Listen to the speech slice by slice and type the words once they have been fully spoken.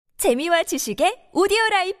재미와 지식의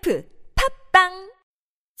오디오라이프 팝빵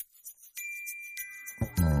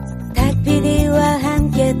닭PD와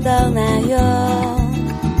함께 떠나요.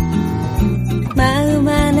 마음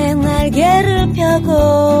안에 날개를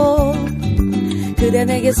펴고 그대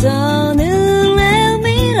내게서 눈을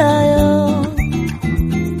밀어요.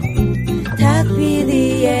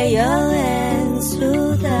 닭PD의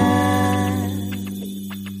여행수다.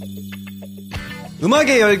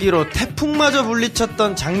 음악의 열기로 태풍마저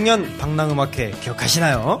물리쳤던 작년 방랑음악회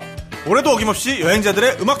기억하시나요? 올해도 어김없이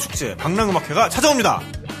여행자들의 음악축제 방랑음악회가 찾아옵니다.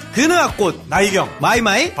 그느악꽃, 나이경,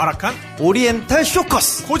 마이마이, 바라칸, 오리엔탈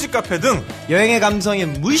쇼커스, 코지카페 등 여행의 감성이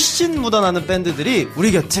물씬 묻어나는 밴드들이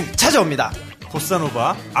우리 곁을 찾아옵니다.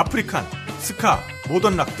 보사노바, 아프리칸, 스카,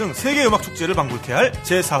 모던락 등 세계 음악축제를 방불케 할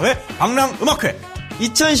제4회 방랑음악회.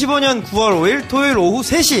 2015년 9월 5일 토요일 오후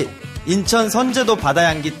 3시 인천 선제도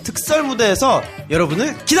바다향기 특설 무대에서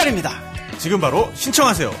여러분을 기다립니다. 지금 바로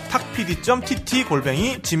신청하세요.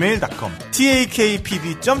 탁pd.tt@gmail.com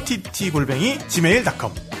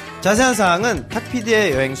takpd.tt@gmail.com. 자세한 사항은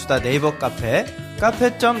탁PD의 여행수다 네이버 카페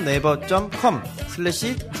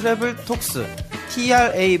카페.naver.com/traveltalks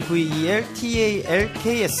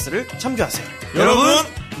traveltalks를 참조하세요. 여러분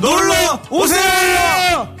놀러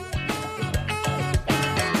오세요.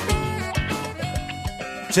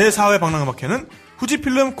 제4회 방랑음악회는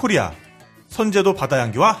후지필름 코리아, 선제도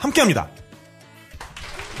바다향기와 함께합니다.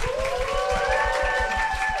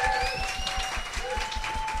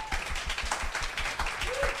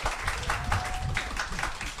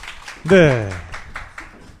 네.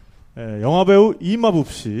 영화배우 이마붓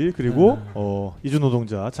씨 그리고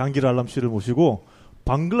이주노동자 자항기르 알람 씨를 모시고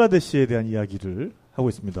방글라데시에 대한 이야기를 하고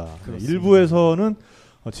있습니다. 네, 1부에서는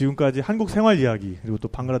지금까지 한국 생활 이야기 그리고 또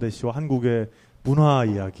방글라데시와 한국의 문화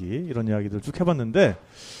이야기 이런 이야기들을 쭉 해봤는데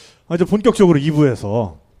이제 본격적으로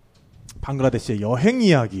 2부에서 방글라데시의 여행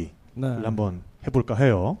이야기를 한번 해볼까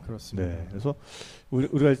해요. 그렇습니다. 네, 그래서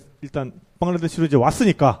우리가 일단 방글라데시로 이제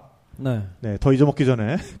왔으니까 네, 더 잊어먹기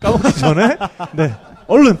전에 까먹기 전에 네,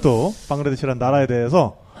 얼른 또 방글라데시라는 나라에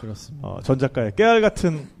대해서 그렇습니다. 전 작가의 깨알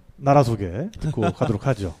같은 나라 소개 듣고 가도록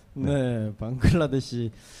하죠. 네,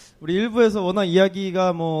 방글라데시. 우리 일부에서 워낙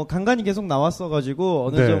이야기가 뭐 간간히 계속 나왔어가지고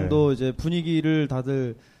어느 정도 이제 분위기를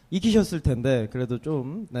다들 익히셨을 텐데 그래도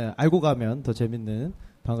좀 알고 가면 더 재밌는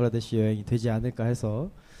방글라데시 여행이 되지 않을까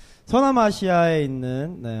해서 서남아시아에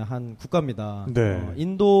있는 한 국가입니다. 네.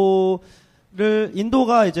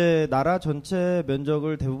 인도가 이제 나라 전체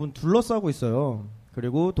면적을 대부분 둘러싸고 있어요.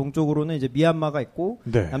 그리고 동쪽으로는 이제 미얀마가 있고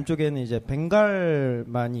남쪽에는 이제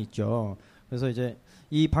벵갈만이 있죠. 그래서 이제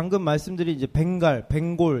이 방금 말씀드린 이제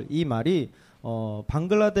벵골 이 말이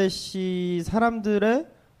방글라데시 사람들의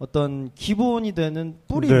어떤 기본이 되는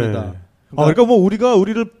뿌리입니다. 그러니까 뭐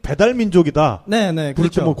우리를 배달 민족이다. 네네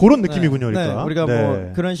그렇죠. 뭐 그런 느낌이군요. 그러니까 우리가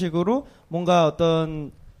뭐 그런 식으로 뭔가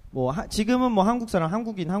어떤 뭐 지금은 뭐 한국 사람,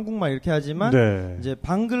 한국인, 한국말 이렇게 하지만 이제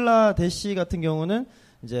방글라데시 같은 경우는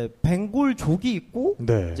이제 벵골족이 있고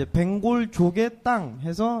이제 벵골족의 땅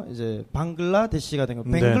해서 이제 방글라데시가 된 거.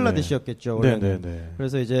 벵글라데시였겠죠. 원래는.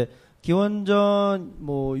 그래서 이제 기원전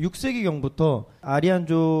뭐 6세기 경부터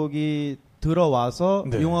아리안족이 들어와서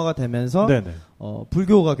융화가 되면서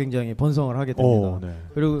불교가 굉장히 번성을 하게 됩니다.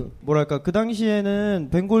 그리고 뭐랄까 그 당시에는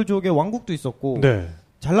벵골족의 왕국도 있었고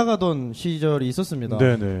잘 나가던 시절이 있었습니다.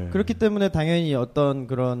 그렇기 때문에 당연히 어떤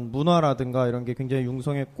그런 문화라든가 이런 게 굉장히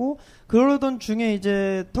융성했고 그러던 중에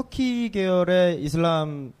이제 터키 계열의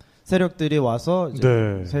이슬람 세력들이 와서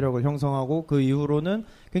이제 세력을 형성하고 그 이후로는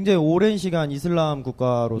굉장히 오랜 시간 이슬람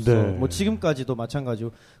국가로서 뭐 지금까지도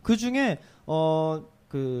마찬가지고 그 중에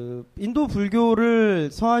그 인도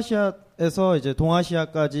불교를 서아시아에서 이제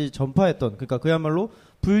동아시아까지 전파했던 그러니까 그야말로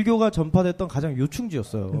불교가 전파됐던 가장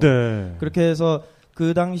요충지였어요. 그렇게 해서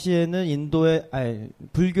그 당시에는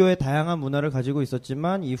불교의 다양한 문화를 가지고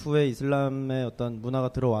있었지만 이후에 이슬람의 어떤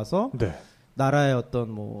문화가 들어와서 나라의 어떤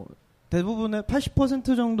뭐 대부분의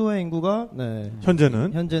 80% 정도의 인구가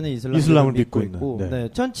현재는 이슬람을 믿고 있고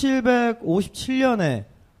 1757년에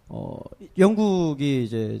영국이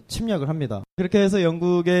이제 침략을 합니다. 그렇게 해서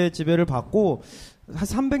영국의 지배를 받고 한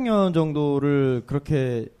 300년 정도를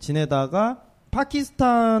그렇게 지내다가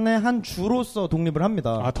파키스탄의 한 주로서 독립을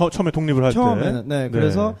합니다. 처음에 독립을 할 때. 처음에는.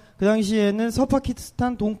 그래서 그 당시에는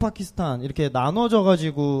서파키스탄, 동파키스탄 이렇게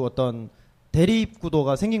나눠져가지고 어떤 대립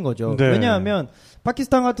구도가 생긴 거죠. 왜냐하면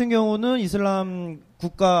파키스탄 같은 경우는 이슬람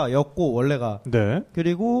국가였고 원래가.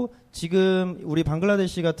 그리고 지금 우리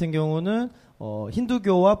방글라데시 같은 경우는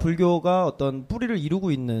힌두교와 불교가 어떤 뿌리를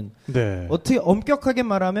이루고 있는 어떻게 엄격하게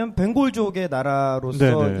말하면 벵골족의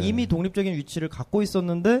나라로서 이미 독립적인 위치를 갖고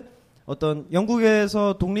있었는데 어떤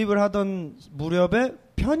영국에서 독립을 하던 무렵에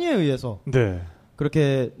편의에 의해서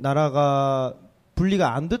그렇게 나라가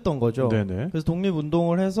분리가 안 됐던 거죠. 네네. 그래서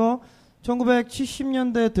독립운동을 해서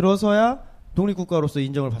 1970년대 들어서야 독립국가로서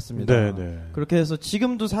인정을 받습니다. 네네. 그렇게 해서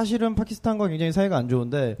지금도 사실은 파키스탄과 굉장히 사이가 안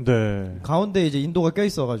좋은데 네. 가운데 이제 인도가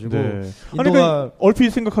껴있어가지고 네. 인도가 그러니까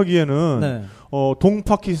얼핏 생각하기에는 네.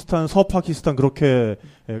 동파키스탄, 서파키스탄 그렇게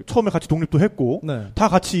처음에 같이 독립도 했고 네. 다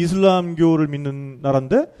같이 이슬람교를 믿는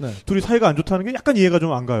나라인데 네. 둘이 사이가 안 좋다는 게 약간 이해가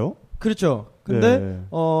좀 안 가요. 그렇죠. 근데 네.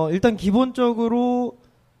 일단 기본적으로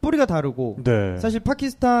뿌리가 다르고 네. 사실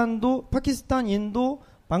파키스탄, 인도,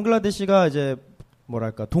 방글라데시가 이제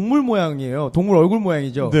뭐랄까 동물 모양이에요. 동물 얼굴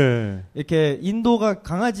모양이죠. 네. 이렇게 인도가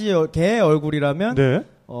개의 얼굴이라면 네.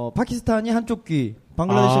 파키스탄이 한쪽 귀,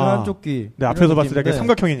 방글라데시가 한쪽 귀. 네, 앞에서 봤을 때 약간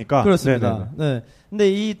삼각형이니까. 그렇습니다. 네네네. 네. 근데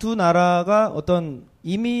이 두 나라가 어떤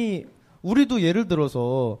이미 우리도 예를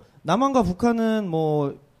들어서 남한과 북한은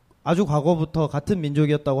뭐 아주 과거부터 같은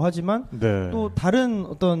민족이었다고 하지만 네. 또 다른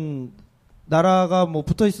어떤 나라가 뭐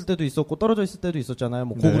붙어 있을 때도 있었고 떨어져 있을 때도 있었잖아요.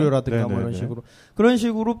 뭐 네. 고구려라든가 뭐 이런 식으로. 그런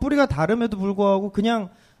식으로 뿌리가 다름에도 불구하고 그냥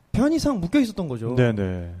편의상 묶여 있었던 거죠.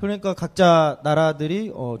 네네. 그러니까 각자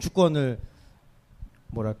나라들이 주권을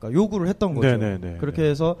뭐랄까 요구를 했던 거죠. 네네네. 그렇게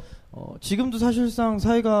해서 지금도 사실상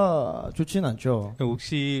사이가 좋지는 않죠.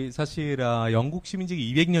 혹시 사실 영국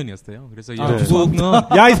시민직이 200년이었어요. 그래서 네. 영국은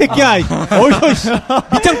야, 이 새끼야! 어이씨!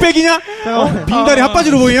 밑장빼기냐? 빈다리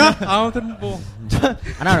핫바지로 보이냐? 아무튼 뭐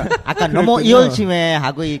아까 너무 열심히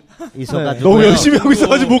하고 있어가지고 너무 열심히 하고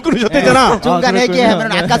있어가지고 못 끊으셨대잖아. 중간에 그랬군요. 얘기하면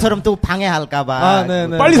네. 아까처럼 또 방해할까봐.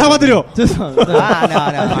 네네. 빨리 사과드려!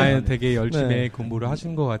 죄송합니다. 네. 되게 열심히 네. 공부를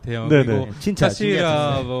하신 것 같아요. 네네. 그리고 진짜, 사실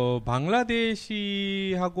진짜.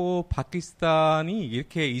 방글라데시하고 파키스탄이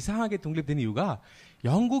이렇게 이상하게 독립된 이유가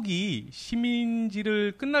영국이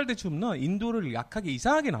시민지를 끝날 때쯤은 인도를 약하게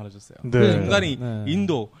이상하게 나눠줬어요. 네. 그 중간에 네.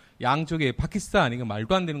 인도 양쪽에 파키스탄 이거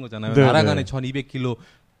말도 안 되는 거잖아요. 네, 나라 네. 간에 1200km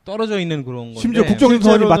떨어져 있는 그런 건데 심지어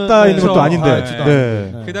국정선이 맞닿아 실제로는 있는 것도 그렇죠. 아닌데. 아,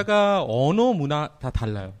 네. 네. 게다가 언어 문화 다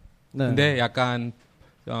달라요. 네. 근데 약간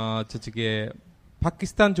저쪽에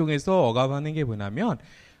파키스탄 쪽에서 억압하는 게 뭐냐면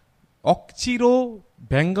억지로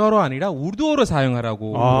벵가로 아니라 우르두어로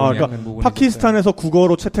사용하라고. 그러니까 파키스탄에서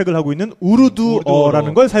국어로 채택을 하고 있는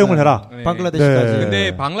우르두어라는 걸 사용을 해라. 네. 방글라데시까지. 네.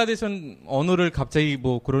 근데 방글라데시는 언어를 갑자기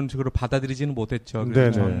뭐 그런 식으로 받아들이지는 못했죠.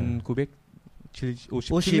 그래서 네네.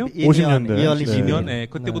 1957년? 50년대. 22년, 네. 네.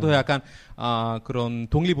 그때부터 약간, 그런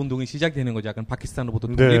독립운동이 시작되는 거죠. 약간 파키스탄으로부터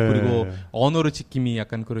독립, 네. 그리고 언어를 지킴이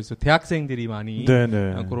약간 그래서 대학생들이 많이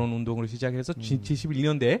네네. 그런 운동을 시작해서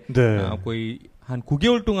 71년대 네. 거의 한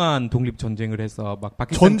 9개월 동안 독립전쟁을 해서 막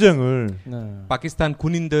파키스탄, 전쟁을. 네. 파키스탄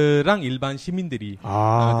군인들랑 일반 시민들이.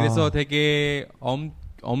 그래서 되게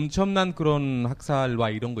엄청난 그런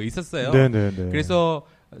학살과 이런 거 있었어요. 네네네. 그래서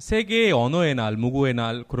세계의 언어의 날, 무고의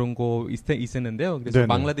날 그런 거 있었는데요. 그래서 네네.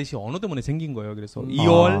 방글라데시 언어 때문에 생긴 거예요. 그래서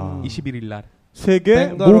 2월 21일 날.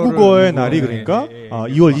 세계 벵가로를 모국어의 모국어. 날이 그러니까 네, 네, 네.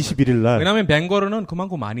 2월 21일 날. 왜냐하면 벵거로는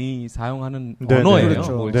그만큼 많이 사용하는 네, 언어예요. 네.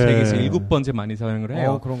 그렇죠. 뭐 네. 세계에서 7번째 많이 사용을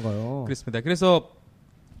해요. 그런가요? 그렇습니다. 그래서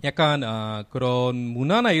약간 그런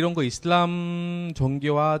문화나 이런 거 이슬람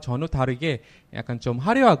종교와 전혀 다르게 약간 좀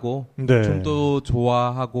화려하고 네. 좀 더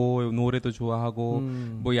좋아하고 노래도 좋아하고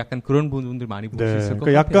뭐 약간 그런 부분들 많이 볼 수 네. 있을 것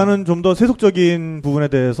그러니까 같아요. 약간은 좀 더 세속적인 부분에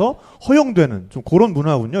대해서 허용되는 좀 그런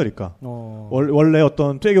문화군요. 그러니까 원래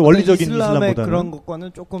어떤 되게 원리적인 이슬람의 이슬람보다는 그런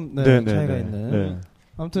것과는 조금 네, 네, 차이가 네. 있는. 네.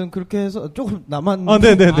 아무튼 그렇게 해서 조금 남한.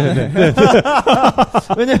 네네네. 네.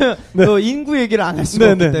 왜냐면 또 인구 얘기를 안 할 수가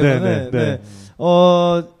네, 없기 네, 때문에. 네, 네.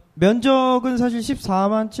 면적은 사실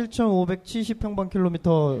 14만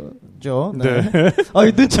 7,570평방킬로미터죠. 네.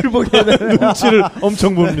 이 눈치를 보게 해야 되네. 눈치를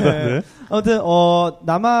엄청 봅니다. 네. 아무튼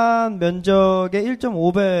남한 면적의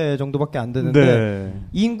 1.5배 정도밖에 안 되는데 네.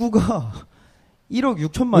 인구가 1억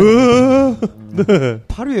 6천만. 네.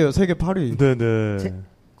 8위예요. 세계 8위. 네네.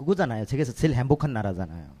 그거잖아요. 세계에서 제일 행복한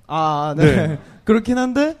나라잖아요. 네. 네. 그렇긴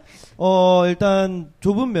한데 일단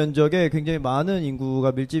좁은 면적에 굉장히 많은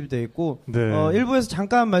인구가 밀집이 돼 있고 네. 일부에서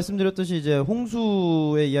잠깐 말씀드렸듯이 이제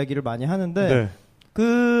홍수의 이야기를 많이 하는데 네.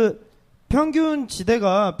 그 평균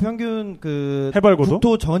그 해발고도?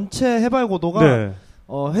 국토 전체 해발고도가 네.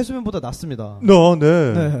 해수면보다 낮습니다. 네.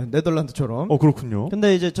 네, 네덜란드처럼. 그렇군요.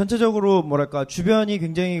 근데 이제 전체적으로 뭐랄까 주변이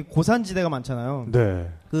굉장히 고산지대가 많잖아요. 네.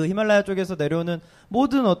 그 히말라야 쪽에서 내려오는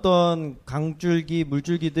모든 어떤 강줄기,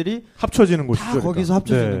 물줄기들이 합쳐지는 곳이죠. 다 그러니까. 거기서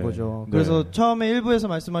합쳐지는 네. 거죠. 네. 그래서 처음에 일부에서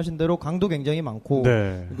말씀하신 대로 강도 굉장히 많고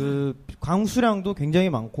네. 그 강수량도 굉장히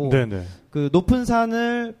많고 네네. 그 높은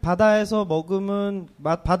산을 바다에서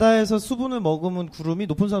수분을 머금은 구름이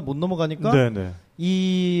높은 산을 못 넘어가니까 네네.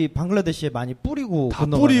 이 방글라데시에 많이 뿌리고 다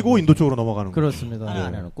건너가는 뿌리고 거죠. 인도 쪽으로 넘어가는 거. 그렇습니다.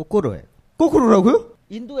 아니요. 거꾸로예요. 거꾸로라고요?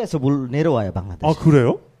 인도에서 물 내려와요, 방글라데시.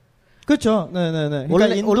 그래요? 그렇죠. 네네네.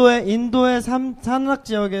 그러니까 인도의 산악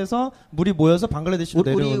지역에서 물이 모여서 방글라데시로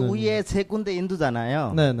내려오는. 우리 위에 세 군데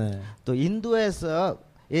인도잖아요. 네네. 또 인도에서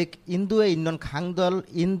인도에 있는 강들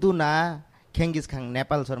인도나 갱기스강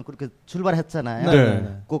네팔처럼 그렇게 출발했잖아요. 네네.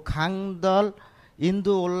 그 강들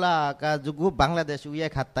인도 올라가지고 방글라데시 위에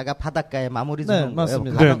갔다가 바닷가에 마무리 짓는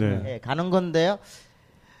맞습니다. 거예요. 가는 건데요.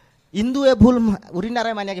 인도에 불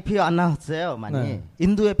우리나라에 만약에 비 안 나왔어요.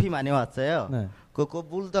 인도에 비 많이 왔어요. 네. 그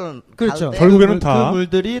물들 그렇죠. 결국에는 다 그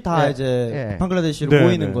물들이 다 이제 방글라데시로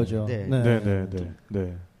모이는 거죠. 네.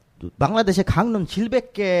 방글라데시 강은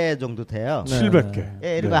 700개 정도 돼요. 700개.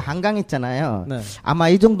 그리고 한강 있잖아요. 네. 아마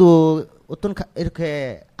이 정도 어떤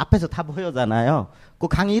이렇게 앞에서 다 보여잖아요. 그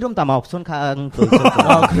강 이름 아마 없은 강도 있을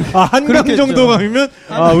거예요. 한강 정도 강이면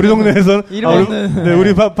우리 동네에서는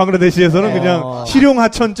우리 방글라데시에서는 그냥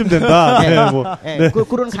실용하천쯤 된다.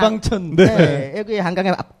 그런 지방천. 여기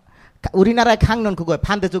한강에 우리나라의 강은 그거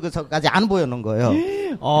반대쪽에서까지 안 보이는 거예요.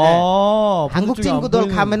 한국 친구들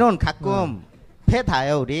가면은 가끔 배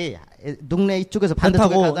타요. 우리 동네 이쪽에서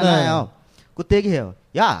반대쪽에 가잖아요. 그때 얘기해요.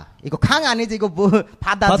 야, 이거 강 아니지? 이거 뭐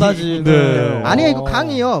바다지? 아니야, 이거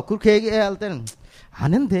강이요. 그렇게 얘기할 때는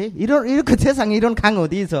아는데 이렇게 세상에 이런 강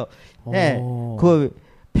어디 있어? 그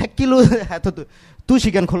 100km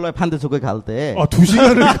 2시간 콜로에 반대쪽에 갈 때.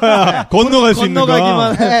 2시간을 가야 건너갈 수 있는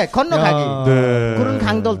건너가기만. 건너가기. 그런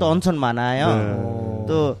강들도 엄청 많아요.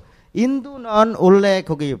 또 인도는 원래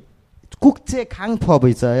거기 국제 강법이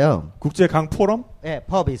있어요. 국제 강 포럼?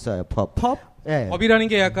 법이 있어요. 법? 법이라는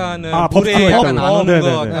게 약간 물에 약간 나누는 거,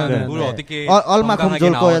 약간 물 어떻게 얼마큼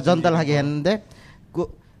줄 거야 전달하게 했는데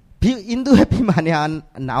인도에 비 많이 안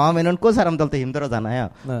나오면은 그 사람들도 힘들어잖아요.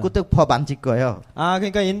 그때 법 안 짓고요.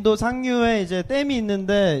 그러니까 인도 상류에 이제 댐이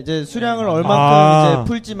있는데 이제 수량을 얼마큼 이제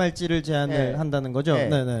풀지 말지를 제한을 한다는 거죠.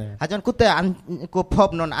 네네. 하지만 그때 그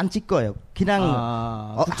법은 안 짓고요.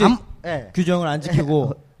 그냥 국제 규정을 안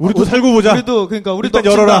지키고 우리도 살고 보자. 우리도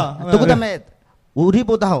열어라. 또 그다음에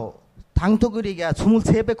우리보다 땅덩어리가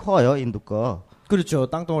 23배 커요, 인도 거. 그렇죠.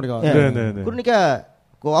 땅덩어리가. 네네네. 그러니까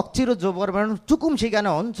그 억지로 줘버리면 조금 시간에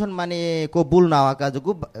엄청 많이 그 물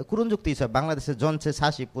나와가지고 그런 적도 있어요. 방글라데시 전체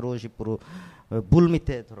 40% 50% 물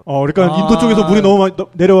밑에 들어. 그러니까 인도 쪽에서 물이 너무 많이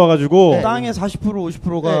내려와가지고 땅의 40%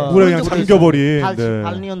 50%가 물에 그냥 잠겨버린.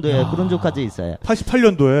 88년도에 그런 적까지 있어요.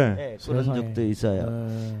 88년도에 그런 적도 있어요.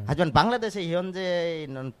 하지만 방글라데시 현재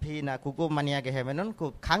있는 비나 그거 만약에 하면은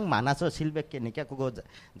그 강 많아서 700개니까 그거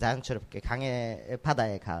자연스럽게 강에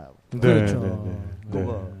바다에 가. 그렇죠.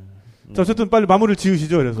 그거. 자, 어쨌든 빨리 마무리를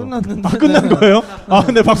지으시죠. 그래서 끝났는데. 끝난 거예요?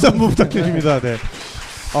 네, 박수 한번 부탁드립니다. 네.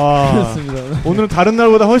 그렇습니다. 오늘은 다른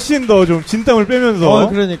날보다 훨씬 더 좀 진땀을 빼면서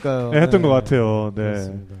그러니까요. 했던 것 같아요. 네.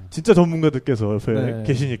 그렇습니다. 진짜 전문가들께서 옆에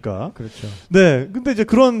계시니까. 그렇죠. 네. 근데 이제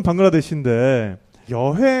그런 방글라데시인데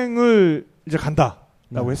여행을 이제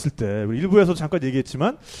간다라고 했을 때 우리 일부에서 잠깐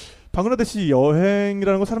얘기했지만 방글라데시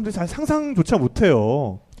여행이라는 거 사람들이 잘 상상조차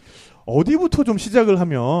못해요. 어디부터 좀 시작을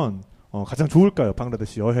하면 가장 좋을까요?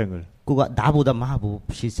 방글라데시 여행을. 그거 나보다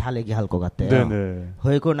마법씨 잘 얘기할 것 같아요. 네네.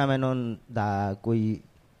 그러고 나면은 나 거의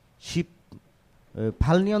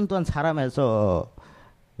 18년 동안 살아면서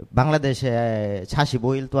방글라데시에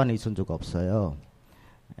 45일 동안 있은 적 없어요.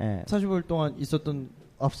 45일 동안 있었던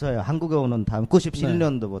없어요. 한국에 오는 다음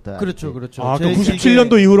 97년도부터. 그렇죠.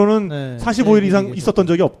 97년도 이후로는 45일 이상 있었던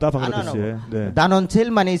적이 없다 방글라데시에. 네. 나는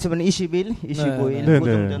제일 많이 있으면 20일, 25일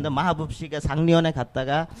그 정도인데 마하부씨가 작년에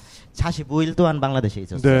갔다가 45일 동안 방글라데시에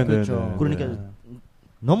있었어요. 그렇죠. 그러니까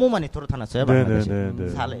너무 많이 돌아다녔어요.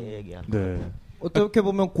 방글라데시. 살 얘기할 거. 어떻게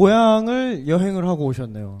보면 고향을 여행을 하고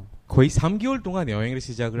오셨네요. 거의 3개월 동안 여행을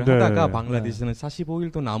시작을 하다가 방글라데시는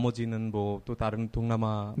 45일도 나머지는 뭐 또 다른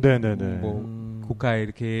동남아 뭐 국가에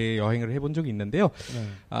이렇게 여행을 해본 적이 있는데요.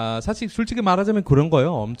 사실 솔직히 말하자면 그런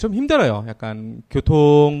거요. 엄청 힘들어요. 약간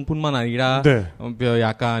교통뿐만 아니라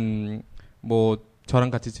약간 뭐 저랑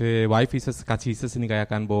같이 제 와이프 같이 있었으니까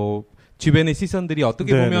약간 뭐 주변의 시선들이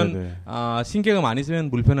어떻게 보면 신경을 많이 쓰면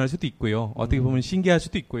불편할 수도 있고요. 어떻게 보면 신기할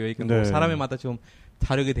수도 있고요. 이건 뭐 사람마다 좀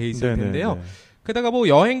다르게 돼 있을 텐데요. 게다가 뭐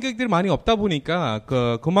여행객들 많이 없다 보니까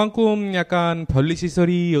그만큼 약간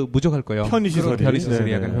편리시설이 부족할 거예요.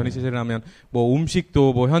 편리시설이 약간 편리시설이라면 뭐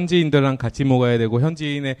음식도 뭐 현지인들랑 같이 먹어야 되고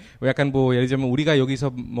현지인의 약간 뭐 예를 들면 우리가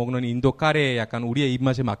여기서 먹는 인도 카레 약간 우리의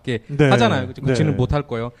입맛에 맞게 하잖아요. 그렇지는 못할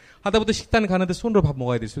거예요. 하다보다 식당 가는데 손으로 밥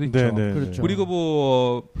먹어야 될 수도 있죠. 그렇죠. 그리고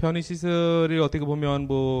뭐 편의시설이 어떻게 보면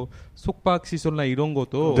뭐 숙박시설이나 이런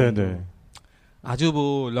것도 아주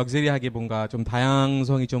뭐 럭셔리하게 뭔가 좀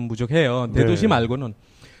다양성이 좀 부족해요. 대도시 말고는.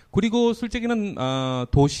 그리고 솔직히는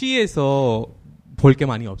도시에서 볼 게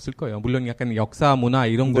많이 없을 거예요. 물론 약간 역사, 문화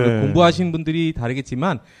이런 거를 공부하신 분들이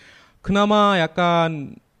다르겠지만 그나마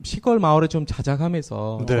약간 시골 마을에 좀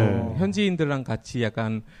자작하면서 네. 현지인들랑 같이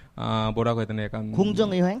약간 뭐라고 해야 되나 약간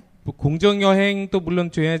공정여행? 공정여행도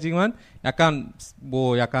물론 중요하지만 약간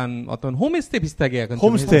어떤 홈스테이 비슷하게 약간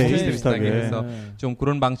홈스테이 비슷하게 해서 좀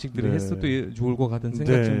그런 방식들을 했어도 좋을 것 같은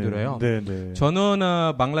생각 좀 들어요. 저는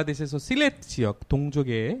방글라데시에서 실레트 지역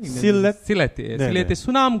동쪽에 있는 실레트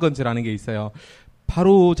수남건지라는 게 있어요.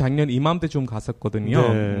 바로 작년 이맘때 좀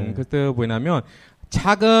갔었거든요. 그때 뭐냐면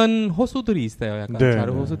작은 호수들이 있어요. 약간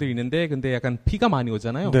작은 호수들이 있는데 근데 약간 비가 많이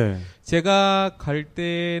오잖아요. 제가 갈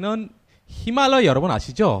때는 히말라야 여러분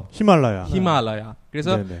아시죠? 히말라야.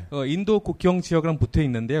 그래서 인도 국경 지역이랑 붙어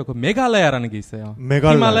있는데요. 그 메갈라야라는 게 있어요.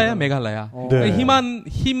 메갈라야.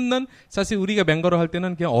 힘은 사실 우리가 벵거로 할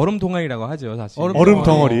때는 그냥 얼음 동아리라고 하죠. 사실. 얼음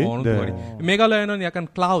덩어리. 메갈라야는 약간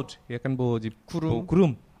클라우드, 약간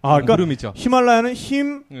구름. 그러니까 구름이죠. 히말라야는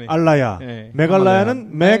알라야.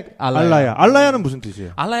 메갈라야는 알라야. 알라야는 무슨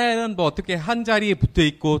뜻이에요? 알라야는 어떻게 한 자리에 붙어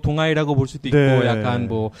있고 동아리라고 볼 수도 있고 약간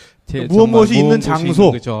무엇이 있는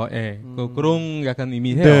장소. 그죠. 그런 약간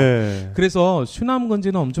의미해요. 그래서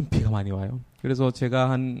수남건지는 엄청 비가 많이 와요. 그래서 제가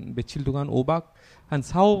한 며칠 동안 5박 한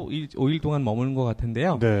 5일 동안 머무는 것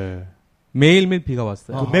같은데요. 매일매일 비가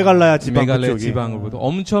왔어요. 메갈라야 지방 메갈라야 지방으로부터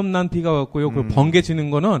엄청난 비가 왔고요. 그 번개 치는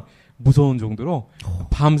거는 무서운 정도로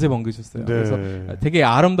밤새 번개 쳤어요. 그래서 되게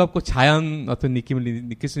아름답고 자연 어떤 느낌을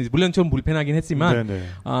느낄 수 있는지 물론 좀 불편하긴 했지만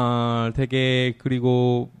되게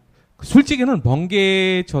그리고 솔직히는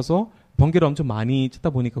번개 쳐서 번개를 엄청 많이 쳤다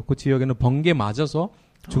보니까 그 지역에는 번개 맞아서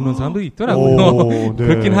죽는 사람도 있더라고요.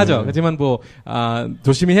 그렇긴 하죠. 하지만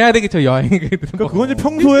조심히 해야 되겠죠, 여행. 그러니까 그건 이제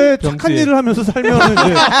평소에 착한 일을 하면서 살면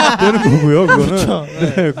이제 되는 거고요, 그거는. 그렇죠.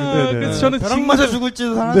 그래서 저는 벼락 맞아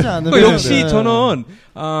죽을지도 상하지 않으면. 역시 저는,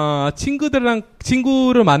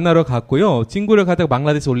 친구를 만나러 갔고요. 친구를 가다가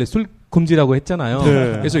방글라데시 원래 술 금지라고 했잖아요.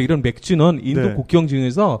 그래서 이런 맥주는 인도 국경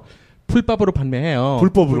중에서 풀법으로 판매해요.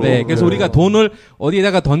 불법으로. 네, 그래서 우리가 돈을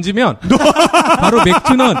어디에다가 던지면 바로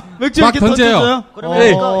맥주는 막 던져요. 그러면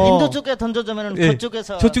이거 인도 쪽에 던져주면은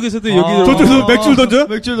저쪽에서도 여기 저쪽에서 맥주를 던져요?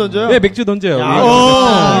 맥주를 던져요? 네, 맥주 던져요.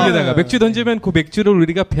 여기다가 맥주 던지면 그 맥주를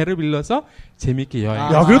우리가 배를 빌려서 재밌게 여행.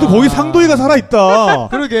 야, 그래도 거기 상도이가 살아 있다.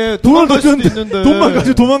 그러게. 돈을 던졌는데 돈만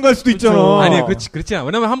가지고 도망갈 수도 있잖아. 아니, 그렇지 않아.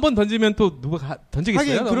 왜냐면 한 번 던지면 또 누가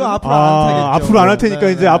던지겠어요? 그럼 앞으로 안 타겠죠. 앞으로 안 할 테니까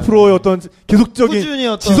이제 앞으로의 어떤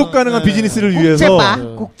계속적인 지속 가능한 비즈니스를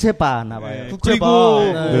위해서 국제바 나와요. 그리고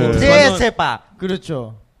JS바.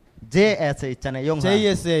 그렇죠. JS 있잖아요. 용사.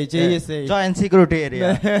 JSA. Joint Security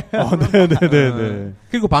Area. 네네네.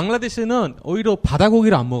 그리고 방글라데시는 오히려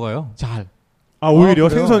바다고기를 안 먹어요. 잘. 오히려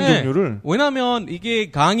생선 종류를. 왜냐면 이게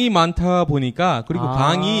강이 많다 보니까 그리고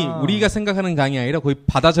강이 우리가 생각하는 강이 아니라 거의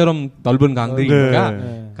바다처럼 넓은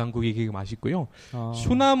강들이니까 강고기 되게 맛있고요.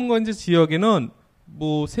 수남건지 지역에는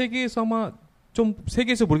세계에서 아마 좀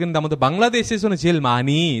세계에서 모르겠는데 아무튼 방글라데시에서는 제일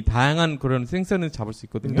많이 다양한 그런 생선을 잡을 수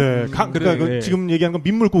있거든요. 그러니까 지금 얘기하는 건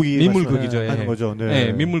민물고기죠. 하는 거죠.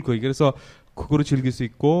 네, 민물고기. 그래서 그거를 즐길 수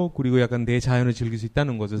있고 그리고 약간 내 자연을 즐길 수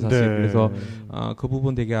있다는 거죠, 사실. 그래서 그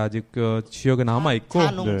부분 되게 아직 지역에 남아 있고.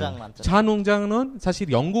 차농장은 사실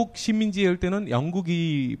영국 식민지일 때는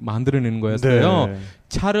영국이 만들어내는 거였어요.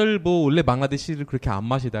 차를 그렇게 방글라데시를 그렇게 안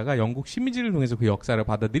마시다가 영국 식민지를 통해서 그 역사를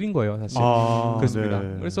받아들인 거예요, 사실. 그렇습니다.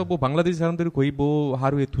 그래서 방글라데시 사람들은 거의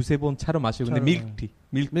하루에 2-3번 차를 마시고 근데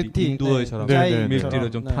밀크티 인도어처럼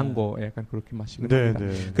밀크티를 좀 탄 거 약간 그렇게 마시고 합니다.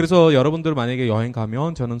 그래서 여러분들 만약에 여행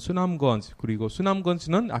가면 저는 수남건지 그리고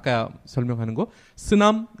수남건지는 아까 설명하는 거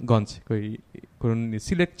스남건지 그런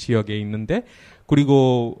실렉 지역에 있는데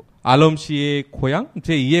그리고 알럼 씨의 고향,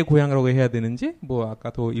 제2의 고향이라고 해야 되는지,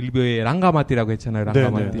 아까 또 일부의 랑가마띠라고 했잖아요,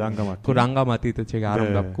 랑가마띠. 그 랑가마띠도 되게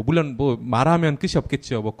아름답고, 물론 말하면 끝이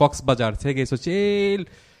없겠죠. 꺽스바자르, 세계에서 제일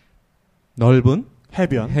넓은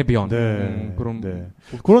해변.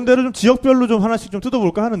 그런 데를 좀 지역별로 좀 하나씩 좀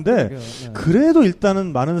뜯어볼까 하는데, 그래도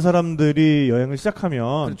일단은 많은 사람들이 여행을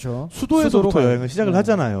시작하면, 수도에서부터 여행을 시작을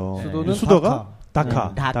하잖아요. 수도가?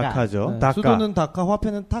 다카죠. 다카. 수도는 다카,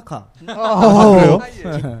 화폐는 타카. 그래요?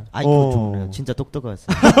 좋네요. 진짜 똑똑하세요.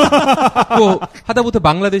 하다부터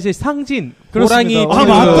방글라데시의 상징, 호랑이.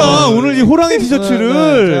 맞다. 오늘 이 호랑이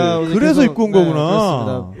티셔츠를 그래서 입고 온 거구나.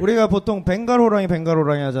 그렇습니다. 우리가 보통 벵갈 호랑이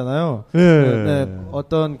하잖아요.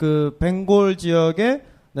 어떤 벵골 지역의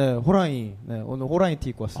호랑이. 오늘 호랑이 티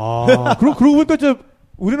입고 왔습니다. 그러고 보니까 이제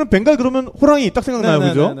우리는 bengal 그러면 호랑이 딱 생각나요,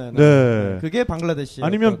 그죠? 그게 방글라데시.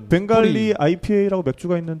 아니면 벵갈리 IPA라고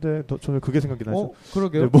맥주가 있는데 저는 그게 생각이 나죠.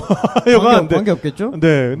 그러게요. 관계 없겠죠?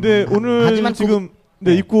 근데 오늘 지금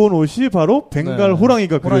입고 온 옷이 바로 벵갈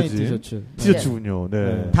호랑이가 그려진 티셔츠군요.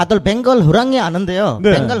 다들 벵갈 호랑이 아는데요.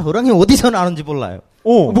 벵갈 호랑이 어디서 나는지 몰라요.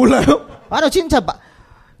 몰라요? 진짜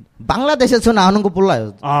방글라데시에서 나오는 거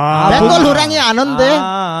몰라요. 벵골 호랑이 아는데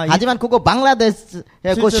하지만 그거 방글라데시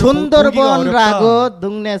그 슌더르본이라고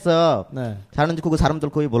능내서 사는지 그거 사람들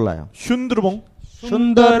거의 몰라요. 슌더르본.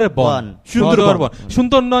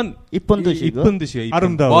 이쁜 뜻이에요.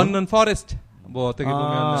 아름다운. 번은 포레스트. 뭐 어떻게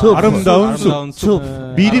보면 아름다운 숲.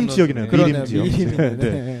 미림 네. 지역이네요. 미림 지역.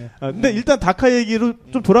 네. 근데 일단 다카 얘기로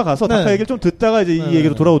좀 돌아가서 다카 얘기를 좀 듣다가 이제 이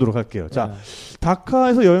얘기로 돌아오도록 할게요. 자,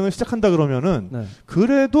 다카에서 여행을 시작한다 그러면은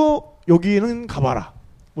그래도 여기는 가봐라.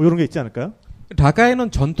 뭐 이런 게 있지 않을까요?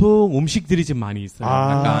 다카에는 전통 음식들이 좀 많이 있어요.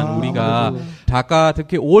 약간 우리가 다카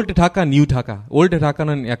특히 올드 다카, 뉴 다카. 올드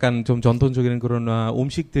다카는 약간 좀 전통적인 그런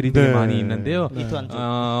음식들이 되게 많이 있는데요.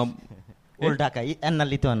 올다카 옛날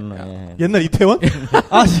리투안 옛날 이태원?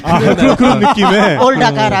 그런 느낌의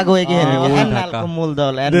올다카라고 얘기해요. 옛날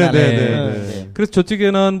건물들 옛날에. 그래서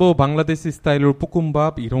저쪽에는 뭐 방글라데시 스타일로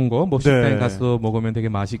볶음밥 이런 거 뭐 식당에 가서 먹으면 되게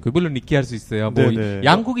맛있고 물론 느끼할 수 있어요. 뭐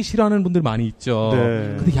양고기 싫어하는 분들 많이 있죠.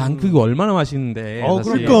 근데 양고기 얼마나 맛있는데.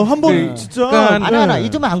 그러니까 한번 진짜 아나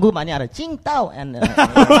이쯤에 한국 많이 알아. 찡따오.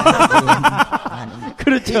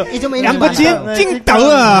 그렇죠. 양꼬치엔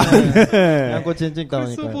찡따오야. 양꼬치엔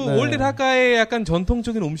찡따오니까. 그래서 뭐 올드 다카에 약간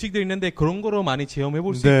전통적인 음식들이 있는데 그런 거로 많이 체험해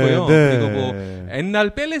볼 수 있고요. 그리고 뭐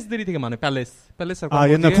옛날 팰레스들이 되게 많아요.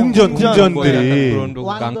 팰레스라고 옛날 궁전들이 그런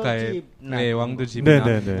강가에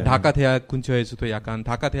왕들집이나 다카 대학 근처에서도 약간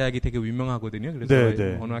다카 대학이 되게 유명하거든요. 그래서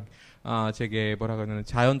워낙 되게 뭐라고 하면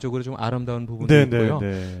자연적으로 좀 아름다운 부분도 있고요.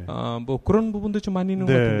 뭐 그런 부분도 좀 많이 있는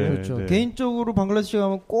것 같은데요. 그렇죠. 개인적으로 방글라데시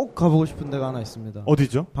가면 꼭 가보고 싶은 데가 하나 있습니다.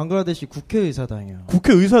 어디죠? 방글라데시 국회의사당이요.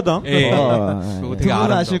 국회의사당? 그거 되게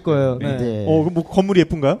아실 거예요. 뭐 건물이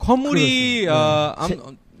예쁜가요? 건물이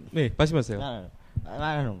네, 말씀하세요.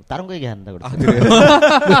 다른 거 얘기한다 그랬어요.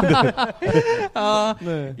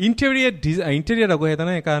 그래요? 인테리어라고 해야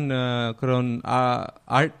되나? 약간 그런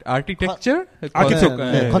아키텍처?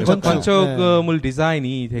 건축물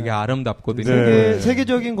디자인이 되게 아름답거든요.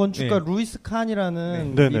 세계적인 건축가 루이스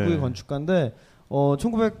칸이라는 미국의 건축가인데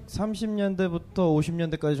 1930년대부터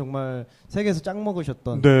 50년대까지 정말 세계에서 짱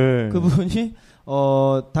먹으셨던 그분이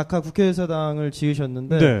다카 국회의사당을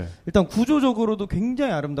지으셨는데 일단 구조적으로도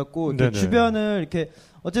굉장히 아름답고 주변을 이렇게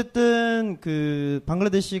어쨌든 그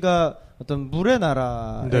방글라데시가 어떤 물의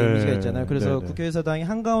나라의 이미지가 있잖아요. 그래서 국회의사당이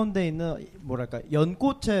한가운데 있는 뭐랄까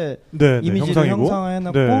연꽃의 이미지를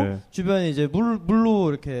형상화해놨고 주변에 이제 물로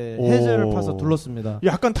이렇게 해저를 파서 둘렀습니다.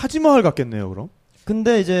 약간 타지마할 같겠네요, 그럼.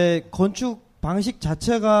 근데 이제 건축 방식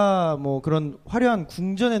자체가 뭐 그런 화려한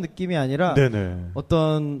궁전의 느낌이 아니라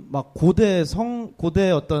어떤 막 고대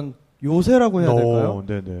어떤 요새라고 해야 될까요?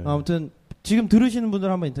 아무튼 지금 들으시는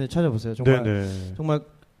분들 한번 인터넷 찾아보세요. 정말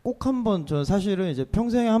꼭 한번 저는 사실은 이제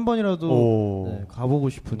평생에 한 번이라도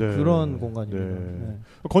가보고 싶은 그런 공간입니다.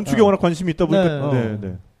 건축에 워낙 관심이 있다 보니까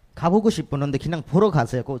가보고 싶었는데 그냥 보러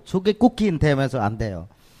가세요. 저게 쿠키인 되면서 안 돼요.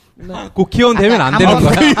 국회의원 되면 안 되는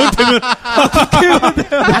거야. 국회의원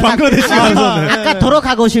되면 방글라데시 가서 아까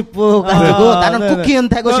들어가고 싶어 가지고 나는 국회의원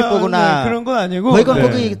되고 싶구나. 그런 건 아니고.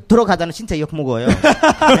 거기 들어가자는 진짜 욕 먹어요.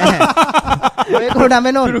 왜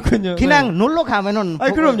그러냐면은 그냥 놀러 가면은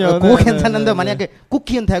그럼요. 그거 괜찮은데 만약에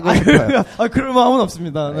국회의원 되고 싶어요. 그럴 마음은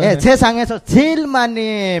없습니다. 세상에서 제일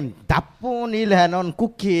많이 나쁜 일 해놓은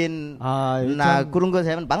국회의원 그런 거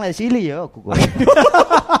하면 방글라데시 1위예요. 그거.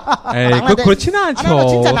 그렇지는 않죠.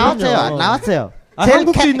 진짜 나왔어요.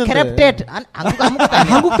 한국도 있는데.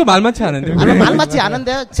 한국도 말만치 않은데. 말만치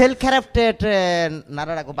않은데 제일 캐럽테드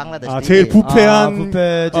나라라고 방글라데시. 제일 부패한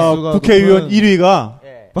국회의원 1위가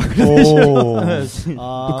또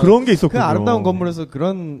그런 게 있었군요. 그 아름다운 건물에서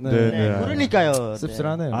그런 그러니까요.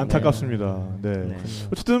 씁쓸하네요. 안타깝습니다.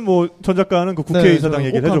 어쨌든 뭐 전 작가는 그 국회의사당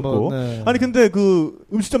얘기를 해줬고 아니 근데 그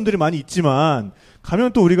음식점들이 많이 있지만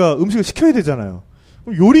가면 또 우리가 음식을 시켜야 되잖아요.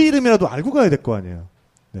 요리 이름이라도 알고 가야 될 거 아니에요.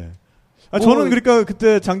 저는 그러니까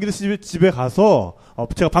그때 장기르 씨 집에 가서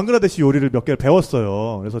제가 방글라데시 요리를 몇 개를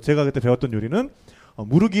배웠어요. 그래서 제가 그때 배웠던 요리는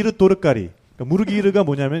무르기르 또르까리. 그러니까 무르기르가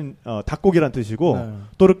뭐냐면 닭고기란 뜻이고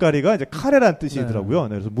또르까리가 이제 카레란 뜻이더라고요.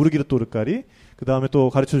 그래서 무르기르 또르까리. 그 다음에 또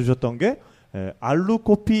가르쳐 주셨던 게 알루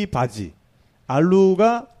꼬피 바지.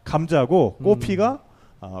 알루가 감자고 꼬피가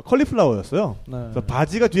컬리플라워였어요. 그래서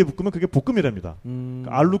바지가 뒤에 붙으면 그게 볶음이랍니다.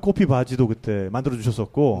 그러니까 알루 코피 바지도 그때 만들어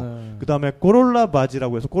주셨었고, 그 다음에 꼬롤라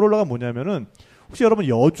바지라고 해서 꼬롤라가 뭐냐면은 혹시 여러분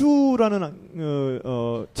여주라는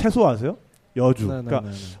채소 아세요? 여주. 그러니까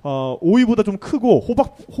오이보다 좀 크고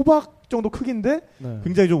호박 정도 크기인데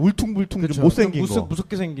굉장히 좀 울퉁불퉁 좀 못생긴 거.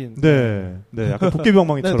 무섭게 생긴. 약간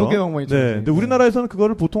도깨비방망이처럼. 도깨비방망이처럼. 근데 우리나라에서는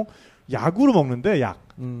그거를 보통 약으로 먹는데 약.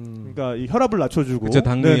 그러니까 이 혈압을 낮춰주고 그쵸,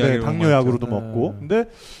 당뇨약으로도 먹고. 근데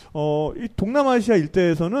이 동남아시아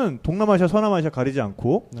일대에서는 동남아시아, 서남아시아 가리지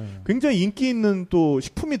않고 굉장히 인기 있는 또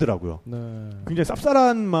식품이더라고요. 굉장히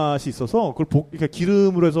쌉쌀한 맛이 있어서 그걸 이렇게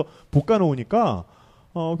기름으로 해서 볶아 놓으니까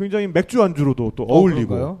굉장히 맥주 안주로도 또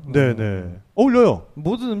어울리고. 네네. 어울려요.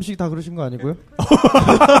 모든 음식 다 그러신 거 아니고요?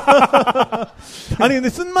 아니 근데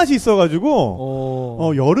쓴맛이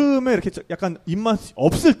있어가지고 여름에 이렇게 약간 입맛이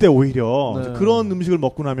없을 때 오히려 그런 음식을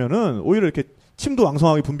먹고 나면은 오히려 이렇게 침도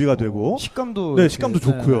왕성하게 분비가 되고 식감도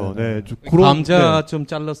좋고요. 네. 그런 감자 좀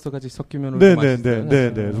잘라서 같이 섞이면 맛있어요.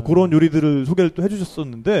 그래서 그런 요리들을 소개를 또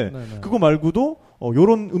해주셨었는데 그거 말고도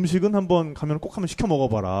요런 음식은 한번 가면 꼭 한번 시켜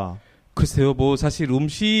먹어봐라. 글쎄요, 뭐 사실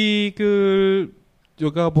음식을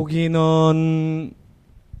제가 보기는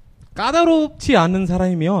까다롭지 않은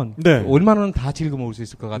사람이면 얼마나는 다 즐겨 먹을 수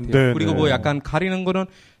있을 것 같아요. 그리고 뭐 약간 가리는 거는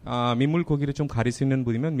민물고기를 좀 가릴 수 있는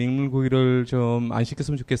분이면 민물고기를 좀 안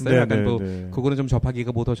시켰으면 좋겠어요. 약간 뭐 그거는 좀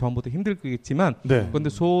접하기가 뭐 더 처음부터 힘들 거겠지만 그런데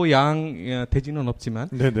소양 돼지는 없지만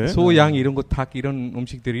소양 이런 거 닭 이런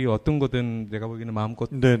음식들이 어떤 거든 내가 보기에는 마음껏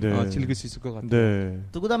즐길 수 있을 것 같아요.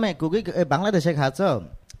 또 그다음에 거기 방글라데시에 가서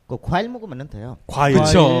그 과일 먹으면 돼요.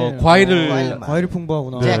 그렇죠. 과일이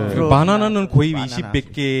풍부하구나. 바나나는 거의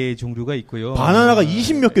 20몇 개 종류가 있고요. 바나나가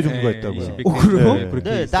 20몇 개 종류가 있다고요. 그래요?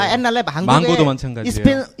 네, 나 옛날에 망고도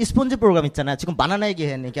마찬가지예요. 스폰지 프로그램 있잖아요. 지금 바나나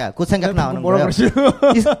얘기하니까 그 생각 나오는 거예요.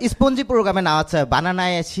 스폰지 프로그램에 나왔어요.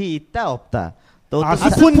 바나나에 씨 있다 없다.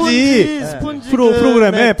 스폰지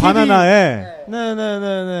프로그램에 바나나에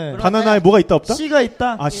바나나에 뭐가 있다 없다? 씨가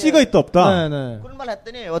있다. 씨가 있다 없다. 그런 말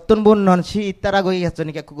했더니 어떤 분은 씨 있다라고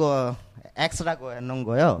얘기했으니까 그거 X라고 해놓은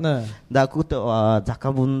거예요. 나 그것도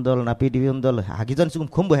작가분들나 PD분들 하기 전에 지금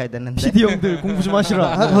공부해야 되는데. PD 형들 공부 좀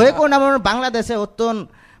하시라. 그러고 나면 방글라데시에 어떤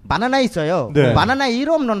바나나 있어요. 그 바나나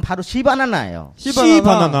이름은 바로 씨 바나나예요. 씨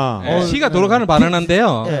바나나. 씨가 돌아가는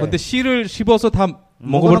바나나인데요. 근데 씨를 씹어서 다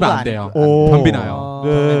먹어보면 안 돼요. 변비나요.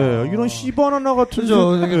 이런 씨 바나나 같은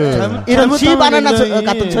이런 씨 바나나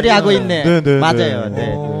같은 소리 하고 있네. 맞아요.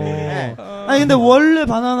 아니 근데 원래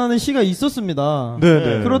바나나는 씨가 있었습니다.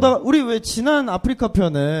 그러다가 우리 왜 지난 아프리카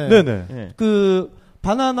편에 그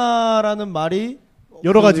바나나라는 말이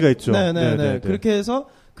여러 가지가 있죠. 그렇게 해서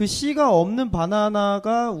그 씨가 없는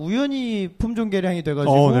바나나가 우연히 품종 개량이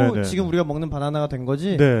돼가지고 지금 우리가 먹는 바나나가 된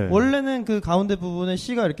거지. 원래는 그 가운데 부분에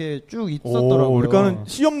씨가 이렇게 쭉 있었더라고요. 그러니까는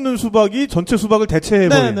씨 없는 수박이 전체 수박을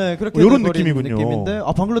대체해버린 그렇게 이런 느낌이군요. 느낌인데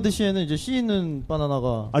방글라데시에는 이제 씨 있는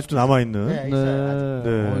바나나가 아직도 남아있는.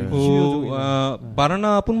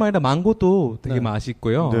 바나나뿐만 아니라 망고도 되게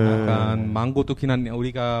맛있고요. 약간 망고도 그냥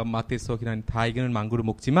우리가 마트에서 그냥 다 익은 망고를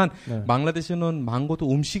먹지만 방글라데시는 망고도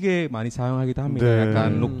음식에 많이 사용하기도 합니다.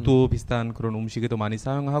 약간 녹두 비슷한 그런 음식에도 많이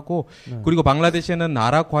사용하고 그리고 방글라데시에는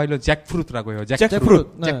나라 과일로 잭프루트라고 해요.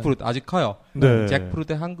 잭프루트 아직 커요.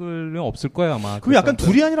 잭프루트 한글은 없을 거예요 아마. 그게 약간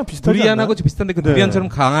두리안이랑 비슷하지 두리안하고 비슷한데 그 두리안처럼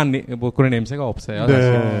강한 뭐 그런 냄새가 없어요.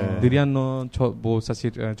 사실. 두리안은 뭐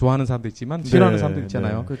사실 좋아하는 사람도 있지만 싫어하는 사람도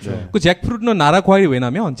있잖아요. 그 잭프루트는 나라 과일이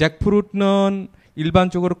왜냐면 잭프루트는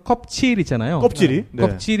일반적으로 껍질 있잖아요.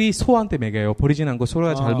 껍질이 소한테 먹여요. 버리진 않고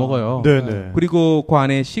소가 잘 먹어요. 그리고 그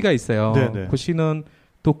안에 씨가 있어요. 그 씨는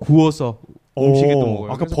또 구워서 음식에 또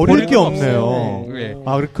먹어요. 아까 버릴 게 없네요.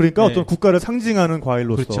 그러니까 어떤 국가를 상징하는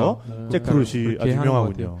과일로서 잭프루트이 아주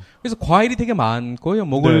유명하군요. 그래서 과일이 되게 많고요.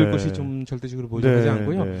 먹을 것이 좀 절대적으로 보이지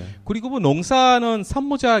않고요. 그리고 뭐 농사는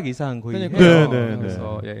 3모작 이상 거의 해요.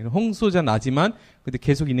 그래서 홍수자 나지만 근데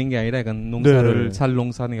계속 있는 게 아니라 약간 농사를 살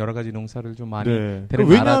농사는 여러 가지 농사를 좀 많이 되는 나라죠.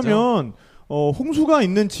 왜냐하면 홍수가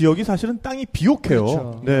있는 지역이 사실은 땅이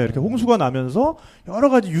비옥해요. 이렇게 홍수가 나면서 여러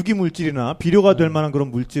가지 유기 물질이나 비료가 될 만한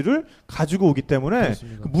그런 물질을 가지고 오기 때문에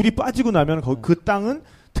그 물이 빠지고 나면 그 땅은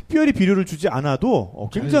특별히 비료를 주지 않아도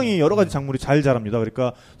굉장히 여러 가지 작물이 잘 자랍니다.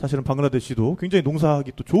 그러니까 사실은 방글라데시도 굉장히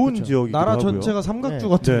농사하기 또 좋은 지역이기도 나라 하고요. 전체가 삼각주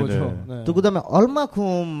같은 거죠. 또 그다음에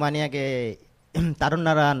얼마큼 만약에 다른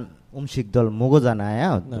나라 음식들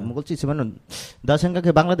먹었잖아요. 먹을 수 있으면은 나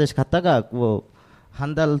생각해 방글라데시 갔다가 뭐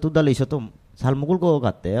한 달, 두 달 있어도 잘 먹을 것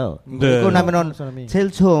같대요. 그러고 나면은 제일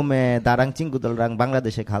처음에 나랑 친구들랑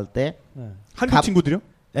방글라데시에 갈 때 한국 친구들이요?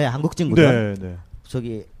 네, 한국 친구들.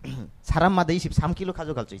 저기 사람마다 23kg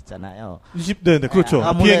가져갈 수 있잖아요. 그렇죠.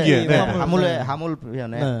 비행기에.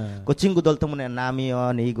 화물편에. 그 친구들 때문에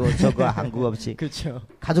라면 이거 저거 한국 없이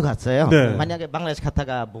가져갔어요. 만약에 방글라데시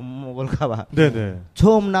갔다가 못 먹을까봐.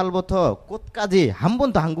 처음 날부터 끝까지 한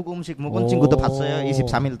번도 한국 음식 먹은 친구도 봤어요.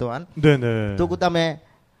 23일 동안. 또 그다음에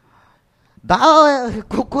나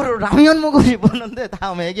거꾸로 라면 먹고 싶었는데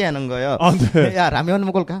다음에 얘기하는 거예요. 야 라면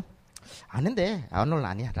먹을까? 아닌데 오늘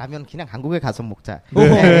아니야. 라면 그냥 한국에 가서 먹자.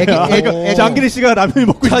 자항기르 씨가 라면이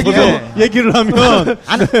먹고 싶어서 얘기를 하면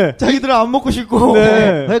네. 자기들은 안 먹고 싶고.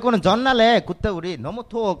 그거는 전날에 그때 우리 너무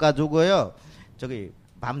더워가지고요. 저기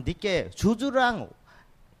밤 늦게 주주랑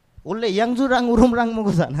원래 양주랑 우름랑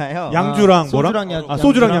먹었잖아요. 양주랑 뭐랑?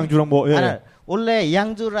 소주랑 양주랑 뭐. 예. 아니, 원래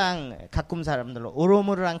양주랑 가끔 사람들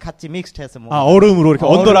얼음이랑 같이 믹스해서 먹어. 얼음으로 이렇게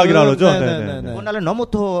언더락이라 그러죠. 네네네. 그날은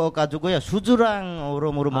너무 더워가지고요. 수주랑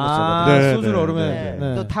얼음으로 먹었어요. 수주를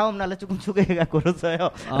얼음에. 또 다음 날에 조금 추가해갖고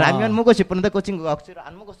그랬어요. 라면 먹고 싶었는데 그 친구가 억지로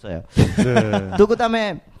안 먹었어요. 또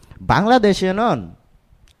그다음에 방글라데시는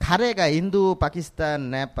카레가 인도,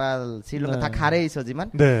 파키스탄, 네팔, 스리랑카 다 카레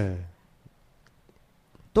있었지만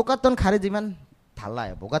똑같던 카레지만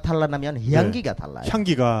달라요. 뭐가 달라냐면 향기가 달라요.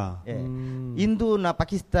 향기가. 인도나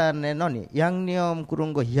파키스탄에는 양념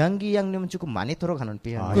그런 거 양념은 조금 많이 들어가는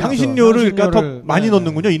편이에요. 향신료를 그러니까 더 많이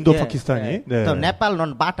넣는군요. 인도, 파키스탄이. 또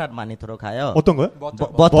네팔은 바터 많이 들어가요. 어떤 거요?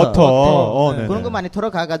 버터. 그런 거 많이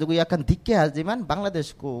들어가가지고 약간 느끼하지만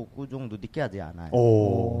방글라데시 그 정도 느끼하지 않아요.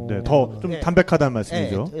 더 좀 담백하다는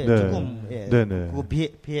말씀이죠. 조금 그거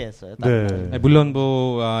비해서요. 물론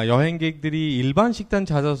뭐 여행객들이 일반 식단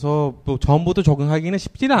찾아서 또 전부터 적응하기는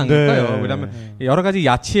쉽지는 않을까요? 왜냐하면 여러 가지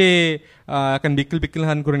야채 약간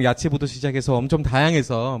미끌미끌한 그런 야채부터 시작해서 엄청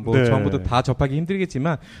다양해서 뭐 전부터 다 접하기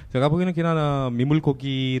힘들겠지만 제가 보기에는 그냥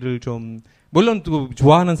민물고기를 좀 물론 또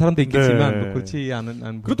좋아하는 사람도 있겠지만 뭐 그렇지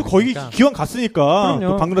않은 그것도 거의 기왕 갔으니까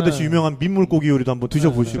또 방글라데시 유명한 민물고기 요리도 한번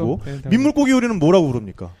드셔보시고 민물고기 요리는 뭐라고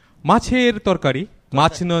부릅니까? 마체르 떡가리.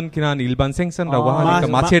 마치는 그냥 일반 생선이라고 하니까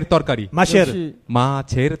마체르 떡가리.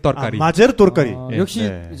 마체르 떡가리. 마체르 떡가리. 역시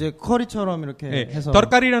이제 커리처럼 이렇게 해서.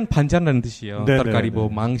 떡가리는 반찬이라는 뜻이에요. 떡가리 뭐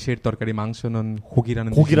망쉐르 떡가리, 망쇼는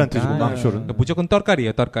고기라는 뜻이고 망쇼는 그러니까 무조건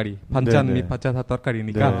떡가리예요. 떡가리. 반찬 및 반찬 다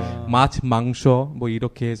떡가리니까 마치 망쇼 뭐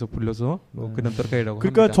이렇게 해서 불러서 뭐 그런 떡가리라고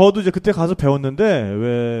그러니까 합니다. 저도 이제 그때 가서 배웠는데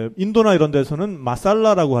왜 인도나 이런 데서는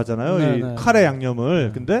마살라라고 하잖아요. 이 카레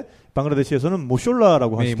양념을. 근데 방글라데시에서는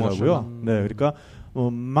모숄라라고 하시더라고요. 그러니까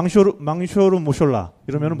망쇼르 모숄라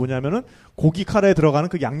이러면은 뭐냐면은 고기 카레에 들어가는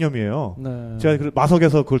그 양념이에요. 제가 그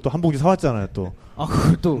마석에서 그걸 또 한 봉지 사왔잖아요. 또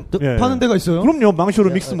그걸 또 파는 데가 있어요? 그럼요.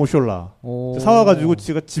 망쇼르 믹스 모숄라 사와가지고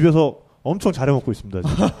제가 집에서 엄청 잘해 먹고 있습니다.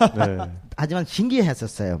 지금. 하지만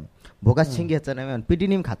신기했었어요. 뭐가 신기했잖아요.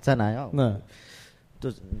 피디님 갔잖아요. 또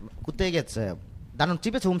그때 얘기했어요. 나는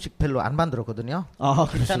집에서 음식 별로 안 만들었거든요.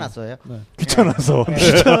 귀찮았어요. 귀찮아서.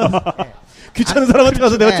 귀찮은 사람한테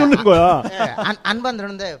가서 내가 쫄는 거야. 안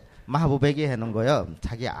만들었는데 마하부백이 해놓은 거요.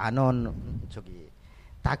 자기 아는 저기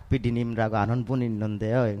닥 PD님이라고 아는 분이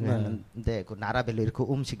있는데요. 근데 그 나라별로 이렇게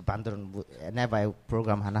음식 만드는 네바이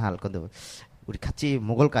프로그램 하나 할 건데 우리 같이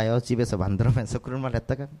먹을까요? 집에서 만들면서 그런 말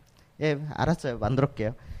했다가 알았어요.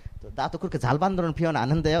 만들었게요. 나도 그렇게 잘 만드는 표현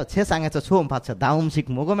아는데요. 세상에서 처음 봤어요. 나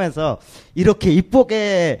음식 먹으면서 이렇게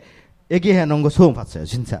이쁘게 얘기해 놓은 거 처음 봤어요,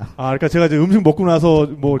 진짜. 그러니까 제가 이제 음식 먹고 나서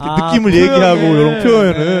뭐 이렇게 느낌을 얘기하고 이런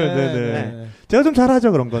표현을. 제가 좀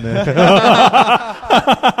잘하죠, 그런 거는.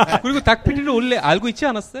 그리고 닭피디를 원래 알고 있지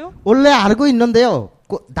않았어요? 원래 알고 있는데요.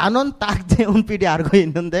 나는 딱 대운필이 알고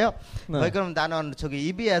있는데요. 그럼 나는 저기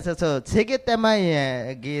EBS에서 세계 테마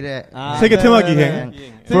기행에 세계 테마 기행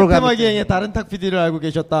테마 기행에 다른 탁 PD를 알고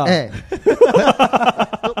계셨다.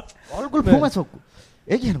 얼굴 보면서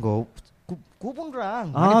얘기하는 거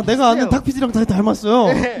그분랑 내가 아는 탁 PD랑 다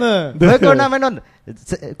닮았어요. 왜 그러냐면은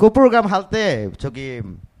그 프로그램 할 때 저기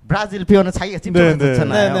브라질 표현은 자기가 직접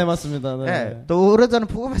했잖아요. 네, 맞습니다. 또 오래전에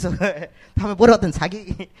보면서 다음에 뭐라든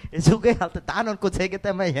자기 소개할 때 나는 그 세계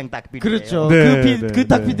때문에 딱 PD. 그렇죠. 그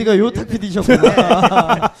탁 PD가 요 탁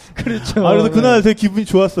PD셨구나. 그렇죠. 그래서 그날 되게 기분이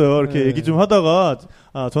좋았어요. 이렇게 얘기 좀 하다가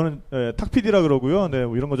저는 탁 PD라 그러고요.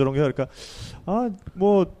 뭐 이런 거 저런 거 그러니까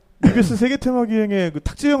뭐 EBS 세계 테마 기행에 그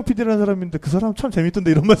탁재영 PD라는 사람인데 그 사람 참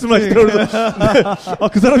재밌던데 이런 말씀을 하시더라고요.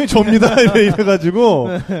 그 사람이 접니다. 이래가지고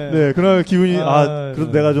그날 기분이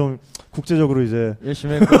그래도 내가 좀 국제적으로 이제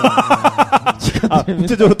열심히 했구나.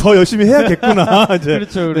 국제적으로 더 열심히 해야겠구나. 이제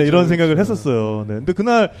그렇죠. 이런 생각을 했었어요. 근데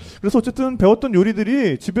그날 그래서 어쨌든 배웠던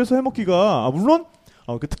요리들이 집에서 해먹기가 물론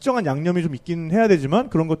그 특정한 양념이 좀 있긴 해야 되지만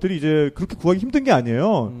그런 것들이 이제 그렇게 구하기 힘든 게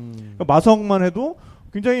아니에요. 그러니까 마성만 해도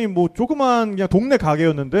굉장히 뭐 조그만 그냥 동네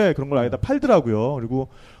가게였는데 그런 걸 아예 다 팔더라고요. 그리고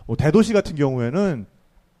뭐 대도시 같은 경우에는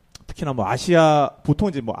특히나 뭐 보통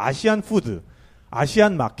이제 뭐 아시안 푸드,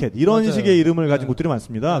 아시안 마켓 이런 식의 이름을 가진 곳들이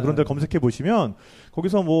많습니다. 그런 데를 검색해 보시면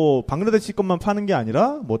거기서 뭐 방글라데시 것만 파는 게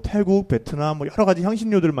아니라 뭐 태국, 베트남 뭐 여러 가지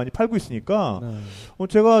향신료들을 많이 팔고 있으니까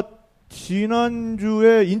제가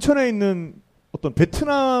지난주에 인천에 있는 어떤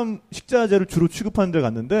베트남 식자재를 주로 취급하는 데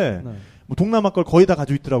갔는데 뭐 동남아 걸 거의 다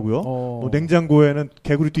가지고 있더라고요. 뭐 냉장고에는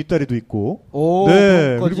개구리 뒷다리도 있고.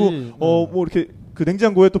 그리고 뭐 이렇게 그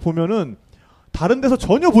냉장고에 또 보면은 다른 데서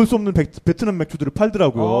전혀 볼 수 없는 베트남 맥주들을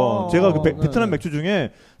팔더라고요. 제가 그 베트남 맥주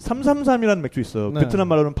중에 333이라는 맥주 있어요. 베트남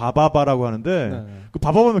말로는 바바바라고 하는데 그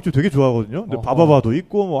바바바 맥주 되게 좋아하거든요. 근데 바바바도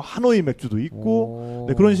있고 뭐 하노이 맥주도 있고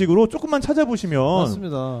그런 식으로 조금만 찾아보시면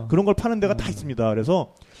맞습니다. 그런 걸 파는 데가 다 있습니다.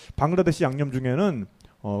 그래서 방글라데시 양념 중에는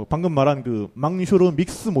방금 말한 그 망쇼르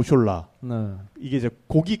믹스 모숄라 이게 이제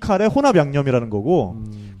고기 카레 혼합 양념이라는 거고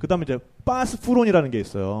그다음에 이제 빠스푸론이라는 게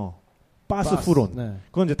있어요. 빠스푸론.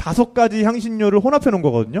 그건 이제 5가지 향신료를 혼합해 놓은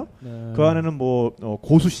거거든요. 그 안에는 뭐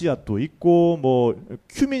고수 씨앗도 있고 뭐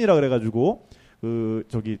큐민이라 그래가지고 그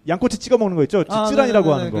저기 양꼬치 찍어 먹는 거 있죠.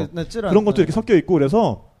 찌란이라고 하는 거. 그런 것도 이렇게 섞여 있고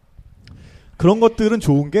그래서 그런 것들은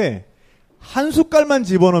좋은 게 한 숟갈만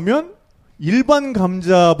집어넣으면 일반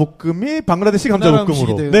감자볶음이 방글라데시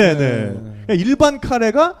감자볶음으로. 네네. 일반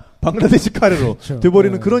카레가 방글라데시 카레로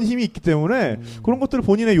돼버리는 그런 힘이 있기 때문에 그런 것들을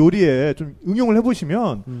본인의 요리에 좀 응용을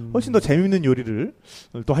해보시면 훨씬 더 재미있는 요리를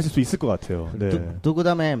또 하실 수 있을 것 같아요. 네. 또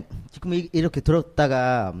그다음에 지금 이렇게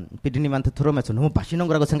들었다가 비디님한테 들으면서 너무 맛있는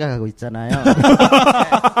거라고 생각하고 있잖아요.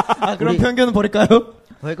 그런 편견은 버릴까요?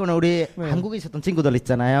 왜냐면 우리 한국에 있었던 친구들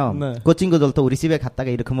있잖아요. 그 친구들도 우리 집에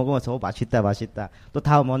갔다가 이렇게 먹으면서 맛있다. 또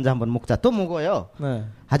다음 먼저 한번 먹자. 또 먹어요.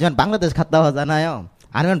 하지만 방글라데시 갔다 오잖아요.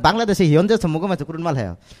 아니면 방글라데시 현지에서 먹으면서 그런 말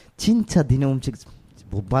해요. 진짜 니네 음식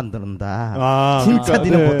못 만든다. 진짜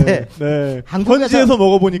니네 못해. 네. 현지에서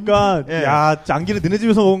먹어보니까 야 자항기르 너네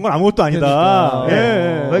집에서 먹은 건 아무것도 아니다.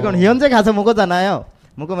 왜냐면 현지 가서 먹었잖아요.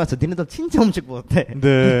 먹으면서 니네들 진짜 음식 못해.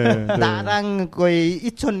 나랑 거의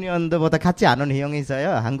 2000년도보다 같이 아는 형이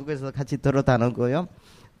있어요. 한국에서 같이 들어다니고요.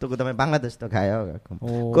 또 그다음에 방글라데시도 가요.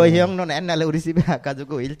 그 형은 옛날에 우리 집에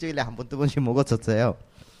가가지고 일주일에 한 번, 2번씩 먹었었어요.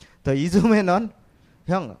 또 이쯤에는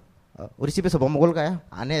형 우리 집에서 뭐 먹을까요?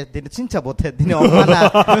 안 해. 니네 진짜 못해. 니네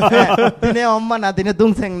엄마나 니네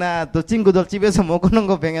동생나 또 친구들 집에서 먹는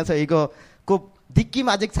거 병해서 이거 그 느낌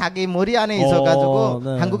아직 자기 머리 안에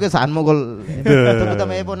있어가지고 한국에서 안 먹을.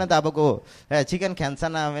 그다음에 이번에 나보고 지금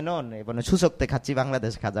괜찮아 하면은 이번에 추석 때 같이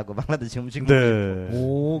방글라데시 가자고 방글라데시 음식 먹고.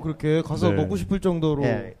 오 그렇게 가서 먹고 싶을 정도로.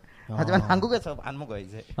 하지만 한국에서 안 먹어요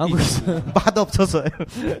이제. 한국에서 맛 없어서요.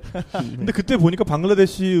 근데 그때 보니까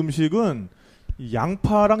방글라데시 음식은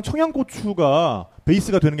양파랑 청양고추가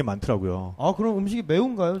베이스가 되는 게 많더라고요. 그럼 음식이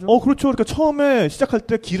매운가요? 좀? 그렇죠. 그러니까 처음에 시작할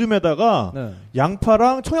때 기름에다가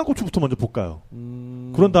양파랑 청양고추부터 먼저 볶아요.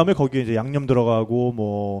 그런 다음에 거기에 이제 양념 들어가고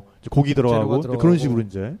뭐 이제 고기 들어가고 그런 식으로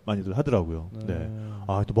이제 많이들 하더라고요.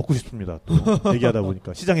 또 먹고 싶습니다. 또 얘기하다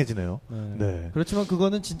보니까 시장해지네요. 그렇지만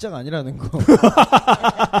그거는 진짜가 아니라는 거.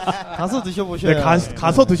 가서 드셔보셔야.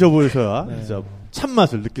 가서 드셔보셔야 진짜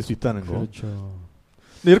참맛을 느낄 수 있다는 거. 그렇죠.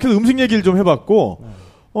 네, 이렇게 해서 음식 얘기를 좀 해봤고,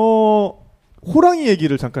 호랑이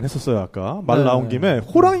얘기를 잠깐 했었어요, 아까. 말 나온 김에.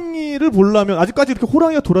 호랑이를 보려면, 아직까지 이렇게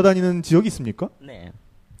호랑이가 돌아다니는 지역이 있습니까? 네.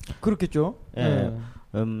 그렇겠죠.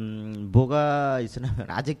 뭐가 있으냐면,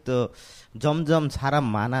 아직도 점점 사람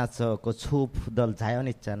많아서 그 숲들 자연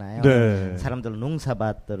있잖아요. 사람들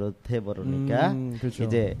농사밭으로 돼버리니까, 그렇죠.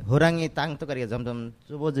 이제 호랑이 땅덩어리가 점점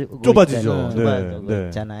좁아지죠.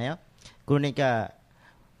 있잖아요. 그러니까,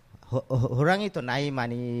 호랑이 또 나이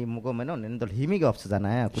많이 먹으면은 얘네들 힘이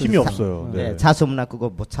없어잖아요. 힘이 없어요. 자수문화 그거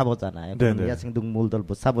못 잡아잖아요. 야생 동물들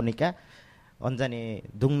못 잡으니까 완전히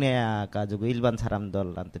동네야 가지고 일반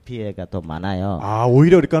사람들한테 피해가 더 많아요.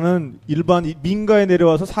 오히려 그러니까는 일반 민가에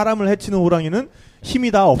내려와서 사람을 해치는 호랑이는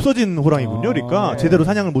힘이 다 없어진 호랑이군요. 그러니까 제대로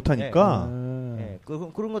사냥을 못 하니까.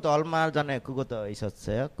 그런 것도 얼마 전에 그것도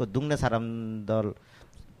있었어요. 그 동네 사람들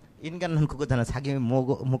인간은 그거잖아. 자기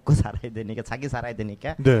먹고 살아야 되니까 자기 살아야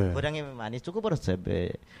되니까 호랑이 많이 죽어버렸어요.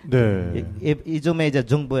 이즘에 이제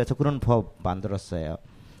정부에서 그런 법 만들었어요.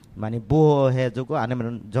 많이 보호해주고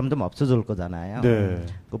아니면 점점 없어질 거잖아요.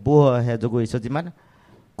 그 보호해주고 있었지만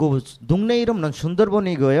그 동네 이름은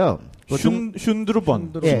슌더본이고요.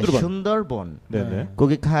 슌드르본. 슌더본.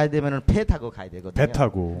 거기 가야 되면은 배 타고 가야 되거든요. 배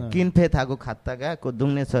타고. 긴 배 타고 갔다가 그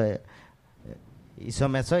동네에서 이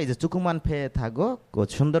섬에서 이제 조그만 배 타고 그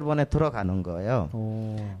슌더본에 들어가는 거예요.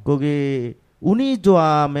 거기 운이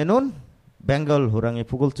좋아하면은 벵갈 호랑이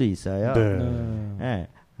보실 수 있어요.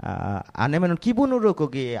 아니면은 기본으로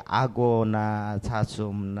거기 악어나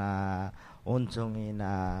사슴나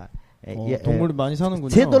온종이나 동물이 많이 사는군요.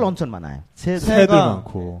 새들 엄청 많아요. 새들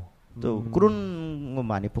많고. 또 그런 거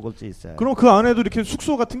많이 보실 수 있어요. 그럼 그 안에도 이렇게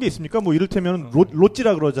숙소 같은 게 있습니까? 뭐 이를테면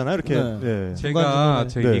롯지라 그러잖아요. 이렇게. 제가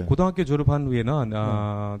고등학교 졸업한 후에는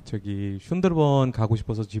저기 슌더본 가고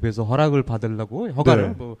싶어서 집에서 허락을 받으려고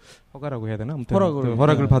허가라고 해야 되나? 아무튼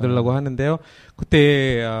허락을 받으려고 하는데요.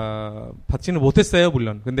 그때 받지는 못했어요,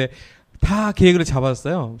 물론. 근데 다 계획을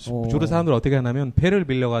잡았어요. 주로 사람들 어떻게 하냐면 배를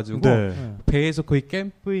빌려가지고 배에서 거의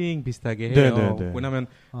캠핑 비슷하게 해요. 왜냐면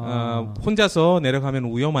혼자서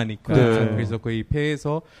내려가면 위험하니까. 그래서 거의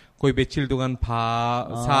배에서 거의 며칠 동안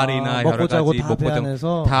쌀이나 여러 가지 먹고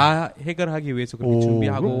자고 다 해결하기 위해서 그렇게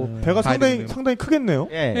준비하고. 배가 상당히 크겠네요.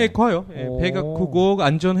 네, 커요. 배가 크고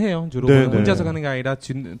안전해요. 주로 혼자서 가는 게 아니라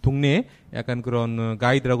동네에 약간 그런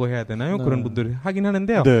가이드라고 해야 되나요? 그런 분들이 하긴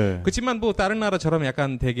하는데요. 그렇지만 뭐 다른 나라처럼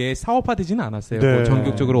약간 되게 사업화되지는 않았어요. 뭐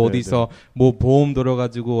전격적으로 어디서 뭐 보험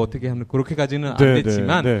들어가지고 어떻게 하면 그렇게까지는 안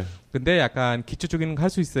됐지만 근데 약간 기초적인 거 할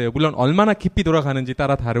수 있어요. 물론 얼마나 깊이 돌아가는지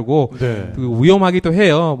따라 다르고 그 위험하기도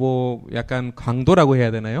해요. 뭐 약간 강도라고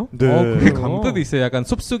해야 되나요? 그 강도도 있어요. 약간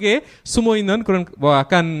숲속에 숨어 있는 그런 뭐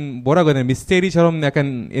약간 뭐라고 해야 되나 미스테리처럼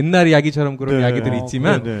약간 옛날 이야기처럼 그런 이야기들이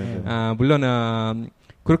있지만 물론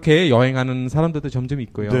그렇게 여행하는 사람들도 점점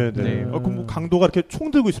있고요. 그럼 뭐 강도가 이렇게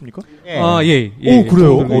총 들고 있습니까? 예. 오,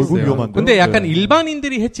 그래요? 이거 위험한데. 근데 약간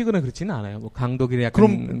일반인들이 해치거나 그렇지는 않아요. 뭐 강도끼리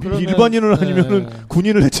약간. 그럼 일반인을 아니면은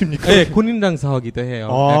군인을 해칩니까? 네, 군인이랑 싸우기도 해요.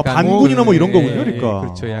 약간 반군이나 뭐 이런 거군요, 그러니까.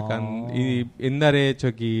 그렇죠. 약간 이 옛날에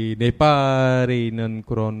저기 네팔에 있는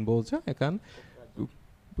그런 뭐죠? 약간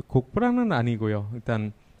곡브라는 아니고요.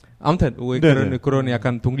 일단 아무튼 그런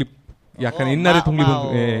약간 독립. 약간 옛날에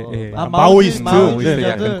독립은 마오이스트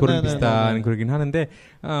약간 그런 비슷한 그러긴 하는데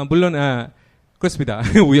물론 그렇습니다.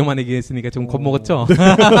 위험한 얘기했으니까 좀 겁먹었죠.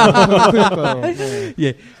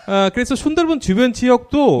 예. 그래서 순달본 주변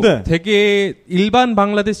지역도 되게 일반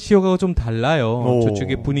방글라데시 지역하고 좀 달라요.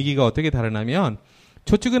 저쪽의 분위기가 어떻게 다르냐면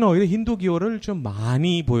저쪽에는 오히려 힌두 기호를 좀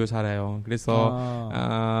많이 보여 살아요. 그래서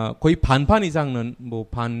거의 반반 이상은 뭐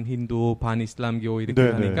반 힌두, 반 이슬람교 이렇게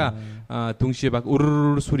하니까 동시에 막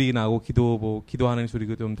우르르 소리 나고 기도하는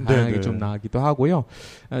소리가 좀 다양하게 좀 나기도 하고요.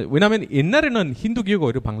 왜냐하면 옛날에는 힌두교가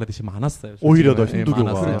오히려 방글라데시 많았어요. 오히려 더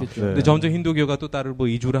힌두교가. 근데 점점 힌두교가 또 따로 뭐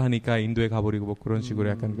이주를 하니까 인도에 가버리고 뭐 그런 식으로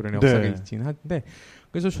약간 그런 역사가 있긴 한데.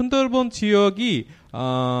 그래서 순달본 지역이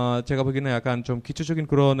제가 보기에는 약간 좀 기초적인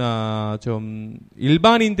그런 좀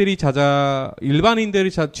일반인들이 접하지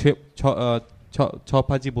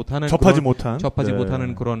못하는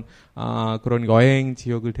그런 여행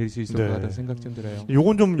지역을 될 수 있을 것 같다는 생각 좀 들어요.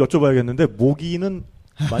 요건 좀 여쭤봐야겠는데 모기는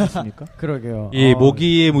많습니까? 그러게요. 예,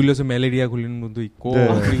 모기에 물려서 말라리아 걸리는 분도 있고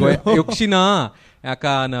그리고 역시나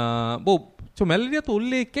약간 뭐 저 말라리아도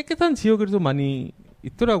원래 깨끗한 지역에서 많이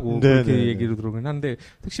있더라고. 그렇게 얘기를 들어보긴 한데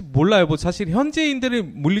혹시 몰라요. 뭐 사실 현지인들이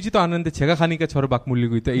물리지도 않는데 제가 가니까 저를 막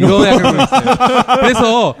물리고 있다. 이런 약간 그런 있어요.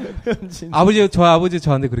 그래서 저희 아버지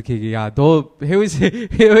저한테 그렇게 얘기해. 야, 너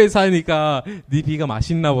해외에 사니까 네 비가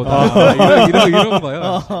맛있나 보다. 이런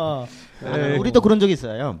거예요. 우리도 그런 적이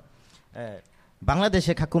있어요.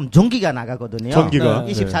 방글라데시에 가끔 전기가 나가거든요. 전기가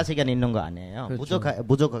 24시간 있는 거 아니에요. 그렇죠.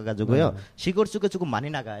 무조건 시골 쪽에 조금 많이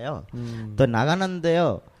나가요. 또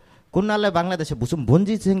나가는데요. 그날에 방글라데시 무슨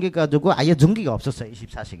먼지 생겨가지고 아예 전기가 없었어요.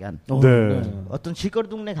 24시간. 어떤 시골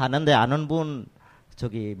동네 가는데 아는 분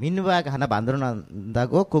저기 미니바가 하나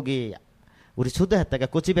만들어낸다고 거기 우리 초대했다가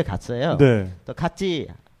그 집에 갔어요. 또 같이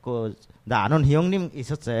나 아는 형님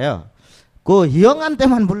있었어요. 그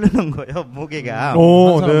형한테만 부르는 거예요. 모기가.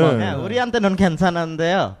 우리한테는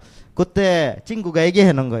괜찮은데요. 그때 친구가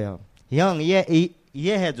얘기하는 거예요. 형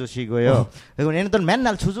이해해 주시고요. 그리고 얘네들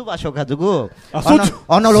맨날 주주 마셔가지고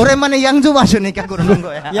오늘 오랜만에 양주 마시니까 그러는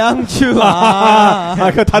거야. 양주.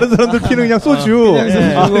 그러니까 다른 사람들 피는 그냥 소주.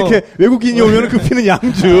 이렇게 외국인이 오면 그 피는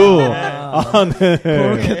양주. 네.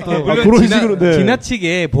 그렇게 또 그런 식으로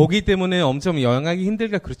지나치게 보기 때문에 엄청 여행하기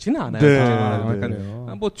힘들까 그렇지는 않아요. 약간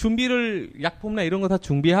뭐 준비를 약품이나 이런 거 다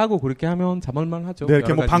준비하고 그렇게 하면 잡을만 하죠.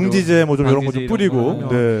 이렇게 뭐 방지제 뭐 좀 이런 거 좀 뿌리고.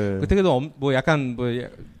 그때도 뭐 약간 뭐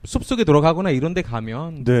숲속에 들어가거나 이런 데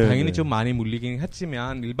가면 당연히 좀 많이 물리긴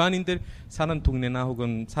했지만 일반인들 사는 동네나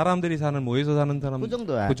혹은 사람들이 사는 모여서 사는 사람 그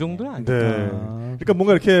정도는 아니죠. 그러니까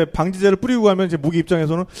뭔가 이렇게 방지제를 뿌리고 가면 이제 모기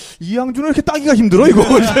입장에서는 이 양주는 이렇게 따기가 힘들어 이거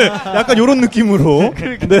이제 약간 이런 느낌으로.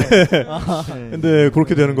 근데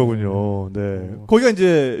그렇게 되는 거군요. 거기가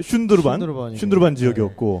이제 슌드르반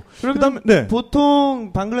지역이었고. 그다음에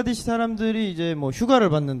보통 방글라데시 사람들이 이제 뭐 휴가를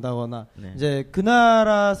받는다거나 이제 그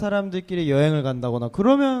나라 사람들끼리 여행을 간다거나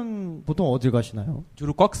그러면 보통 어딜 가시나요?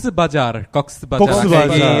 주로 꺽스바자르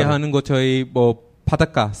하는 거 저희 뭐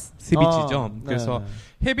바닷가 시비치죠. 그래서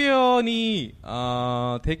해변이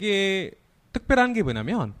되게 특별한 게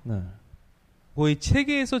뭐냐면 거의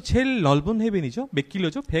세계에서 제일 넓은 해변이죠. 몇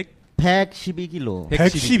킬로죠? 112km.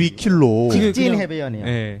 112km. 직진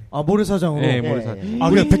해변이요. 모래사장으로. 모래사장.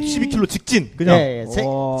 그냥 112km 직진. 그냥.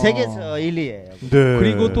 세계에서 1위예요.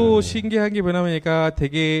 그리고 또 신기한 게 뭐냐면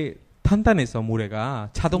되게 단단해서 모래가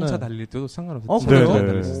자동차 달릴 때도 상관없어요. 자동차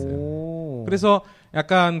달릴 수 있어요. 그래서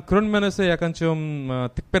약간 그런 면에서 약간 좀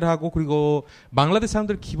특별하고 그리고 방글라데시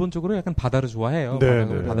사람들 기본적으로 약간 바다를 좋아해요.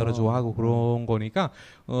 바다를 좋아하고 그런 거니까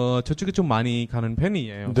저쪽에 좀 많이 가는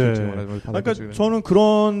편이에요. 그러니까 저는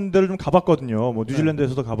그런 데를 좀 가봤거든요. 뭐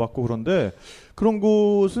뉴질랜드에서도 가봤고 그런데 그런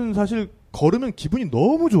곳은 사실 걸으면 기분이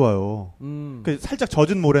너무 좋아요. 그러니까 살짝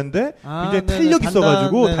젖은 모래인데 굉장히 탄력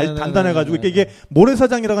있어가지고 단단해가지고 이게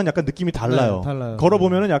모래사장이랑은 약간 느낌이 달라요.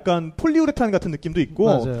 걸어보면은 약간 폴리우레탄 같은 느낌도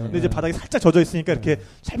있고, 근데 이제 바닥이 살짝 젖어 있으니까 이렇게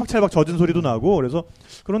찰박찰박 젖은 소리도 나고, 그래서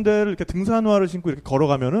그런 데를 이렇게 등산화를 신고 이렇게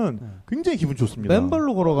걸어가면은 굉장히 기분 좋습니다.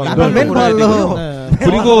 맨발로 걸어가면 맨발로.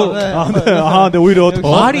 그리고 오히려 더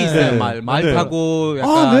말이 있어요. 말 타고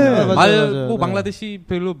약간 말 방글라데시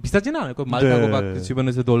별로 비싸지는 않을 거예요. 말 타고 막 그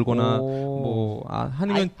주변에서 놀거나.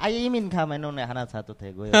 아니면 이민 가면은 하나 사도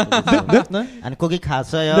되고요. 아니 거기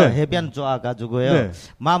가서요 해변 좋아가지고요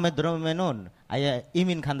마음에 들으면은 아예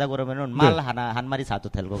이민 간다고 그러면은 말 한 마리 사도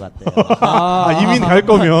될 것 같아요. 이민 갈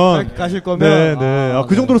거면 가실 거면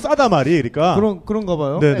그 정도로 싸다 말이 그러니까 그런가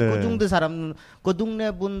봐요. 그 정도 사람 그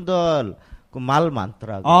동네 분들 그 말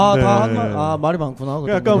많더라고. 다 한 말 말이 많구나.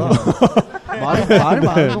 약간 말이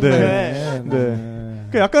많은 동네.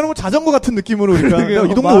 약간은 뭐 자전거 같은 느낌으로 그러니까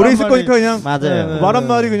이 동네 오래 있을 거니까 그냥 말 한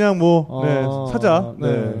마리 그냥 사자.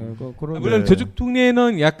 물론 저쪽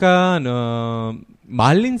동네에는 약간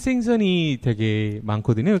말린 생선이 되게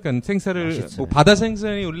많거든요. 그러니까 생선을 바다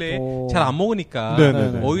생선이 원래 잘 안 먹으니까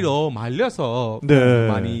오히려 말려서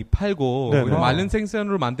많이 팔고 오히려 말린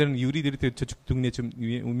생선으로 만드는 요리들이 저쪽 동네 좀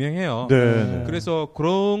유명해요. 그래서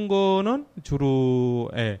그런 거는 주로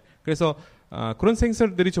그래서 그런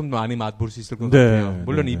생선들이 좀 많이 맛볼 수 있을 것 같아요.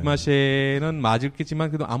 물론 입맛에는 맞을겠지만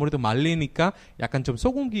그래도 아무래도 말리니까 약간 좀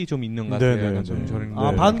소금기 좀 있는 것 같아요. 약간 좀 저런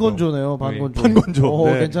반건조네요. 반건조.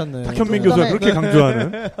 괜찮네. 박현민 교수가 그렇게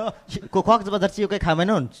강조하는. 그 과학자바다 지역에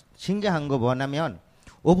가면은 신기한 거 뭐냐면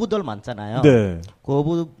어부들 많잖아요. 그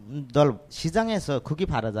어부들 시장에서 고기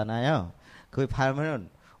팔아잖아요. 거기 팔면은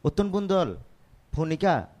어떤 분들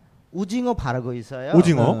보니까 우징어 바르고 있어요.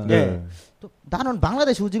 우징어? 또 나는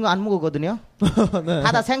방글라데시 우징어 안 먹었거든요.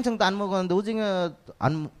 바다 생선도 안 먹었는데 우징어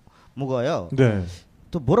안 먹어요.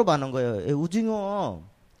 또 물어보는 거예요. 우징어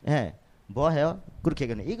뭐 해요? 그렇게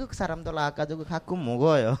얘기하는 이국 사람들 와가지고 가끔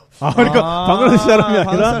먹어요. 그러니까 방글라데시 사람이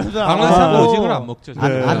아니라 방글라데시 사람은 우징어를 안 먹죠.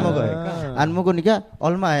 안 먹어요. 안 먹으니까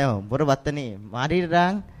얼마예요? 물어봤더니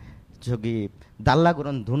말이랑 저기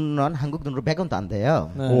달라고는 돈은 한국 돈으로 100원도 안 돼요.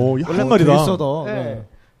 한 마리다.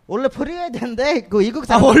 원래 버려야 되는데 그 이국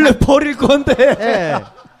사람 원래 버릴 건데.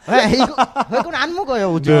 이건 안 먹어요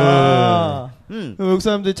우징어. 외국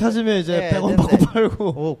사람들이 찾으면 이제 100원 받고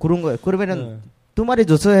팔고. 그런 거예요. 그러면은 2마리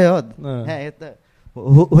줘서 해요.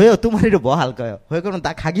 왜요? 2마리를 뭐 할까요? 왜냐면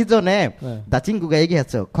나 가기 전에 나 친구가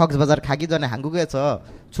얘기했어. 거기서 바자르 가기 전에 한국에서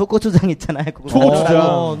초고추장 있잖아요.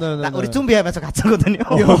 초고추장. 우리 준비하면서 갔거든요.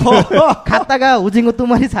 갔다가 우징어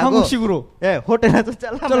 2마리 사고 한국식으로. 호텔에서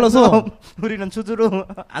잘라서 우리는 주주로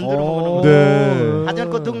안 들어 먹는. 하지만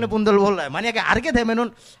그 동네 분들 몰라요. 만약에 알게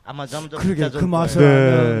되면은 아마 점점 그러게 그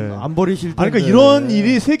맛을 안 버리실 텐데. 그러니까 이런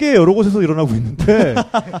일이 세계 여러 곳에서 일어나고 있는데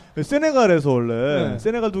세네갈에서 원래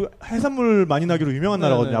세네갈도 해산물 많이 나기로 유명한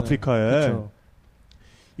나라거든요. 아프리카에.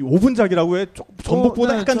 이 오븐작이라고 해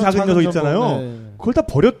전복보다 약간 작은 녀석 있잖아요. 그걸 다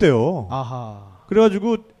버렸대요.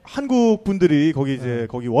 그래가지고 한국 분들이 거기 이제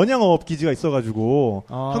거기 원양업 기지가 있어가지고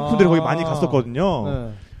한국 분들이 거기 많이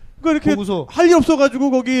갔었거든요. 그러니까 이렇게 할 일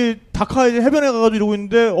없어가지고 거기 다카 이제 해변에 가가지고 이러고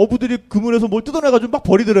있는데 어부들이 그물에서 뭘 뜯어내가지고 막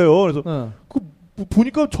버리더래요. 그래서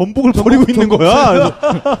보니까 전복을 버리고 있는 거야.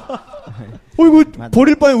 이거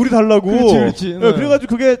버릴 바에 우리 달라고. 그렇지.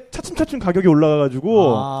 그래가지고 그게 차츰차츰 가격이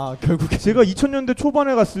올라가가지고. 결국에. 제가 2000년대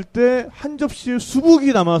초반에 갔을 때 한 접시에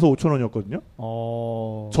수북이 남아서 5,000원이었거든요.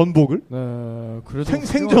 전복을.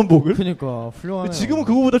 생전복을. 그러니까 훌륭하네요. 지금은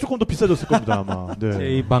그거보다 조금 더 비싸졌을 겁니다 아마.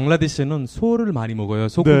 이 방글라데시는 소를 많이 먹어요.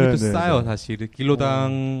 소고기도 싸요 사실.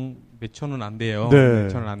 길로당 몇천 원 안 돼요.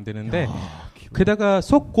 몇천 원 안 되는데. 게다가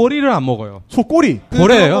소꼬리를 안 먹어요. 소꼬리?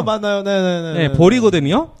 보래요. 맞나요? 네,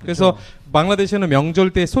 보리거든요. 그래서 방글라데시는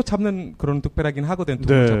명절 때 소 잡는 그런 특별하긴 하거든.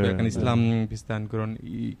 약간 이슬람 비슷한 그런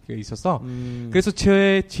게 있어서. 그래서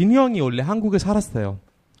제 진형이 원래 한국에 살았어요.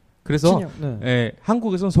 그래서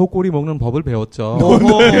한국에서는 소꼬리 먹는 법을 배웠죠.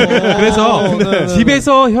 그래서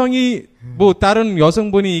집에서 형이 뭐 다른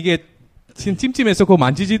여성분이 이게 찜찜해서 그거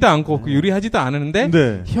만지지도 않고 요리하지도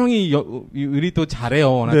않았는데 형이 요리도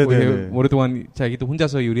잘해요. 워낙 오랫동안 자기도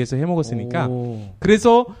혼자서 요리해서 해먹었으니까.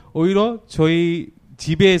 그래서 오히려 저희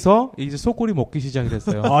집에서 이제 소꼬리 먹기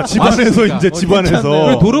시작했어요. 집안에서 이제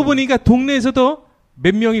집안에서. 돌아보니까 동네에서도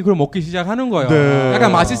몇 명이 그걸 먹기 시작하는 거예요.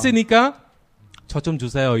 약간 맛있으니까 저 좀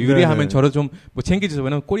주세요. 요리하면 네네. 저를 좀 뭐 챙겨주세요.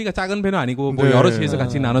 왜냐면 꼬리가 작은 배는 아니고 뭐 네. 여럿이서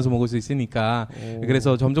같이 나눠서 먹을 수 있으니까.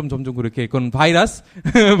 그래서 점점 그렇게 그건 바이러스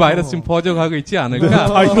좀 퍼져가고 있지 않을까.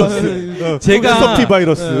 바이러스. 제가 서티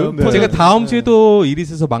바이러스. 네. 제가 다음 주에도 일이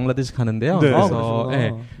있어서 방글라데시 가는데요. 네. 그래서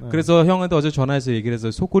네. 그래서 형한테 어제 전화해서 얘기를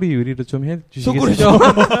해서 소꼬리 요리를 좀 해주시겠어요?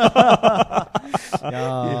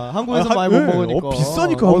 야, 한국에서 많이 못 먹으니까.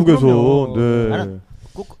 비싸니까 한국에서. 네. 아니,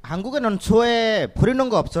 한국에는 초에 버리는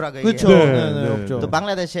거 없더라고요. 그렇죠. 네. 없죠. 또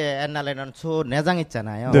방글라데시에 옛날에는 초 내장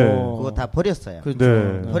있잖아요. 네. 그거 다 버렸어요. 그렇죠.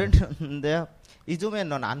 네. 버렸는데요.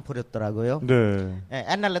 요즘에는 안 버렸더라고요. 네. 예,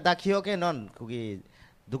 옛날에 다 기억에는 거기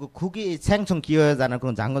누구 고기 생선 기어다는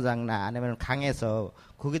그런 장고장나 아니면 강에서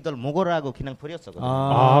고기들 먹으라고 그냥 버렸었거든요.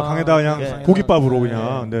 강에다 그냥 네. 고깃밥으로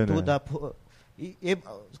그냥. 네. 그거 다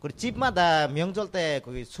집마다 명절 때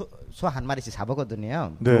거기 소 한 마리씩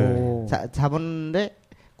잡았거든요. 네. 잡았는데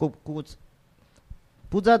그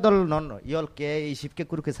부자들은 10개, 20개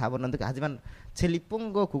그렇게 잡았는데 하지만 제일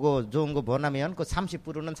이쁜 거 그거 좋은 거 뭐냐면 그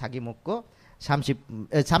 30%는 자기 먹고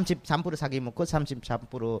 33% 자기 먹고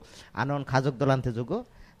 33% 안 온 가족들한테 주고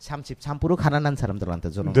 33% 가난한 사람들한테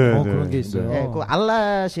주는 네, 거. 그런 게 있어요. 네, 그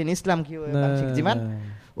알라신 이슬람 기호의 네, 방식이지만 네.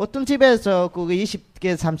 어떤 집에서 그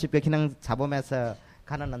 20개, 30개 그냥 잡으면서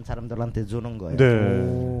가난한 사람들한테 주는 거예요.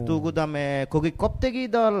 네. 또 그다음에 거기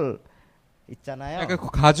껍데기들 있잖아요. 약간 그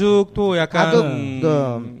가죽도 약간 가죽,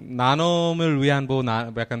 나눔을 위한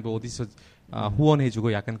약간 어디서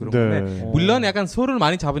후원해주고 약간 그런 네. 건데 물론 약간 소를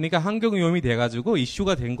많이 잡으니까 환경 오염이 돼가지고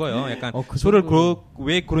이슈가 된 거예요. 약간 그 소를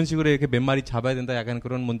왜 그런 식으로 이렇게 몇 마리 잡아야 된다 약간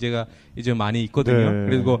그런 문제가 이제 많이 있거든요. 네.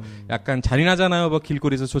 그리고 약간 잔인하잖아요. 뭐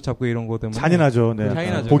길거리에서 소 잡고 이런 거 때문에 잔인하죠. 네.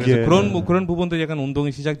 잔인하죠. 보기에. 그래서 그런 부분도 약간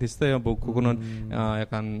운동이 시작됐어요. 뭐 그거는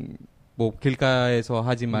약간 뭐 길가에서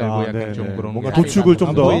하지 말고 약간 네네. 좀 그런 뭔가 게 도축을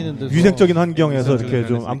좀 더 보이는 데서. 위생적인 환경에서 이렇게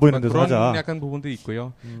좀 안 보이는 데서 그런 하자. 약간 부분도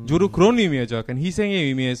있고요. 주로 그런 의미죠. 약간 희생의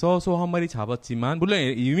의미에서 소 한 마리 잡았지만 물론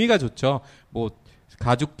의미가 좋죠. 뭐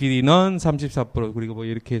가족끼리는 34% 그리고 뭐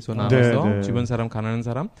이렇게 해서 나눠서 네. 주변 사람 가난한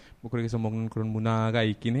사람 뭐 그렇게 해서 먹는 그런 문화가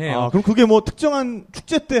있긴 해요. 그럼 그게 뭐 특정한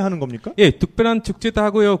축제 때 하는 겁니까? 예, 특별한 축제도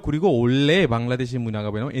하고요. 그리고 원래 방글라데시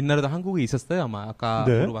문화가 뭐냐면 옛날에도 한국에 있었어요. 아마 아까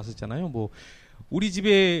네. 물어봤었잖아요. 뭐 우리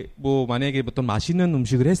집에 뭐 만약에 어떤 맛있는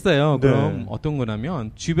음식을 했어요. 네. 그럼 어떤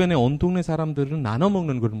거냐면 주변에 온 동네 사람들은 나눠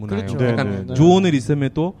먹는 그런 문화예요. 그렇죠. 약간 네. 좋은 일 있으면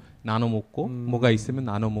또 나눠 먹고 뭐가 있으면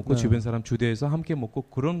나눠 먹고 네. 주변 사람 주대해서 함께 먹고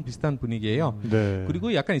그런 비슷한 분위기예요. 네.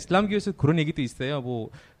 그리고 약간 이슬람교에서 그런 얘기도 있어요. 뭐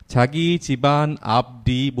자기 집안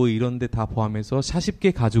앞뒤 뭐 이런 데 다 포함해서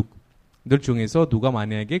 40개 가족들 중에서 누가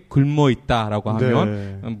만약에 굶어 있다라고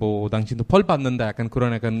하면 뭐 당신도 벌 받는다 약간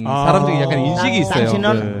그런 약간 사람들이 약간 인식이 있어요.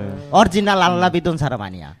 당신은 오리지널 알라 믿은 사람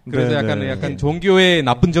아니야. 그래서 네. 약간 종교에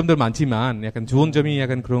나쁜 점들 많지만 약간 좋은 점이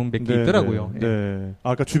약간 그런 몇 개 있더라고요. 네.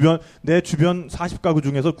 그러니까 내 주변 40가구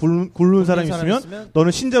중에서 굶는 사람이 있으면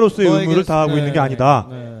너는 신자로서의 의무를 다하고 있는 게 아니다.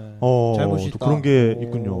 잘못이 또 있다. 그런 게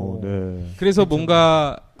있군요. 네. 그래서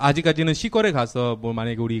뭔가 아직까지는 시골에 가서 뭐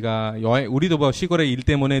만약에 우리가 우리도 뭐 시골에 일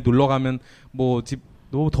때문에 놀러 가면 뭐 집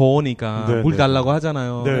너무 더우니까 네, 물 네. 달라고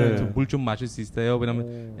하잖아요. 네. 물 좀 마실 수 있어요.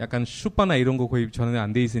 왜냐면 약간 슈퍼나 이런 거 거의 전혀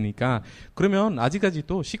안 돼 있으니까 그러면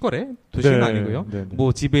아직까지도 시골에 도시는 네. 아니고요. 네, 네.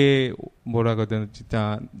 뭐 집에 뭐라고 해야 되나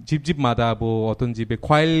진짜 집집마다 뭐 어떤 집에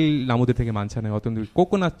과일 나무들 되게 많잖아요. 어떤 집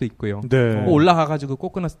코코넛도 있고요. 네. 뭐 올라가가지고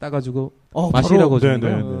코코넛 따가지고 바로? 마시라고 주는 네,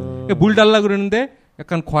 네, 거예요. 네. 그러니까 물 달라 그러는데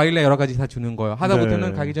약간 과일에 여러 가지 다 주는 거예요. 하다못해는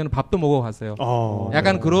네. 가기 전에 밥도 먹어갔어요.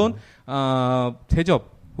 약간 그런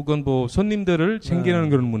대접 혹은 뭐 손님들을 챙기는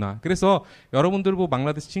그런 문화. 그래서 여러분들 뭐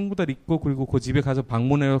방글라데시 친구들 있고 그리고 그 집에 가서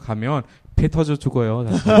방문해 가면 배 터져 죽어요.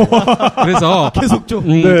 그래서 계속 줘.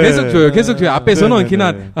 계속 줘요. 계속 줘요. 앞에서는 네,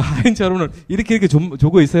 그냥 여러분은 이렇게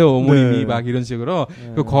주고 있어요. 어머님이 네. 막 이런 식으로.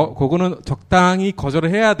 그거는 적당히 거절을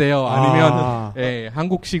해야 돼요. 아니면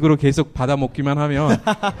한국식으로 계속 받아 먹기만 하면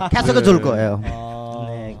계속 줄 거예요.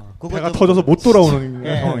 배가 터져서 못 돌아오는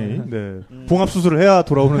상황이. 봉합 수술을 해야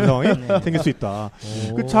돌아오는 상황이 생길 수 있다.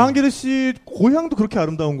 그 자항기르 씨 고향도 그렇게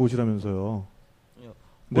아름다운 곳이라면서요.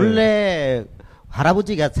 원래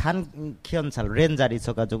할아버지가 키운 렌자리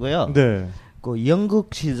있어가지고요. 네. 그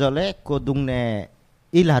영국 시절에 그 동네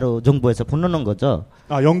일하러 정부에서 보내는 거죠.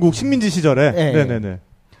 영국 식민지 시절에. 네. 네네네.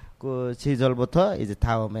 그 시절부터 이제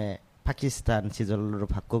다음에 파키스탄 시절로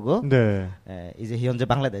바꾸고. 네. 이제 현재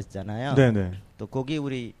방글라데시잖아요. 네네. 또 거기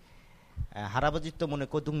우리 할아버지 때문에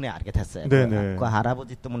그 동네 알게 됐어요. 네네. 그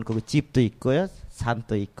할아버지 때문에 거기 집도 있고요,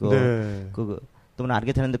 산도 있고, 네. 그 때문에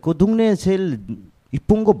알게 되는데 그 동네에 제일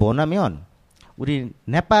이쁜 거 뭐냐면 우리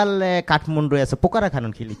네팔의 카트만두에서 포카라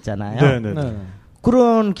가는 길 있잖아요. 네네.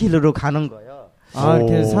 그런 길으로 가는 거예요.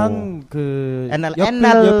 이렇게 산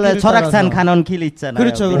옛날 절악산 가는 길 있잖아요.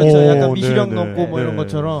 그렇죠. 약간 미시령 넘고 뭐 이런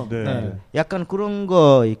것처럼. 약간 그런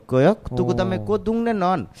거 있고요. 또 그다음에 그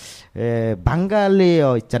동네는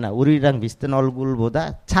방갈리어 있잖아. 우리랑 비슷한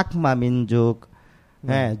얼굴보다 착마 민족,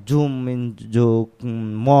 줌 민족,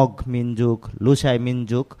 먹 민족, 루샤이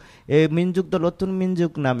민족, 이 민족들 어떤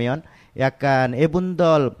민족 나면 약간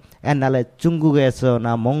이분들 옛날에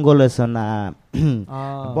중국에서나 몽골에서나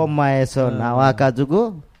버마에서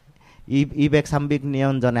나와가지고 200,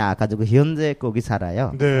 300년 전에 와가지고 현재 거기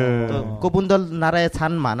살아요. 또 그분들 나라에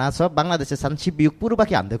산 많아서 방글라데시 산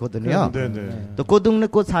 16%밖에 안 되거든요. 또 그 동네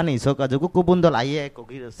그 산에 있어가지고 그분들 아예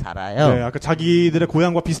거기 살아요. 아까 자기들의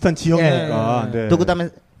고향과 비슷한 지형이니까. 또 그다음에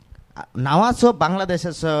나와서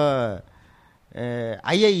방글라데시에서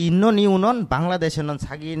아예 있는 이유는 방글라데시는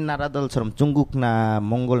자기 나라들처럼 중국나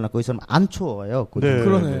몽골나 거기서는 안 추워요.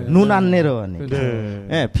 눈 안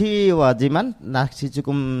내려오니까. 피와지만 날씨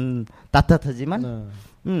조금 따뜻하지만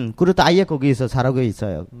그래도 아예 거기서 살고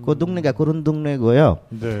있어요. 그 동네가 그런 동네고요.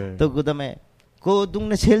 또 그다음에 그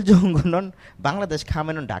동네 제일 좋은 거는 방글라데시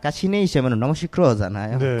가면은 나가 시내에 있으면 너무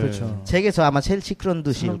시끄러워잖아요. 그렇죠. 세계에서 아마 제일 시끄러운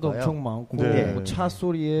도시일 사람도 거예요. 엄청 많고 뭐 차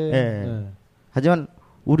소리에. 하지만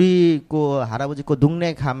우리 그 할아버지 그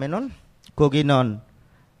동네 가면은 거기는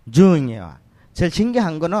조용해요. 제일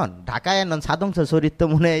신기한 거는 나가에는 자동차 소리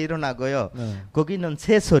때문에 일어나고요. 거기는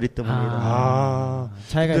새 소리 때문에 일어나요.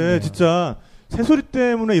 차이가 있네요. 진짜 새소리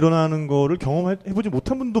때문에 일어나는 거를 경험해보지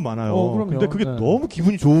못한 분도 많아요. 근데 그게 너무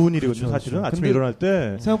기분이 좋은 일이거든요. 사실은 아침에 일어날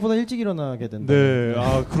때 생각보다 일찍 일어나게 된다.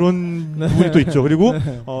 그런 부분이 또 있죠. 그리고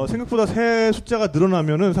생각보다 새 숫자가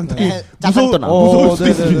늘어나면은 상당히 무서울 수도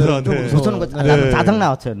있습니다. 무서운 거 짜증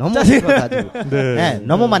나왔어요. 너무 무서워가지고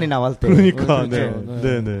너무 많이 나올 때. 그러니까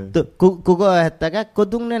또 그거 했다가 그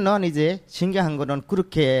동네는 이제 신기한 거는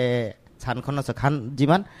그렇게 산 건너서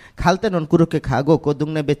가지만 갈 때는 그렇게 가고 그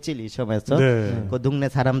동네 며칠 있으면서 그 동네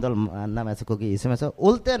사람들 만나면서 거기 있으면서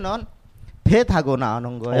올 때는 배 타고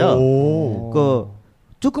나오는 거예요. 그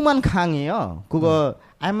조그만 강이요. 그거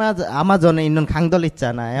아마존에 있는 강들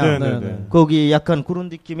있잖아요. 거기 약간 그런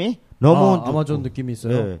느낌이 너무 아마존 느낌이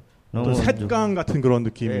있어요. 너무 샛강 같은 그런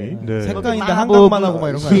느낌이. 샛강인데 한강만 하고 막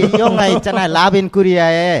이런 거. 영화 있잖아요. 라빈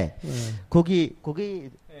코리아에 거기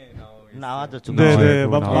나와줬죠.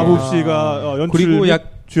 마법 씨가 연출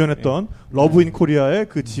주연했던 러브 인 코리아의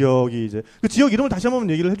그 지역이 이제 그 지역 이름을 다시 한번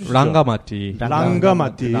얘기를 해주시죠. 랑가마티.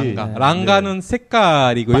 랑가는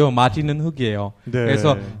색깔이고요. 마티는 흙이에요.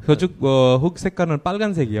 그래서 저쪽 흙 색깔은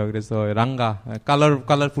빨간색이에요. 그래서 랑가,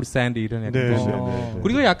 colorful sand 이런 약간 뜻이에요.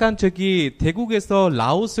 그리고 약간 저기 대국에서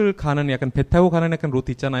라오스를 가는 약간 배 타고 가는 약간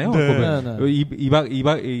루트 있잖아요. 2,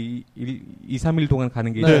 3일 동안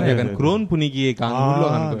가는 게 있잖아요. 약간 그런 분위기의 강이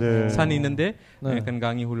흘러가는 거예요. 산이 있는데 약간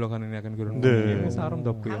강이 흘러가는 약간 그런 분위기예요. 그래서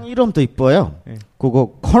아름답고요. 강 이름도 이뻐요.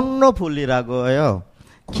 그거 건너풀리라고요.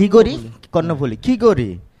 귀걸이? 건너풀리.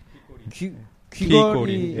 귀걸이.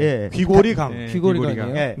 귀걸이 강. 귀걸이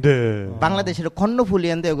강. 방글라데시로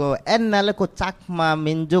건너풀리인데 그 옛날에 그 짝마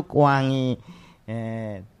민족 왕이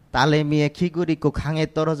딸내미의 귀걸이 있고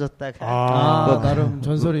강에 떨어졌다가 나름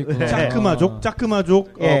전설이 있구나.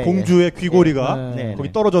 짜크마족 공주의 귀걸이가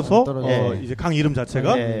거기 떨어져서 이제 강 이름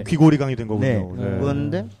자체가 귀걸이 강이 된 거군요.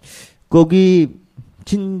 그런데 거기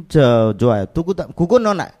진짜 좋아요.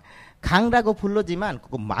 그거는 강라고 부르지만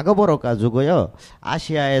그거 막아버려 가지고요.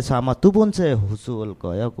 아시아에서 아마 두 번째 호수일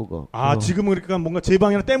거예요. 그거. 지금은 그러니까 뭔가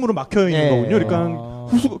제방이나 댐으로 막혀 있는 거군요. 그러니까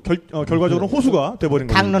결과적으로 호수가 돼버린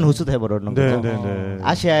거예요. 강릉 호수 돼버리는 거죠.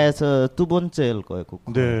 아시아에서 두 번째일 거예요.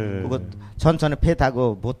 그거 천천히 배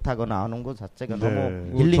타고 못 타고 나오는 거 자체가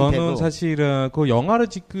너무 힐링되고. 저는 사실은 그 영화를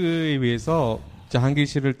찍기 위해서 자항기르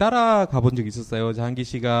씨를 따라 가본 적이 있었어요. 자항기르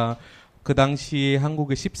씨가 그 당시에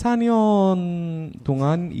한국에 14년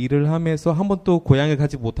동안 일을 하면서 한 번도 고향에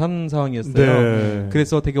가지 못한 상황이었어요.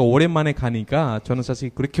 그래서 되게 오랜만에 가니까 저는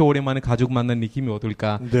사실 그렇게 오랜만에 가족 만난 느낌이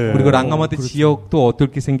어떨까. 그리고 랑가마트 지역도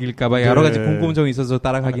어떻게 생길까봐 여러 가지 궁금증이 있어서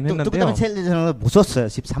따라가긴 했는데요. 그다음에 저는 무섭어요.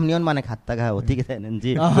 13년 만에 갔다가 어떻게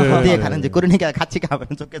되는지 어떻게 가는지 그러니까 같이 가면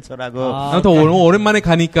좋겠더라고. 아무튼 오랜만에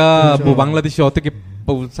가니까 뭐 방글라데시 어떻게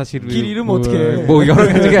사실 길 이름 어떻게 뭐 여러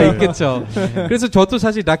가지가 있겠죠. 그래서 저도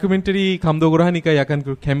사실 다큐멘터리 감독으로 하니까 약간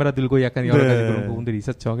그 카메라 들고 약간 여러 가지 그런 부분들이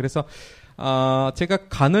있었죠. 그래서 제가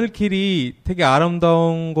가는 길이 되게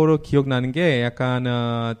아름다운 거로 기억나는 게 약간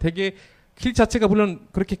되게 길 자체가 물론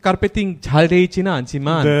그렇게 카르페팅 잘 돼 있지는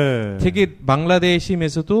않지만 되게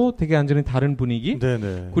방글라데시에서도 되게 완전히 다른 분위기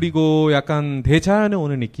그리고 약간 대자연에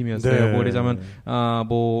오는 느낌이었어요. 뭐 그러자면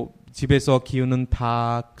뭐 집에서 키우는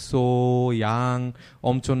닭, 소, 양,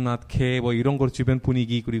 엄청나게 뭐 이런 거 주변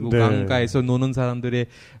분위기 그리고 네. 강가에서 노는 사람들의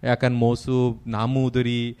약간 모습,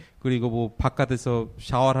 나무들이 그리고 뭐 바깥에서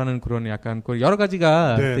샤워하는 그런 약간 여러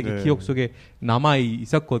가지가 네, 되게 네. 기억 속에 남아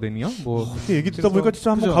있었거든요. 뭐 얘기 듣다 보니까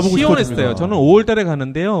진짜 한번 가보고 시원했어요. 싶어집니다. 저는 5월달에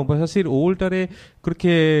가는데요. 뭐 사실 5월달에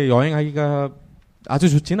그렇게 여행하기가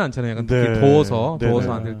아주 좋지는 않잖아요. 약간 특히 네. 더워서 네,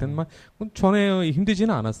 네. 안 될 때만 전에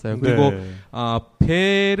힘들지는 않았어요. 그리고 네.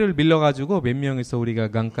 배를 밀려가지고 몇 명이서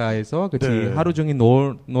우리가 강가에서 같이 네. 하루 종일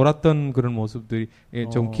놀았던 그런 모습들이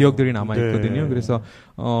좀 기억들이 남아 있거든요. 네. 그래서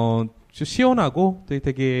시원하고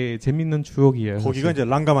되게 재밌는 추억이에요. 거기가 사실. 이제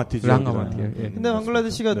랑가마티죠. 랑가마티예요. 예. 근데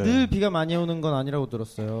방글라데시가 네. 늘 비가 많이 오는 건 아니라고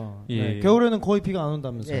들었어요. 예. 네, 겨울에는 거의 비가 안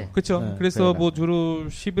온다면서요. 예. 그렇죠. 네. 그래서 뭐 주로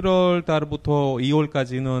 11월 달부터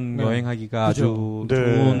 2월까지는 네. 여행하기가 아주 네.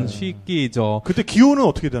 좋은 시기죠. 그때 기온은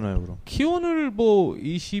어떻게 되나요, 그럼? 기온을 뭐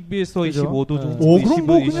 20에서 그죠? 25도 네. 정도. 오, 그럼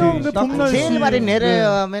뭐 20, 그냥 내 봄 날씨. 제일 많이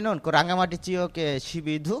내려가면은 그 랑가마티 지역에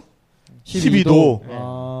 12도? 12도.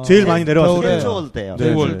 아, 제일 많이 내려왔을 겨울에. 때. 제일 좋을 때요.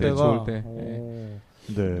 네. 좋을 때, 때가. 좋을 때. 오.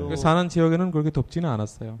 네. 그 사는 지역에는 그렇게 덥지는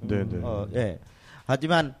않았어요. 네, 네. 예.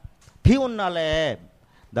 하지만 비 온 날에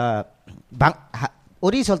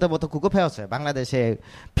어리실 때부터 그거 배웠어요. 방글라데시에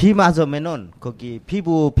비 맞으면은 거기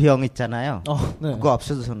피부 병 있잖아요. 네. 그거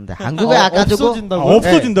없어졌는데 한국에 와가지고 없어진다고?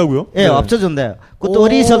 없어진다고요? 예, 네. 없어진대요. 그것도 오.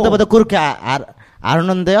 어리실 때부터 그렇게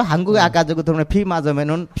아는데요. 한국에 와가지고 때문에 비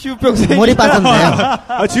맞으면은 피부병 생기. 머리 빠진대요.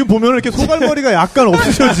 아, 지금 보면 이렇게 소갈머리가 약간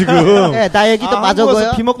없으셔, 지금. 예, 나 얘기도 한국 빠져고요.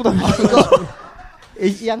 와서 비 먹고 다니고.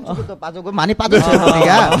 이 양쪽도 빠지고 많이 빠졌어요,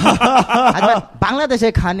 우리가. 하지만 방글라데시에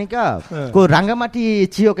가니까 네. 그 랑가마티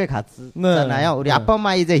지역에 갔잖아요. 네. 우리 네. 아빠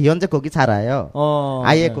엄마 이제 현재 거기 살아요. 네.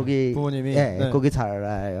 아예 거기 부모님이 예, 네. 거기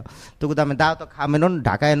살아요. 또 그다음에 나도 가면은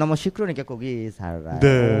나가에 너무 시끄러우니까 거기 살아요.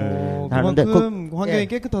 네. 사는데 그만큼 환경이 예.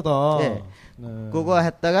 깨끗하다. 예. 네. 그거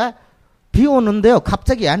했다가 비 오는데요.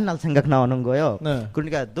 갑자기 옛날 생각 나오는 거예요. 네.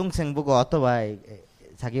 그러니까 동생 보고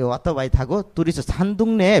자기 오토바이 타고 둘이서 산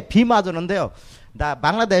동네에 비 맞았는데요. 나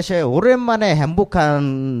방글라데시에 오랜만에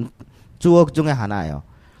행복한 추억 중에 하나예요.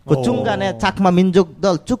 그 중간에 자그마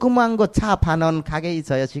민족들 조그만 거 차 파는 가게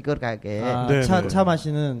있어요. 시골 가게. 아, 네, 네. 차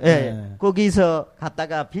마시는. 예, 네. 거기서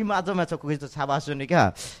갔다가 비 맞으면서 거기서 차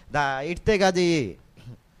마시니까 나 이때까지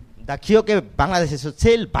나 기억에 방글라데시에서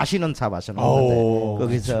제일 맛있는 차 마셨는데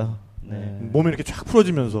거기서. 네. 몸이 이렇게 쫙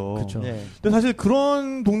풀어지면서. 그쵸. 네. 근데 사실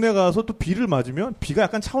그런 동네 가서 또 비를 맞으면 비가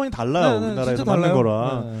약간 차원이 달라요. 네, 우리나라에서 진짜 맞는 달라요.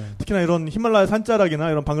 거라. 네. 특히나 이런 히말라야 산자락이나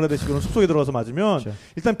이런 방글라데시 그런 숲속에 들어가서 맞으면 그렇죠.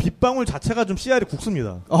 일단 빗방울 자체가 좀 씨알이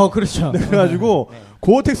굵습니다. 그렇죠. 네, 그래가지고 네.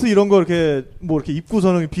 고어텍스 이런 거 이렇게 뭐 이렇게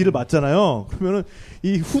입고서는 비를 맞잖아요. 그러면은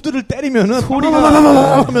이 후드를 때리면은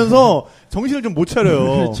소리가 하면서 정신을 좀 못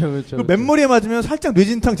차려요. 그렇죠. 그 맨머리에 맞으면 살짝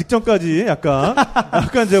뇌진탕 직전까지 약간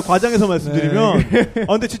제가 과장해서 말씀드리면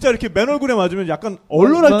근데 진짜 이렇게 맨 얼굴에 맞으면 약간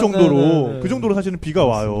얼얼할 정도로 네. 그 정도로 사실은 비가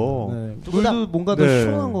와요. 네. 물도 뭔가 더 네.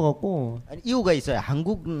 시원한 것 같고. 아니, 이유가 있어요.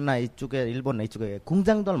 한국나 이쪽에 일본나 이쪽에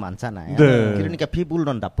공장들 많잖아요. 네. 그러니까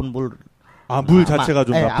비불론 나쁜 물. 물 자체가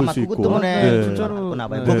좀 예, 나쁠 아마 수 있고. 그것 때문에 네. 진짜로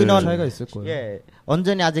나빠요. 네. 거기는 차이가 있을 거예요. 예,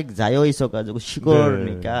 온전히 아직 자여 있어가지고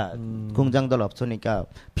시골이니까 공장들 없으니까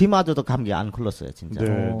비 맞아도 감기 안 걸렸어요, 진짜. 네,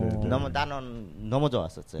 네, 네. 나는 너무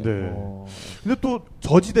좋았었어요. 네. 근데 또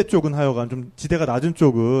저지대 쪽은 하여간 좀 지대가 낮은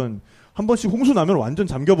쪽은 한 번씩 홍수 나면 완전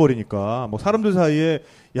잠겨버리니까 뭐 사람들 사이에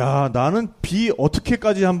야 나는 비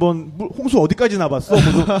어떻게까지 한번 홍수 어디까지 나봤어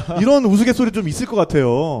뭐 이런 우스갯소리 좀 있을 것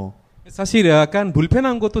같아요. 사실 약간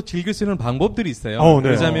불편한 것도 즐길 수 있는 방법들이 있어요. 네.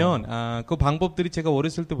 그러자면 그 방법들이 제가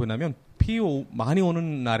어렸을 때 보냐면 많이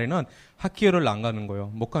오는 날에는 학교를 안 가는 거예요.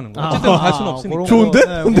 못 가는 거예요. 어쨌든 갈 수는 없으니까. 좋은데?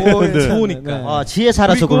 네. 좋으니까. 지혜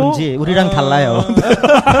살아서 그리고, 그런지 우리랑 달라요.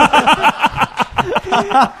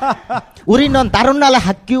 우리는 다른 나라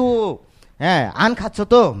학교 안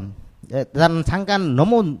갔어도 나는 잠깐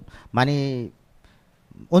너무 많이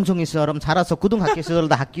온종이처럼 자라서 고등학교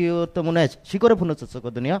시절도 학교 때문에 시골에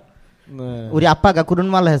보냈었거든요. 네. 우리 아빠가 그런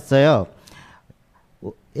말을 했어요.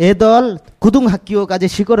 애들 고등학교까지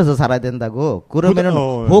시골에서 살아야 된다고. 그러면은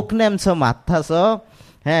복 냄새 맡아서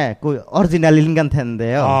그 오리지널 인간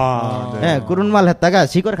텐데요. 네. 그런 말 했다가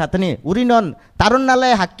시골에 갔더니 우리는 다른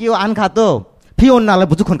나라에 학교 안 가도 비 온 날에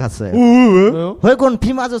무조건 갔어요. 왜요? 왜 그건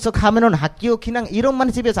비 맞아서 가면은 학교 그냥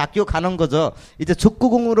이런만 집에서 학교 가는 거죠. 이제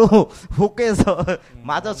축구공으로 복에서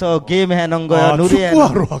맞아서 게임 해놓은 거예요.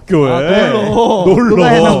 축구하러 학교에 놀러. 그거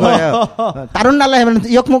해놓은 거예요. 다른 나라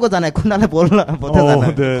하면 역 먹었잖아요. 그 나라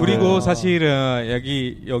못하잖아요. 네, 그리고 네. 사실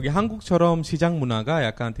여기 한국처럼 시장 문화가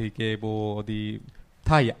약간 되게 뭐 어디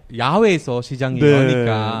다 야외에서 시장이 네,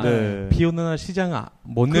 여니까 네. 비 오는 날 시장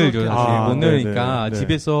못 열죠. 사실 못 열니까 네.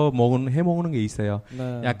 집에서 해 먹는 게 있어요.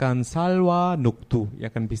 네. 약간 쌀과 녹두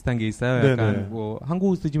약간 비슷한 게 있어요. 네, 약간 네. 뭐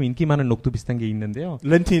한국에서 지금 인기 많은 녹두 비슷한 게 있는데요.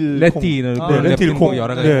 렌틸 콩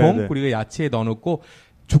여러 가지 네, 콩 네. 그리고 야채 넣어놓고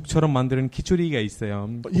죽처럼 만드는 키추리가 있어요.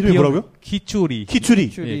 이름이 뭐라고요? 키추리. 키추리.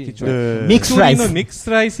 네. 믹스 라이스. 키추리는 믹스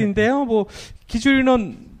라이스인데요. 뭐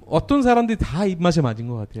키추리는 어떤 사람들이 다 입맛에 맞은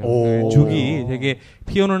것 같아요. 네, 죽이 되게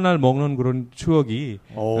비 오는 날 먹는 그런 추억이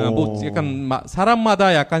뭐 약간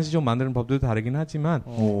사람마다 약간씩 좀 만드는 법도 다르긴 하지만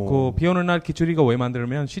그 비 오는 날 기추리가 왜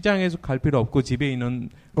만들면 시장에서 갈 필요 없고 집에 있는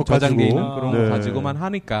저장돼 있는 그런 거 가지고만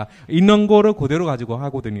하니까 있는 거를 그대로 가지고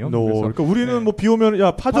하거든요. 그러니까 우리는 뭐 비 오면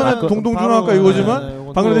야 파전에 동동주나 할까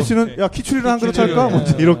이거지만 방글라데시는 야 키추리를 한 그릇 할까 뭐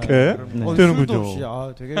이렇게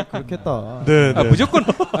되는군요. 되게 그렇겠다. 네. 무조건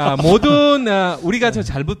모든 우리가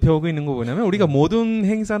잘 배우고 있는 거 뭐냐면 우리가 모든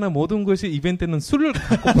행사나 모든 것이 이벤트는 술을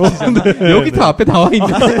갖고 보시잖아. 여기 다 앞에 나와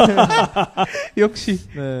있는데 역시.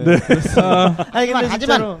 네.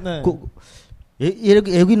 하지만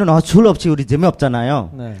여기는 술 없이 우리 재미없잖아요.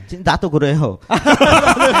 네. 나도 그래요.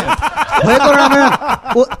 왜 그러냐면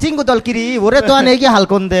친구들끼리 오랫동안 얘기할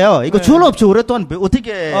건데요. 이거 술 없이 오랫동안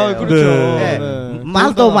어떻게 그렇죠.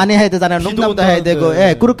 말도 많이 해야 되잖아요. 농담도 해야 되고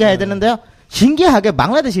그렇게 해야 되는데요. 신기하게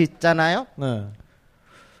방글라데시 있잖아요. 네.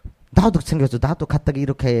 나도 생겼어. 나도 갔다가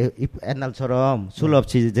이렇게 옛날처럼 술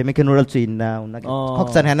없이 재밌게 놀을 수 있나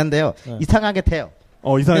걱정했는데요. 이상하게 돼요.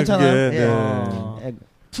 이상하게.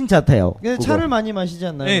 진짜 돼요. 차를 많이 마시지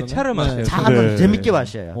않나요? 네, 차를 마셔요. 차를 재밌게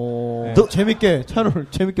마셔요. 재밌게 차를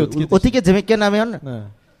재밌게 어떻게 재밌게 나면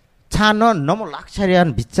차는 너무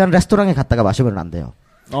럭셔리한 비싼 레스토랑에 갔다가 마시면 안 돼요.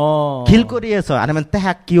 길거리에서 아니면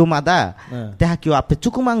대학교마다 대학교 앞에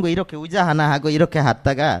조그만 거 이렇게 의자 하나 하고 이렇게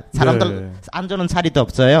하다가 사람들 앉아는 자리도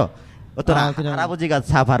없어요. 어떤 할아버지가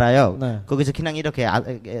사 팔아요. 거기서 그냥 이렇게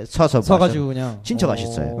서가지고 그냥 진짜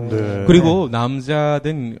맛있어요. 그리고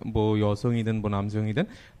남자든 뭐 여성이든 뭐 남성이든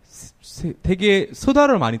되게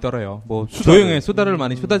수다를 많이 떨어요. 뭐 조용해 수다를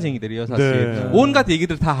많이 수다쟁이들이요 사실. 온갖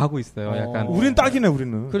얘기들 다 하고 있어요. 약간 우린 딱이네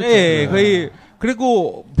우리는. 그렇죠. 거의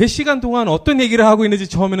그리고 몇 시간 동안 어떤 얘기를 하고 있는지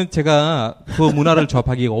처음에는 제가 그 문화를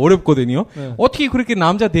접하기가 어렵거든요. 어떻게 그렇게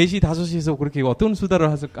남자 4시 5시에서 그렇게 어떤 수다를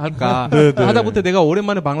할까 하다부터 내가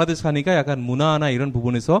오랜만에 방글라데시 가니까 약간 문화나 이런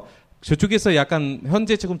부분에서 저쪽에서 약간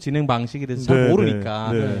현재 지금 진행 방식에 대해서 잘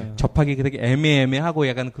모르니까 접하기 되게 애매하고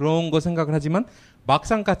약간 그런 거 생각을 하지만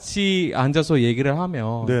막상 같이 앉아서 얘기를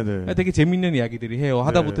하면 되게 재밌는 이야기들이 해요.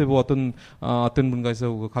 하다부터 뭐 어떤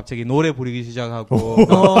분가에서 갑자기 노래 부르기 시작하고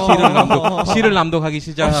시를 낭독하기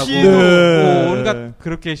시작하고 온갖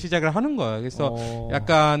그렇게 시작을 하는 거예요. 그래서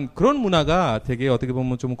약간 그런 문화가 되게 어떻게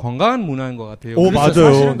보면 좀 건강한 문화인 것 같아요.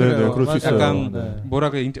 맞아요. 그럴 수 있어요. 약간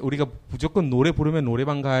뭐랄까 우리가 무조건 노래 부르면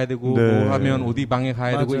노래방 가야 되고 뭐 하면 어디 방에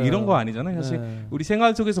가야 되고 이런 거 아니잖아요. 사실 우리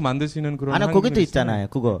생활 속에서 만들 수 있는 그런 거기도 있잖아요.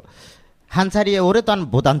 그거 한 자리에 오랫동안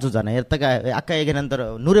못 앉으잖아요. 이따가 아까 얘기한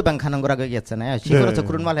대로 노래방 가는 거라고 얘기했잖아요. 시골에서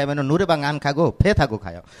그런 말 하면은 노래방 안 가고 배 타고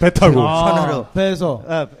가요. 배 타고 선으로 배에서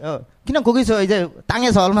그냥 거기서 이제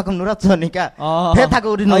땅에서 얼마큼 놀았으니까 배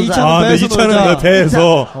타고 우리 놀자. 이 차는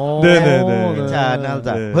배에서 자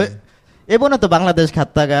놀자. 이번에 또 방글라데시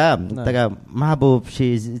갔다가 마부ብ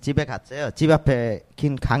씨 집에 갔어요. 집 앞에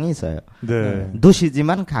긴 강이 있어요.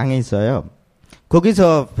 도시지만 강이 있어요.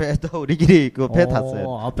 거기서 배도 우리끼리 그 배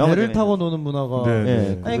탔어요. 배를 타고 노는 문화가.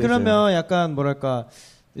 아니 그러면 약간 뭐랄까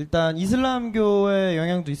일단 이슬람교의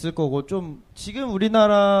영향도 있을 거고 좀 지금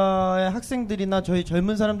우리나라의 학생들이나 저희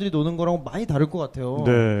젊은 사람들이 노는 거랑 많이 다를 것 같아요.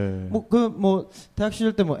 뭐 대학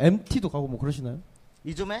시절 때 뭐 MT도 가고 뭐 그러시나요?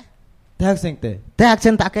 이쯤에? 대학생 때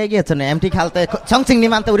아까 얘기했잖아요. MT 갈 때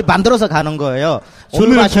정책님한테 우리 만들어서 가는 거예요.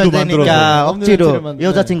 술 마셔야 되니까 억지로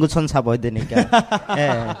여자친구 손 잡아야 되니까.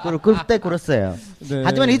 그때 그랬어요.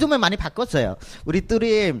 하지만 이쯤에 많이 바꿨어요. 우리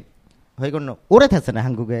둘이 이건 오래됐잖아요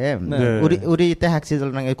한국에. 우리 대학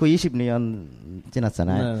시절랑 그 20년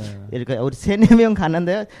지났잖아요. 그러니까 우리 3-4명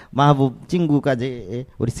가는데 마부ብ 친구까지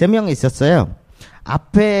우리 3명 있었어요.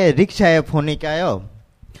 앞에 릭샤에 보니까요.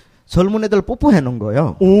 젊은 애들 뽀뽀해놓은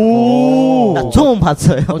거예요. 나 처음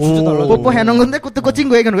봤어요. 뽀뽀해놓은 건데 그때 그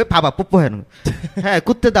친구 얘기는 왜 봐봐 뽀뽀해놓은 거.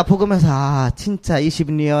 그때 다 보면서 진짜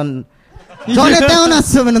 20년 전에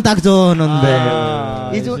태어났으면 딱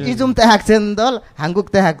좋았는데 이즘 대학생들 한국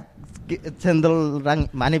대학생들랑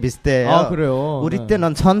많이 비슷해요. 그래요. 우리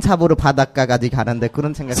때는 손 잡으러 바닷가까지 가는데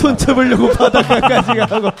그런 생각. 손 잡으려고 바닷가까지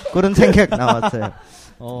가고 그런 생각 나왔어요.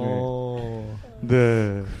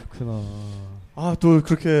 그렇구나. 또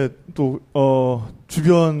그렇게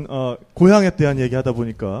주변 고향에 대한 얘기 하다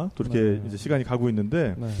보니까 또 이렇게 이제 시간이 가고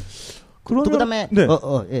있는데 그다음에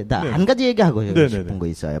나 한 가지 얘기하고 싶은 거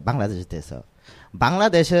있어요. 방글라데시에서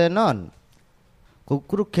방글라데시는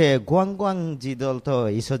그렇게 관광지들도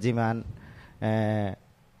있었지만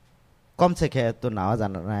검색해 또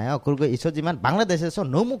나오잖아요. 그리고 있었지만 방글라데시에서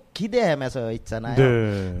너무 기대하면서 있잖아요.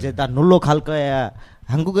 네. 이제 나 놀러 갈 거야.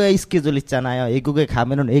 한국에 스케줄 있잖아요. 외국에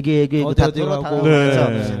가면은 애기 다 돌아다니면서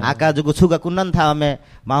네. 아까 주고 수가 끝난 다음에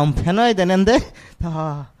마음 편해야 되는데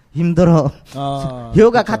힘들어.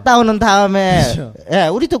 휴가 갔다 오는 다음에 예,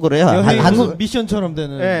 우리도 그래요. 한국 미션처럼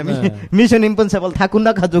되는. 예, 미션 임펀서블 다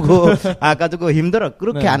끝나가지고 가지고 힘들어.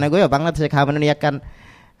 그렇게 안 하고요. 방글라데시 가면은 약간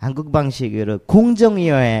한국 방식으로 공정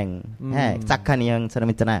여행, 짝한 여행처럼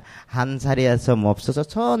있잖아요. 한 자리에서 없어서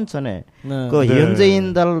천천히 그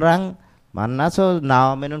연예인들랑 만나서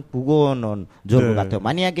나오면은 그거는 좋은 것 같아요.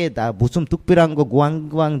 만약에 나 무슨 특별한 거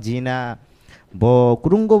관광지나 뭐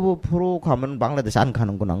그런 거 보러 가면 방글라데시 안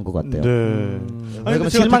가는 건 안 것 같아요. 아니,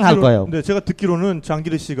 실망할 거예요. 네, 제가 듣기로는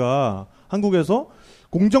자항기르 씨가 한국에서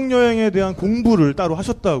공정 여행에 대한 공부를 따로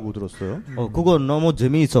하셨다고 들었어요. 그거 너무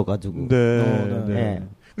재미있어가지고. 네.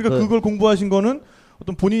 그러니까 그걸 공부하신 거는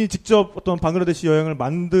어떤 본인이 직접 어떤 방글라데시 여행을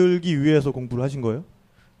만들기 위해서 공부를 하신 거예요?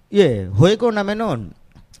 예, 회고 나면은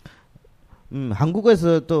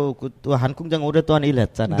한국에서 또 한국장 오랫동안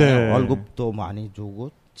일했잖아요. 네. 월급도 많이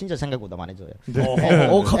주고 진짜 생각보다 많이 줘요. 네.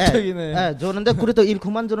 갑자기네. 저는데 그래도 일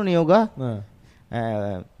그만두는 이유가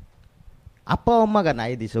아빠 엄마가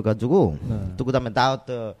나이 드셔가지고 또 그다음에 나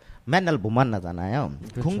또 맨날 못 만나잖아요.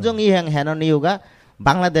 그렇죠. 공정여행 해놓은 이유가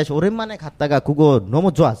방글라데시 오랜만에 갔다가 그거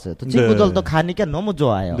너무 좋았어요. 또 친구들도 가니까 너무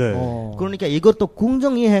좋아요. 그러니까 이것도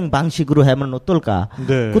공정여행 방식으로 하면 어떨까?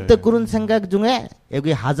 그때 그런 생각 중에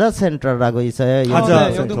여기 하자 센터라고 있어요.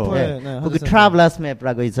 하자 센터. 거기 트래블러스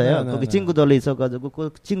맵이라고 있어요. 거기 친구들 있어가지고 그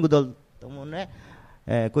친구들 때문에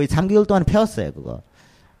거의 3개월 동안 배웠어요. 그거.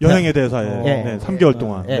 여행에 대해서 3개월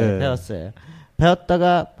동안. 배웠어요.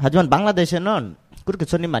 배웠다가 하지만 방글라데시는 그렇게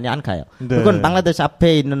손님 많이 안 가요. 그건 방글라데시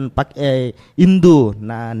앞에 있는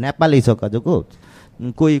인도나 네팔에 있어가지고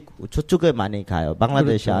거의 저쪽에 많이 가요.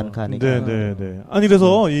 방글라데시 그렇죠. 안 가니까. 네. 아니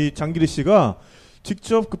그래서 이 자항기르 씨가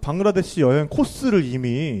직접 그 방글라데시 여행 코스를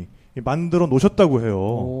이미 만들어 놓으셨다고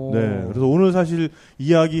해요. 네. 그래서 오늘 사실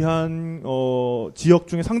이야기한 지역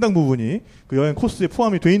중에 상당 부분이 그 여행 코스에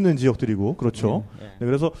포함이 돼 있는 지역들이고, 그렇죠. 네,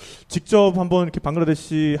 그래서 직접 한번 이렇게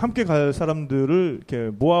방글라데시 함께 갈 사람들을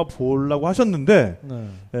이렇게 모아 보려고 하셨는데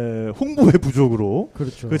홍보의 부족으로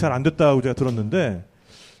그렇죠. 그게 잘 안 됐다고 제가 들었는데.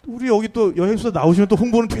 우리 여기 또 여행수다 나오시면 또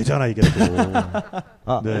홍보는 되잖아, 이게 또.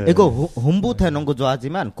 이거 홍보 되는 거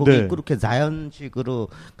좋아하지만 거기 그렇게 자연식으로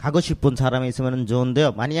가고 싶은 사람이 있으면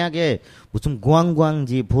좋은데요. 만약에 무슨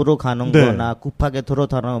관광지 보러 가는 거나 급하게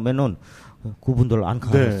돌아다니면은 그분들 안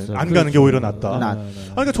가겠어요. 안 가는 게 오히려 낫다.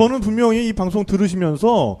 그러니까 저는 분명히 이 방송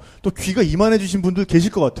들으시면서 또 귀가 이만해지신 분들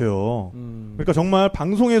계실 것 같아요. 그러니까 정말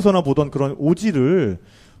방송에서나 보던 그런 오지를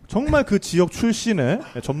정말 그 지역 출신의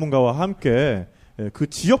전문가와 함께 그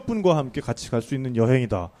지역분과 함께 같이 갈 수 있는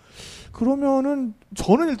여행이다. 그러면은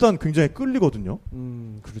저는 일단 굉장히 끌리거든요.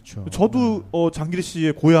 그렇죠. 저도 자항기르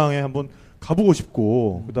씨의 고향에 한번 가보고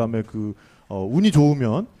싶고 그다음에 운이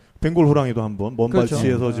좋으면 벵골 호랑이도 한번 먼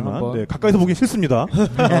발치에서지만 가까이서 보긴 싫습니다.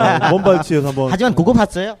 먼 발치에서 한번. 하지만 그거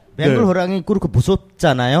봤어요? 벵골 호랑이 그렇게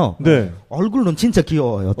무섭잖아요. 얼굴은 진짜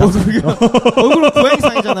귀여워요. 얼굴은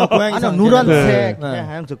고양이상이잖아요. 고양이상. 노란색,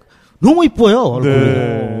 너무 이뻐요.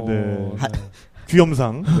 얼굴이.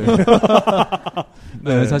 귀염상.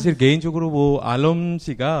 사실 개인적으로 알롬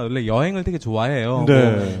씨가 원래 여행을 되게 좋아해요.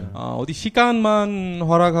 어디 시간만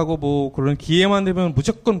허락하고 그런 기회만 되면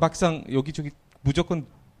무조건 막상 여기저기 무조건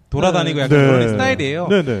돌아다니고 약간 그런 스타일이에요.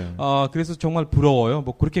 그래서 정말 부러워요.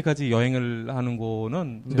 그렇게까지 여행을 하는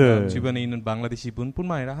거는 제가 주변에 있는 방글라데시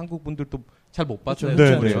분뿐만 아니라 한국 분들도 잘 못 봤어요.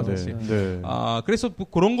 그래요, 사실. 그래서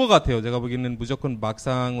그런 것 같아요. 제가 보기에는 무조건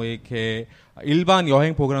막상 왜 이렇게 일반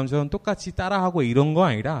여행 프로그램처럼 똑같이 따라하고 이런 거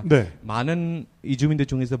아니라 많은 이주민들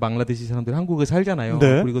중에서 방글라데시 사람들 한국에 살잖아요.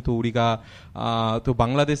 그리고 또 우리가 또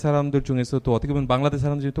방글라데시 사람들 중에서 또 어떻게 보면 방글라데시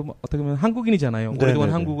사람들이 또 어떻게 보면 한국인이잖아요.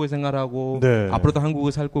 오랫동안 한국에 생활하고 앞으로도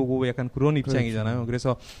한국에 살 거고 약간 그런 입장이잖아요.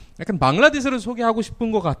 그래서 약간 방글라데시를 소개하고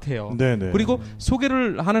싶은 것 같아요. 그리고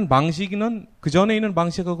소개를 하는 방식은 그 전에 있는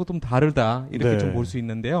방식하고 좀 다르다 이렇게 좀 볼 수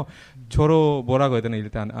있는데요. 저로 뭐라고 해야 되나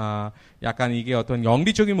일단 약간 이게 어떤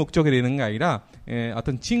영리적인 목적이 되는 게 아니라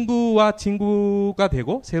어떤 친구와 친구가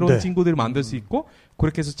되고 새로운 친구들을 만들 수 있고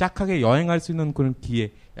그렇게 해서 짝하게 여행할 수 있는 그런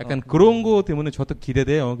기회 약간 그런 거 때문에 저도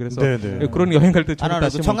기대돼요. 그래서 그런 여행 갈 때 저는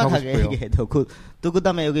다시 한번 가고 정확하게 싶어요. 얘기해도 또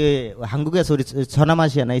그다음에 여기 한국에서 우리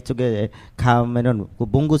서남아시아나 이쪽에 가면은 그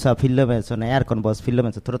몽구사 필름에서나 에어컨 버스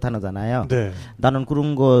필름에서 들어타잖아요. 네. 나는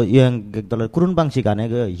그런 거 여행객들 그런 방식 안에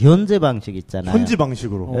그 현재 방식 있잖아요. 현지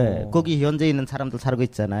방식으로. 네, 거기 현재 있는 사람들 살고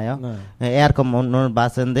있잖아요. 네. 에어컨 문을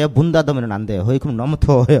봤었는데요. 문 닫으면 안 돼요. 그럼 너무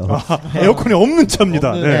더워요. 에어컨이 없는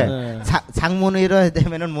차입니다. 네. 창문을 이래야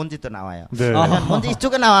되면은 먼지도 나와요. 네. 먼지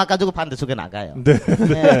이쪽에 나와가지고 반대쪽에 나가요. 네.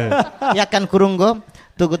 네. 약간 그런 거.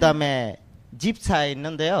 또 그다음에 집사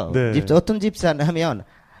있는데요. 네. 집사 어떤 집사냐면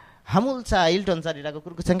화물차 1톤짜리라고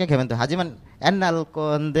그렇게 생각하면 돼. 하지만 옛날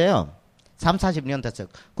건데요. 3, 40년 됐어요.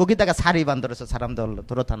 거기다가 사리 만들어서 사람들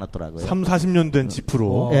들어타놨더라고요. 3, 40년 된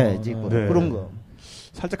지프로. 네, 지프로. 네. 그런 거.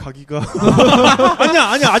 살짝 가기가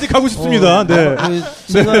아니야 아직 가고 싶습니다. 네.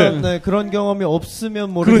 제가 그런 경험이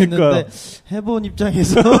없으면 모르겠는데 그러니까요. 해본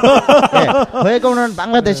입장에서 외국은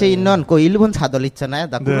방글라데시에 있는 그 일본 차들 있잖아요.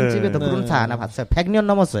 나 그런 네. 집에도 그런 차 하나 봤어요. 100년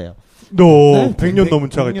넘었어요. 100년 넘은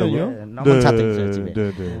차가 있다고요? 네, 넘은 차도 있어요 집에.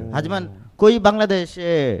 하지만 거의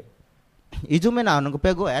방글라데시에 이즘에 나오는 거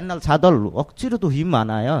빼고 옛날 차들 억지로도 힘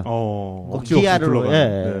많아요.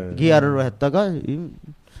 기아르로 기아르로 했다가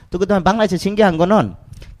또 그다음에 방글라데시 신기한 거는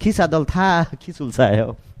기사들 다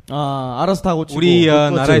기술사예요. 알아서 타고 치고. 우리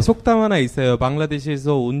나라에 속담 하나 있어요.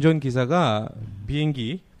 방글라데시에서 운전 기사가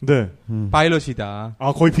비행기 파일럿이다.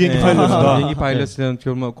 거의 비행기 파일럿이다. 비행기 파일럿은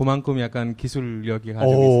정말 그만큼 약간 기술력이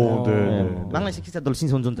가지고 있어요. 방글라데시 기사들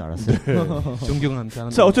신선전 줄 알았어요. 존경합니다.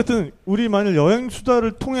 자, 어쨌든 우리 만일 여행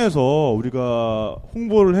수다를 통해서 우리가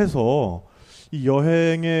홍보를 해서 이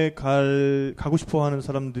여행에 가고 싶어하는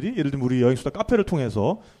사람들이 예를 들면 우리 여행수다 카페를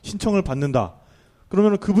통해서 신청을 받는다.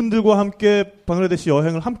 그러면 그분들과 함께 방글라데시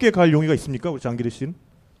여행을 함께 갈 용의가 있습니까? 우리 자항기르 씨는?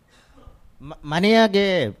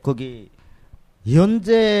 만약에 거기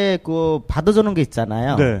현재 그 받아주는 게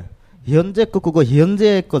있잖아요. 네. 현재 그거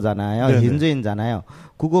현재 거잖아요. 네네. 현재인잖아요.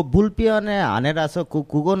 그거 물병의 아내라서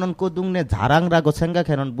그거는 그 동네 자랑이라고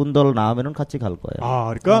생각하는 분들 나오면은 같이 갈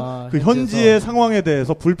거예요. 그러니까 그 현지의 상황에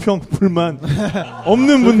대해서 불만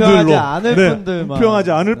없는 분들로,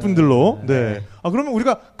 불평하지 않을 분들로, 그러면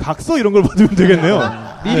우리가 각서 이런 걸 받으면 되겠네요.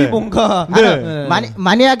 미리 뭔가.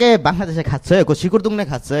 만약에 방글라데시에 갔어요. 그 시골 동네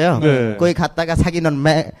갔어요. 거기 갔다가 사귀는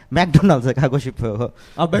맥도날드 가고 싶어요.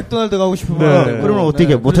 맥도날드 가고 싶으면. 그러면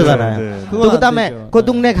어떻게 못하잖아요. 또 그다음에 그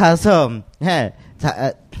동네 가서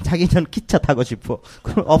자기는 기차 타고 싶어.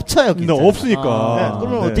 그럼 없어요, 기차. 없으니까.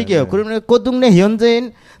 그러면 어떻게 해요? 그러면 그 동네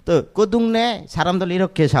현지인, 또 그 동네 사람들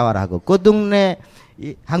이렇게 샤워하고, 그 동네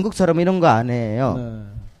한국처럼 이런 거 안 해요.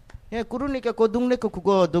 그러니까 그 동네 거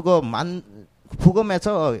그거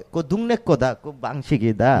부검해서 그 동네 거다, 그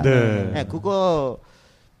방식이다. 그거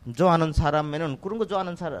좋아하는 사람에는 그런 거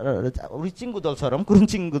좋아하는 사람, 우리 친구들처럼 그런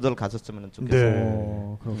친구들 갔었으면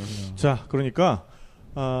좋겠어요. 자, 그러니까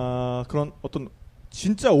그런 어떤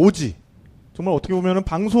진짜 오지 정말 어떻게 보면은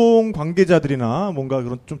방송 관계자들이나 뭔가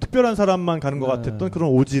그런 좀 특별한 사람만 가는 것 같았던 그런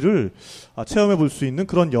오지를 체험해 볼 수 있는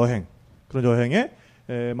그런 여행에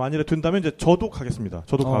만일에 된다면 이제 저도 가겠습니다.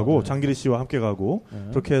 저도 가고 장기리 씨와 함께 가고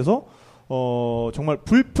그렇게 해서 정말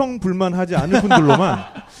불평불만하지 않을 분들로만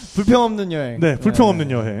불평 없는 여행. 불평 없는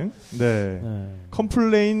여행.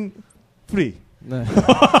 컴플레인 프리.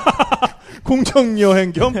 공정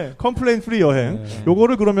여행 겸 컴플레인 프리 여행.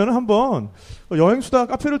 요거를 그러면 한번 여행수다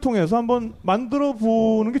카페를 통해서 한번 만들어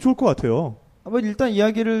보는 게 좋을 것 같아요. 일단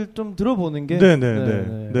이야기를 좀 들어보는 게.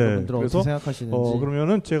 여러분들 어떻게 생각하시는지.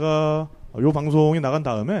 그러면은 제가 요 방송이 나간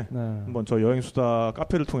다음에 한번 저 여행수다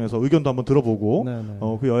카페를 통해서 의견도 한번 들어보고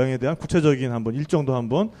그 여행에 대한 구체적인 한번 일정도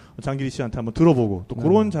한번 장기리 씨한테 한번 들어보고 또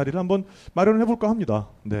그런 자리를 한번 마련을 해볼까 합니다.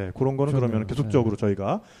 그런 거는 그러면 계속적으로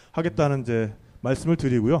저희가 하겠다는 이제 말씀을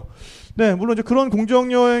드리고요. 물론 이제 그런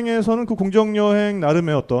공정여행에서는 그 공정여행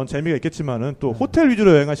나름의 어떤 재미가 있겠지만은 또 호텔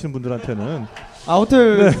위주로 여행하시는 분들한테는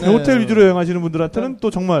호텔 위주로 여행하시는 분들한테는 또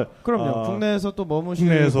정말 그럼요. 국내에서 또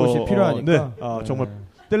머무실 곳이 필요하니까 정말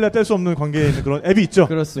뗄래야 뗄 수 없는 관계에 있는 그런 앱이 있죠.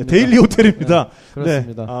 그렇습니다. 데일리 호텔입니다.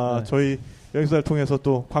 그렇습니다. 저희 여행사를 통해서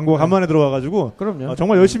또 광고가 간만에 들어와가지고 그럼요.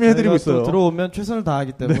 정말 열심히 해드리고 있어요. 들어오면 최선을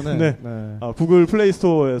다하기 때문에 구글 플레이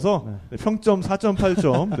스토어에서 평점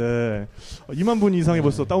 4.8점 2만 분 이상이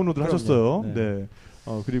벌써 다운로드를 하셨어요.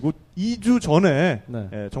 그리고 2주 전에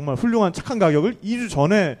정말 훌륭한 착한 가격을 2주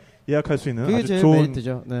전에 예약할 수 있는 아주 좋은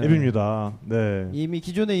메리트죠. 앱입니다. 이미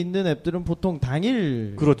기존에 있는 앱들은 보통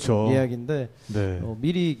당일 예약인데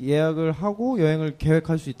미리 예약을 하고 여행을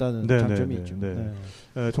계획할 수 있다는 장점이 있죠.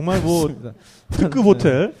 정말 특급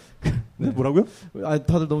호텔. 뭐라고요?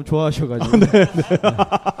 다들 너무 좋아하셔가지고.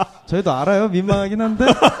 저희도 알아요. 민망하긴 한데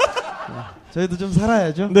저희도 좀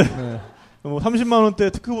살아야죠. 뭐 30만 원대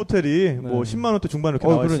특급 호텔이 뭐 10만 원대 중반 이렇게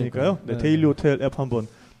나와 있으니까요. 네, 데일리 호텔 앱 한번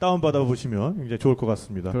다운받아 보시면 굉장히 좋을 것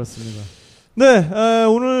같습니다. 그렇습니다. 네,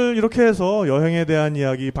 오늘 이렇게 해서 여행에 대한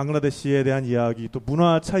이야기, 방글라데시에 대한 이야기, 또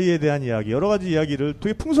문화 차이에 대한 이야기, 여러 가지 이야기를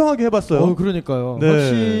되게 풍성하게 해봤어요. 그러니까요. 네.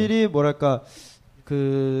 확실히 뭐랄까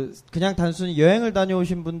그냥 단순히 여행을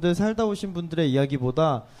다녀오신 분들, 살다 오신 분들의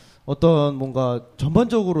이야기보다 어떤 뭔가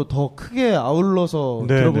전반적으로 더 크게 아울러서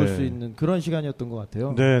들어볼 수 있는 그런 시간이었던 것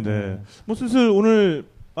같아요. 네네. 뭐 슬슬 오늘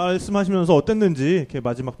말씀하시면서 어땠는지 이렇게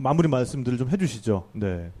마지막 마무리 말씀들을 좀 해주시죠.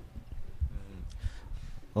 네.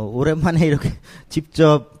 오랜만에 이렇게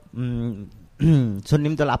직접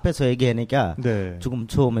손님들 앞에서 얘기하니까 조금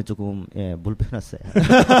처음에 조금 불편했어요.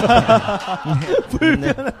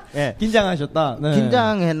 긴장하셨다. 네.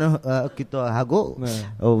 긴장했기도 하고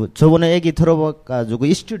저번에 얘기 들어봐가지고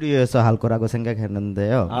이 스튜디오에서 할 거라고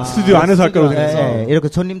생각했는데요. 스튜디오 안에서 할 거라고 생각해서 이렇게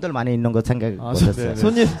손님들 많이 있는 거 생각했어요.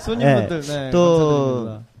 손님분들 또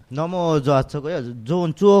감사드립니다. 너무 좋았고요.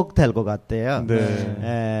 좋은 추억 될 것 같아요.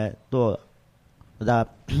 또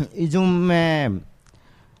요즘에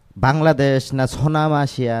방글라데시나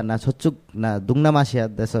서남아시아나 저쪽나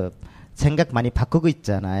동남아시아에서 생각 많이 바꾸고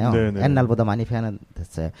있잖아요. 옛날보다 많이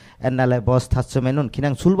변했어요. 옛날에 버스 탔으면은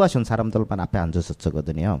그냥 술 마신 사람들만 앞에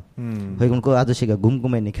앉았었거든요. 그리고 그 아저씨가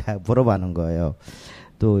궁금하니까 물어보는 거예요.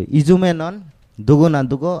 또 요즘에는 누구나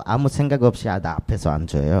누구 아무 생각 없이 나 앞에서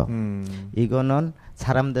앉아요. 이거는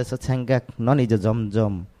사람들에서 생각은 이제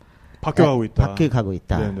점점 바뀌어가고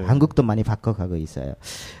있다. 한국도 많이 바뀌어가고 있어요.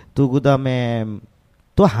 또 그다음에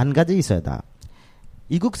또 한 가지 있어요.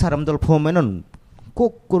 이국 사람들 보면은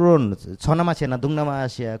꼭 그런 서남아시아나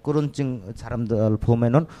동남아시아 그런 사람들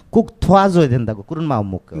보면은 꼭 도와줘야 된다고 그런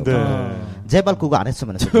마음 먹고 제발 그거 안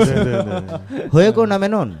했으면 그러고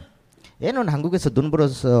나면은 얘는 한국에서 돈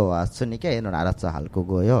벌어서 왔으니까 얘는 알아서 할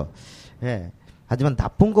거고요. 하지만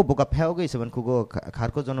나쁜 거 뭐가 배우고 있으면 그거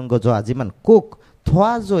가르쳐주는 거죠. 하지만 꼭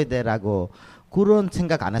도와줘야 되라고 그런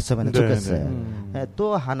생각 안 했으면 좋겠어요.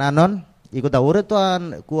 또 하나는 이거다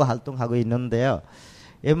오랫동안 그 활동하고 있는데요.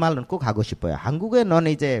 이 말은 꼭 하고 싶어요. 한국에는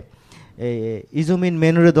이제 이주민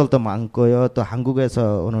며느리들도 많고요. 또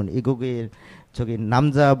한국에서 오는 이국인 저기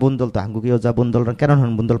남자분들도 한국 여자분들은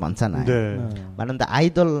결혼하는 분들 많잖아요. 많은데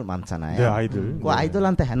아이들 많잖아요. 아이들. 그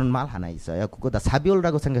아이들한테 하는 말 하나 있어요. 그거 다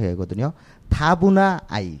사비올이라고 생각하거든요. 다문화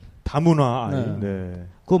아이. 다문화 아이.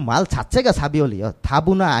 그 말 자체가 사비올이요.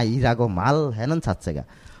 다문화 아이라고 말하는 자체가.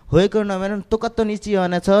 왜 그러냐면은 똑같은 이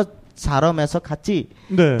지연에서 사람에서 같이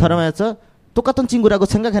사람에서 똑같은 친구라고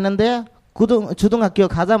생각했는데 초등학교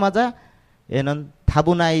가자마자 얘는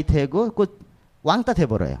다문화 아이 되고 그 왕따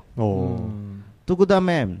돼버려요. 또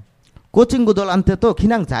그다음에 그 친구들한테도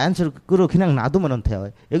그냥 자연스럽게 그냥 놔두면 돼요.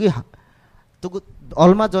 여기 또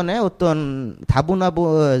얼마 전에 어떤 다문화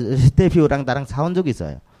대표랑 나랑 싸운 적이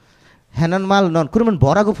있어요. 하는 말 넌 그러면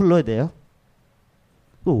뭐라고 불러야 돼요?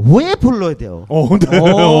 왜 불러야 돼요?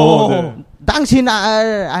 당신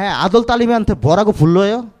아들 딸님한테 뭐라고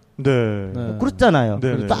불러요? 그렇잖아요.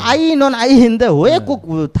 또 아이는 아이인데 왜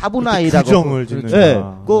꼭 다문화 아이라고? 규정을 짓는.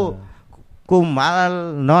 그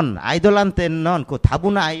말은 아이들한테는 그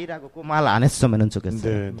다문화 아이라고 그 말 안 했으면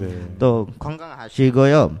좋겠어요. 또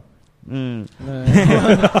건강하시고요.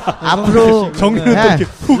 앞으로 거기까지는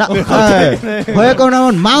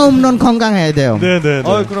마음은 건강해야 돼요.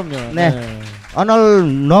 그럼요.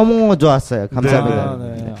 오늘 너무 좋았어요. 감사합니다.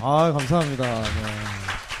 감사합니다.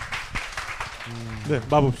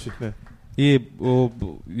 마법 씨.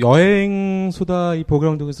 여행 수다 이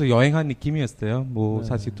프로그램 통해서 여행한 느낌이었어요.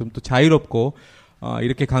 사실 좀 또 자유롭고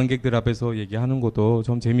이렇게 관객들 앞에서 얘기하는 것도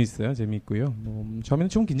좀 재미있어요. 재미있고요. 처음에는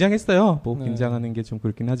좀 긴장했어요. 긴장하는 게 좀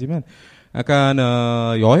그렇긴 하지만 약간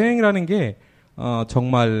여행이라는 게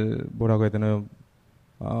정말 뭐라고 해야 되나요?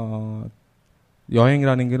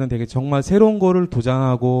 여행이라는 게는 되게 정말 새로운 거를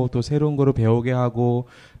도전하고 또 새로운 거를 배우게 하고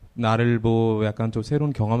나를 약간 좀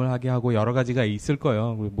새로운 경험을 하게 하고 여러 가지가 있을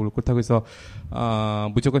거예요. 그렇다고 해서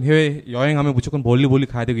무조건 해외 여행하면 무조건 멀리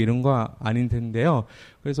가야 되고 이런 거 아닌 텐데요.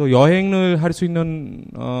 그래서 여행을 할 수 있는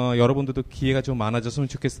여러분들도 기회가 좀 많아졌으면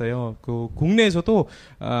좋겠어요. 국내에서도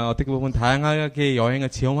어떻게 보면 다양하게 여행을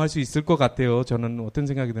체험할 수 있을 것 같아요. 저는 어떤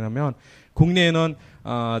생각이 드냐면 국내에는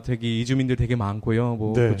되게 이주민들 되게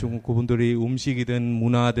많고요. 그분들이 음식이든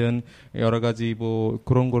문화든 여러 가지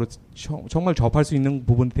그런 거를 정말 접할 수 있는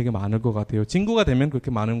부분이 되게 많을 것 같아요. 친구가 되면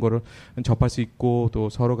그렇게 많은 거를 접할 수 있고 또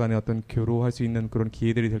서로 간에 어떤 교류할 수 있는 그런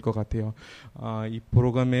기회들이 될 것 같아요. 이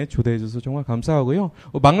프로그램에 초대해 주셔서 정말 감사하고요.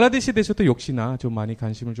 방글라데시에 대해서도 역시나 좀 많이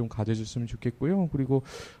관심을 좀 가져줬으면 좋겠고요. 그리고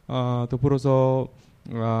또 불어서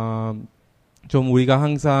좀 우리가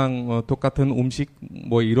항상 똑같은 음식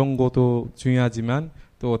이런 것도 중요하지만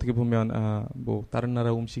또 어떻게 보면 뭐 다른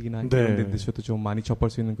나라 음식이나 네. 이런 데 드셔도 좀 많이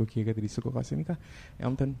접할 수 있는 그 기회들이 있을 것 같으니까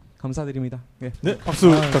아무튼 감사드립니다. 네, 네 박수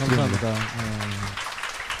부탁드립니다. 감사합니다.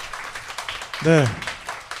 네.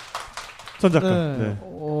 전 작가. 네. 네.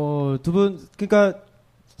 두 분, 그러니까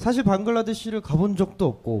사실 방글라데시를 가본 적도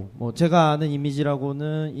없고, 뭐 제가 아는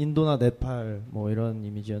이미지라고는 인도나 네팔 뭐 이런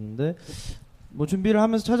이미지였는데, 뭐 준비를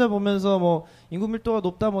하면서 찾아보면서 뭐 인구 밀도가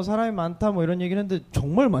높다, 뭐 사람이 많다, 뭐 이런 얘기를 했는데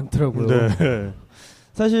정말 많더라고요. 네.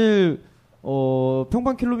 사실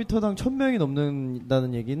평방 킬로미터당 1000명이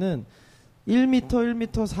넘는다는 얘기는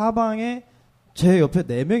 1m 사방에 제 옆에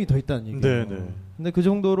 4명이 더 있다는 얘기예요. 네. 근데 그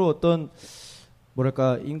정도로 어떤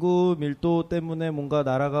뭐랄까 인구 밀도 때문에 뭔가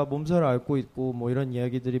나라가 몸살을 앓고 있고 뭐 이런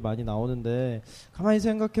이야기들이 많이 나오는데 가만히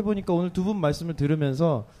생각해 보니까 오늘 두 분 말씀을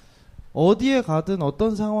들으면서 어디에 가든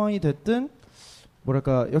어떤 상황이 됐든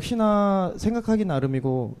뭐랄까 역시나 생각하기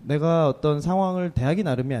나름이고 내가 어떤 상황을 대하기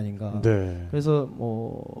나름이 아닌가. 네. 그래서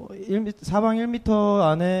뭐 사방 1m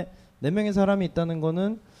안에 4명의 사람이 있다는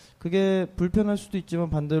거는 그게 불편할 수도 있지만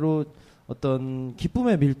반대로 어떤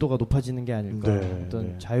기쁨의 밀도가 높아지는 게 아닐까. 네,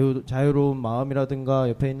 어떤 네. 자유로운 마음이라든가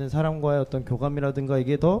옆에 있는 사람과의 어떤 교감이라든가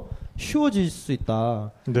이게 더 쉬워질 수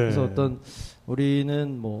있다. 네. 그래서 어떤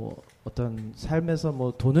우리는 뭐 어떤 삶에서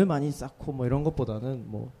뭐 돈을 많이 쌓고 뭐 이런 것보다는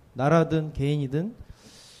뭐 나라든 개인이든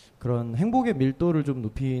그런 행복의 밀도를 좀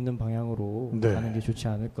높이는 방향으로 네. 가는 게 좋지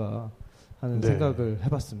않을까 하는 네. 생각을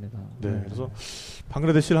해봤습니다. 네. 그래서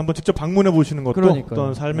방글라데시를 한번 직접 방문해 보시는 것도 그러니까요.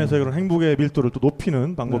 어떤 삶에서의 그런 행복의 밀도를 또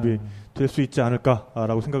높이는 방법이 될 수 있지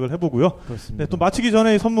않을까라고 생각을 해보고요. 그렇습니다. 네, 또 마치기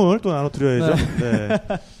전에 이 선물 또 나눠드려야죠. 네.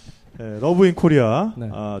 네, 러브인 코리아 네.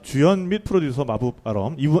 주연 및 프로듀서 마북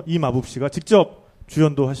아럼 이마북 씨가 직접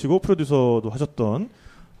주연도 하시고 프로듀서도 하셨던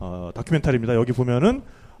다큐멘터리입니다. 여기 보면은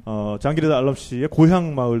자항기르 알람 씨의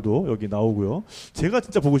고향 마을도 여기 나오고요. 제가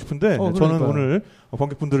진짜 보고 싶은데 저는 오늘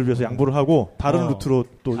관객분들을 위해서 양보를 하고 다른 루트로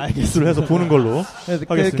또 입수를 해서 보는 걸로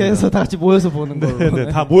하겠습니다. 그래서 다 같이 모여서 보는 걸로. 네,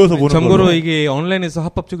 다 모여서 보는 걸로. 참고로 이게 온라인에서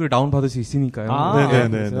합법적으로 다운 받을 수 있으니까요.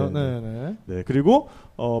 네네네. 네, 그리고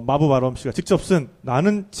마북 아럼 씨가 직접 쓴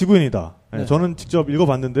나는 지구인이다. 네, 저는 직접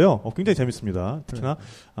읽어봤는데요. 굉장히 재밌습니다. 특히나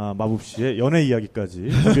마북 씨의 연애 이야기까지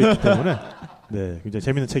준비했기 때문에. 네, 굉장히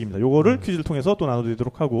재밌는 책입니다. 요거를 퀴즈를 통해서 또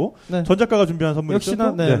나눠드리도록 하고 전 작가가 준비한 선물이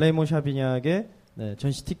역시나 레이몬 샤비냐의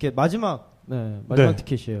전시 티켓 마지막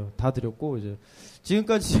티켓이에요. 다 드렸고 이제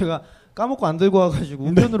지금까지 제가 까먹고 안 들고 와가지고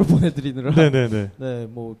우편으로 보내드리느라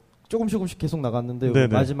뭐 조금씩 계속 나갔는데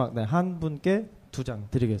마지막 한 분께 2장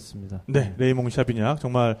드리겠습니다. 네, 레이몽 샤비냐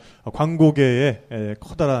정말 광고계의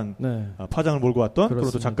커다란 파장을 몰고 왔던 그런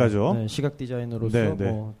작가죠. 네, 시각 디자이너로서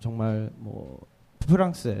뭐 정말 뭐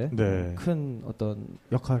프랑스의 큰 어떤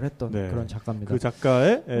역할을 했던 그런 작가입니다. 그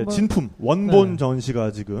작가의 진품 원본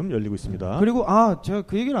전시가 지금 열리고 있습니다. 그리고 제가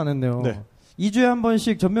그 얘기를 안 했네요. 2주에 한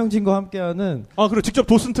번씩 전명진과 함께하는 그리고 직접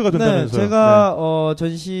도슨트가 된다면서요. 제가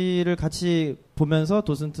전시를 같이 보면서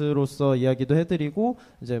도슨트로서 이야기도 해드리고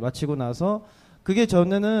이제 마치고 나서 그게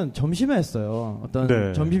전에는 점심에 했어요.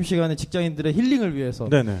 어떤 점심시간에 직장인들의 힐링을 위해서.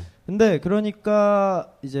 근데 그러니까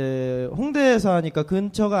이제 홍대에서 하니까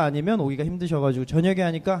근처가 아니면 오기가 힘드셔가지고 저녁에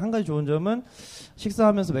하니까 한 가지 좋은 점은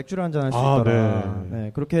식사하면서 맥주를 한잔 할 수 있더라.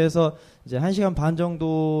 네, 그렇게 해서 이제 1시간 반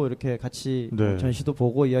정도 이렇게 같이 전시도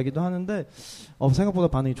보고 이야기도 하는데 생각보다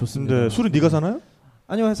반응이 좋습니다. 술은 네가 사나요?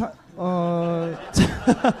 아니요,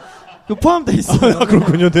 그 포함돼 있어요.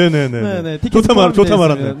 그렇군요. 네네네. 좋다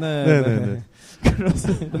말았네. 네네네.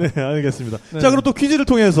 그렇습니다. 네, 알겠습니다. 자, 그럼 또 퀴즈를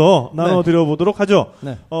통해서 나눠드려보도록 하죠.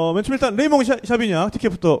 맨 처음 일단 레이몽 샤비냐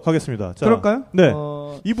티켓부터 가겠습니다. 자, 그럴까요? 네.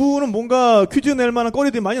 이분은 뭔가 퀴즈 낼 만한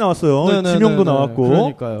거리들이 많이 나왔어요. 지명도 나왔고.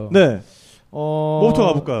 그러니까요. 네. 뭐부터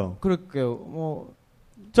가볼까요? 그럴게요.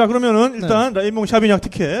 자, 그러면은 일단 레이몽 샤비냐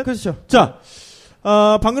티켓. 그렇죠. 자,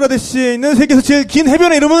 방글라데시에 있는 세계에서 제일 긴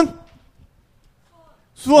해변의 이름은?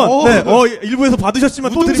 수원. 일부에서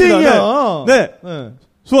받으셨지만 또 드립니다. 네.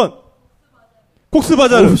 수원.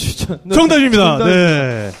 콕스바자르. 정답입니다.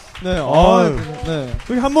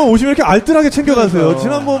 여기 한번 오시면 이렇게 알뜰하게 챙겨가세요.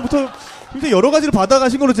 지난번부터 굉장히 여러 가지를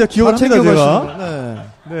받아가신 걸로 제가 기억을 합니다. 제가.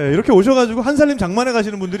 네, 이렇게 오셔가지고 한살림 장만해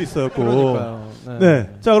가시는 분들이 있었고. 네.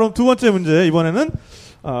 자, 그럼 두 번째 문제 이번에는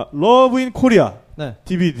러브인 코리아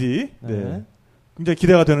DVD. 네. 굉장히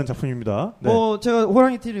기대가 되는 작품입니다. 제가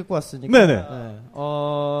호랑이 티를 입고 왔으니까.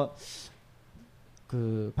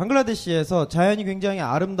 그 방글라데시에서 자연이 굉장히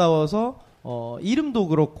아름다워서 이름도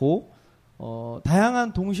그렇고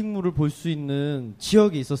다양한 동식물을 볼 수 있는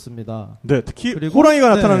지역이 있었습니다. 네, 특히 호랑이가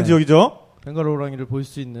나타나는 지역이죠. 벵갈 호랑이를 볼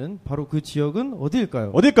수 있는 바로 그 지역은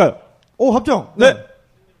어디일까요? 합정. 네.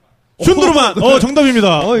 슌두르만.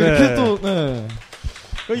 정답입니다. 이렇게 또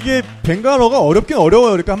이게 벵갈어가 어렵긴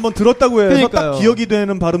어려워요. 그러니까 한번 들었다고 해서 딱 기억이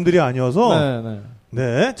되는 발음들이 아니어서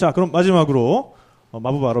네, 자 그럼 마지막으로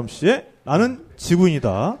마부 아럼 씨의 나는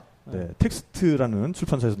지구인이다. 네, 텍스트라는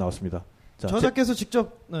출판사에서 나왔습니다. 자, 저자께서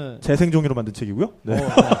직접 재생종이로 만든 책이고요. 네.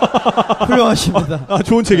 훌륭하십니다. 아,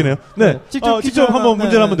 좋은 책이네요. 네, 직접 한번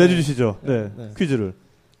문제를 한번 내주시죠. 네, 퀴즈를.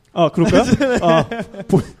 아, 그럴까요? 아,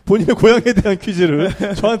 본인의 고향에 대한 퀴즈를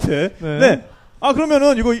저한테. 네. 아,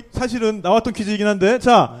 그러면은 이거 사실은 나왔던 퀴즈이긴 한데,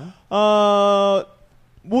 자,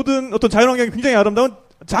 모든 어떤 자연환경이 굉장히 아름다운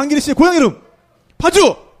자항기르 씨의 고향 이름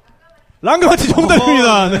파주 랑가마치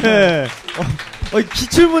정답입니다. 네.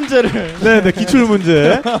 기출 문제를. 네, 기출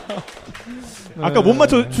문제. 아까 못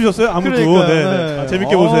맞춰 주셨어요? 아무도. 네. 아,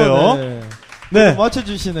 재밌게 보세요. 네.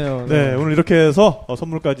 맞춰주시네요. 네, 오늘 이렇게 해서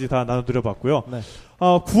선물까지 다 나눠드려봤고요.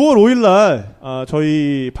 9월 5일날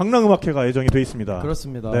저희 방랑음악회가 예정이 돼 있습니다.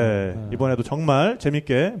 그렇습니다. 네, 이번에도 정말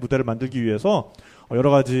재밌게 무대를 만들기 위해서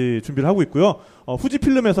여러 가지 준비를 하고 있고요.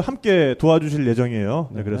 후지필름에서 함께 도와주실 예정이에요.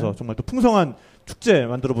 네, 그래서 정말 또 풍성한 축제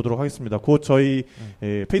만들어 보도록 하겠습니다. 곧 저희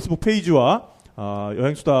페이스북 페이지와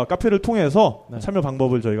여행수다 카페를 통해서 참여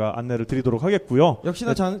방법을 저희가 안내를 드리도록 하겠고요.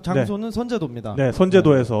 역시나 장소는 선제도입니다. 네,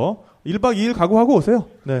 선제도에서 1박 2일 각오하고 오세요.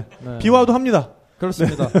 네. 비 와도 합니다.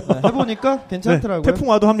 그렇습니다. 네, 해보니까 괜찮더라고요. 태풍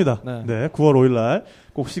와도 합니다. 네, 9월 5일날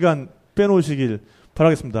꼭 시간 빼놓으시길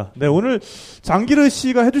바라겠습니다. 네, 오늘 장기르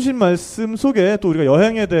씨가 해주신 말씀 속에 또 우리가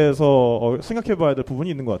여행에 대해서 생각해봐야 될 부분이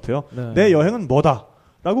있는 것 같아요. 내 여행은 뭐다?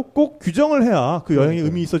 라고 꼭 규정을 해야 그 여행이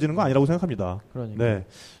의미 있어지는 거 아니라고 생각합니다. 그러니까. 네.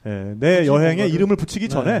 내 여행에 이름을 붙이기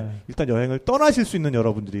전에 일단 여행을 떠나실 수 있는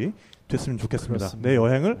여러분들이 됐으면 좋겠습니다. 그렇습니다. 내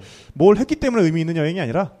여행을 뭘 했기 때문에 의미 있는 여행이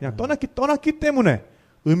아니라 그냥 떠났기 때문에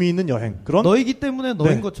의미 있는 여행. 그런 너이기 때문에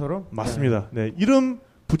너인 것처럼. 맞습니다. 네. 이름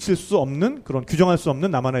붙일 수 없는 그런 규정할 수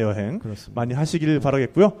없는 나만의 여행 많이 하시길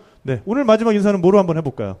바라겠고요. 네. 오늘 마지막 인사는 뭐로 한번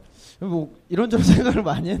해볼까요? 뭐 이런저런 생각을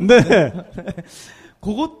많이 했는데. 네.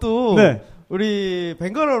 그것도. 우리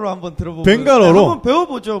벵갈어로 한번 들어보고 벵갈어로 한번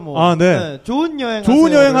배워보죠. 뭐. 아, 네. 좋은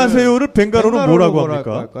여행 하세요를 bengal어로 뭐라고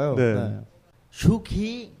합니까? 네.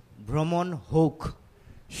 슈키 브로몬 호크.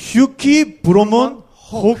 슈키 브로몬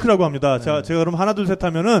호크라고 합니다. 자, 제가 그럼 하나 둘 셋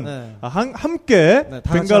하면은 함께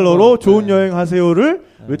벵갈어로 좋은 여행 하세요를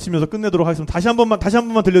외치면서 끝내도록 하겠습니다. 다시 한 번만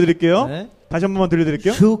들려드릴게요. 다시 한 번만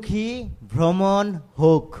들려드릴게요. 슈키 브로몬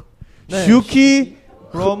호크. 슈키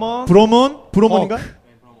브로몬인가?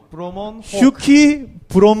 슈키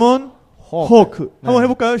브로몬 호크. 한번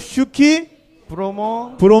해볼까요? 슈키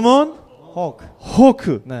브로몬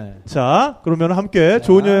호크. 네. 자, 그러면 함께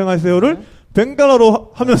좋은 여행 하세요를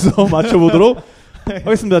벵갈어로 하면서 맞춰보도록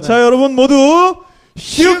하겠습니다. 자, 여러분 모두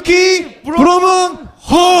슈키 브로몬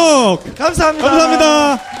호크.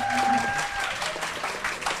 감사합니다.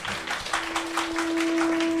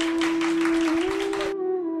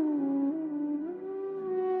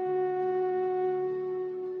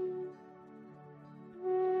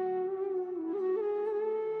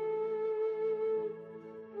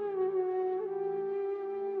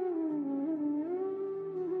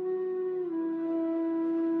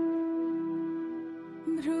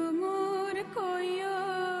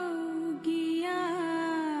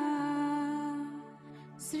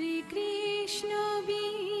 Sri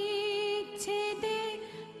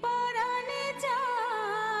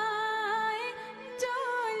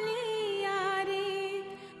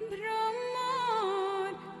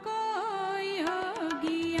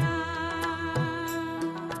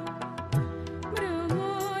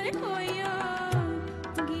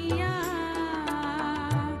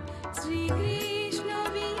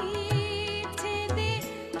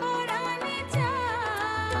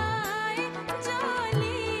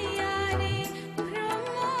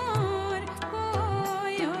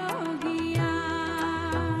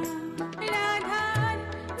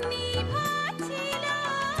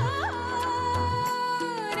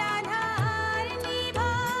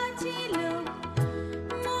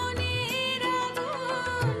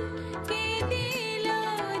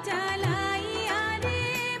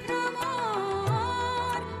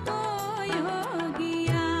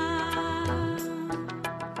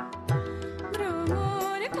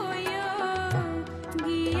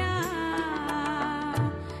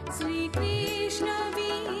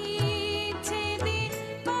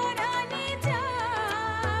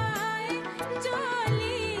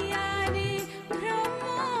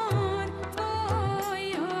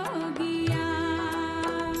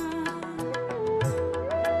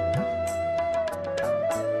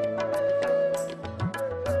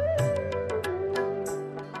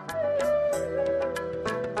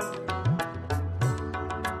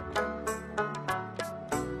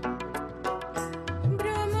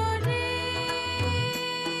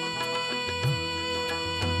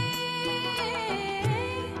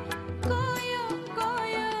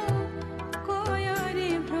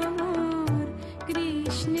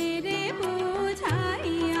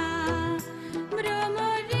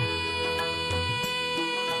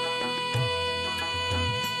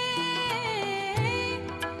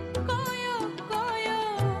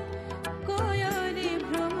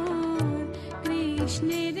ich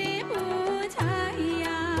nicht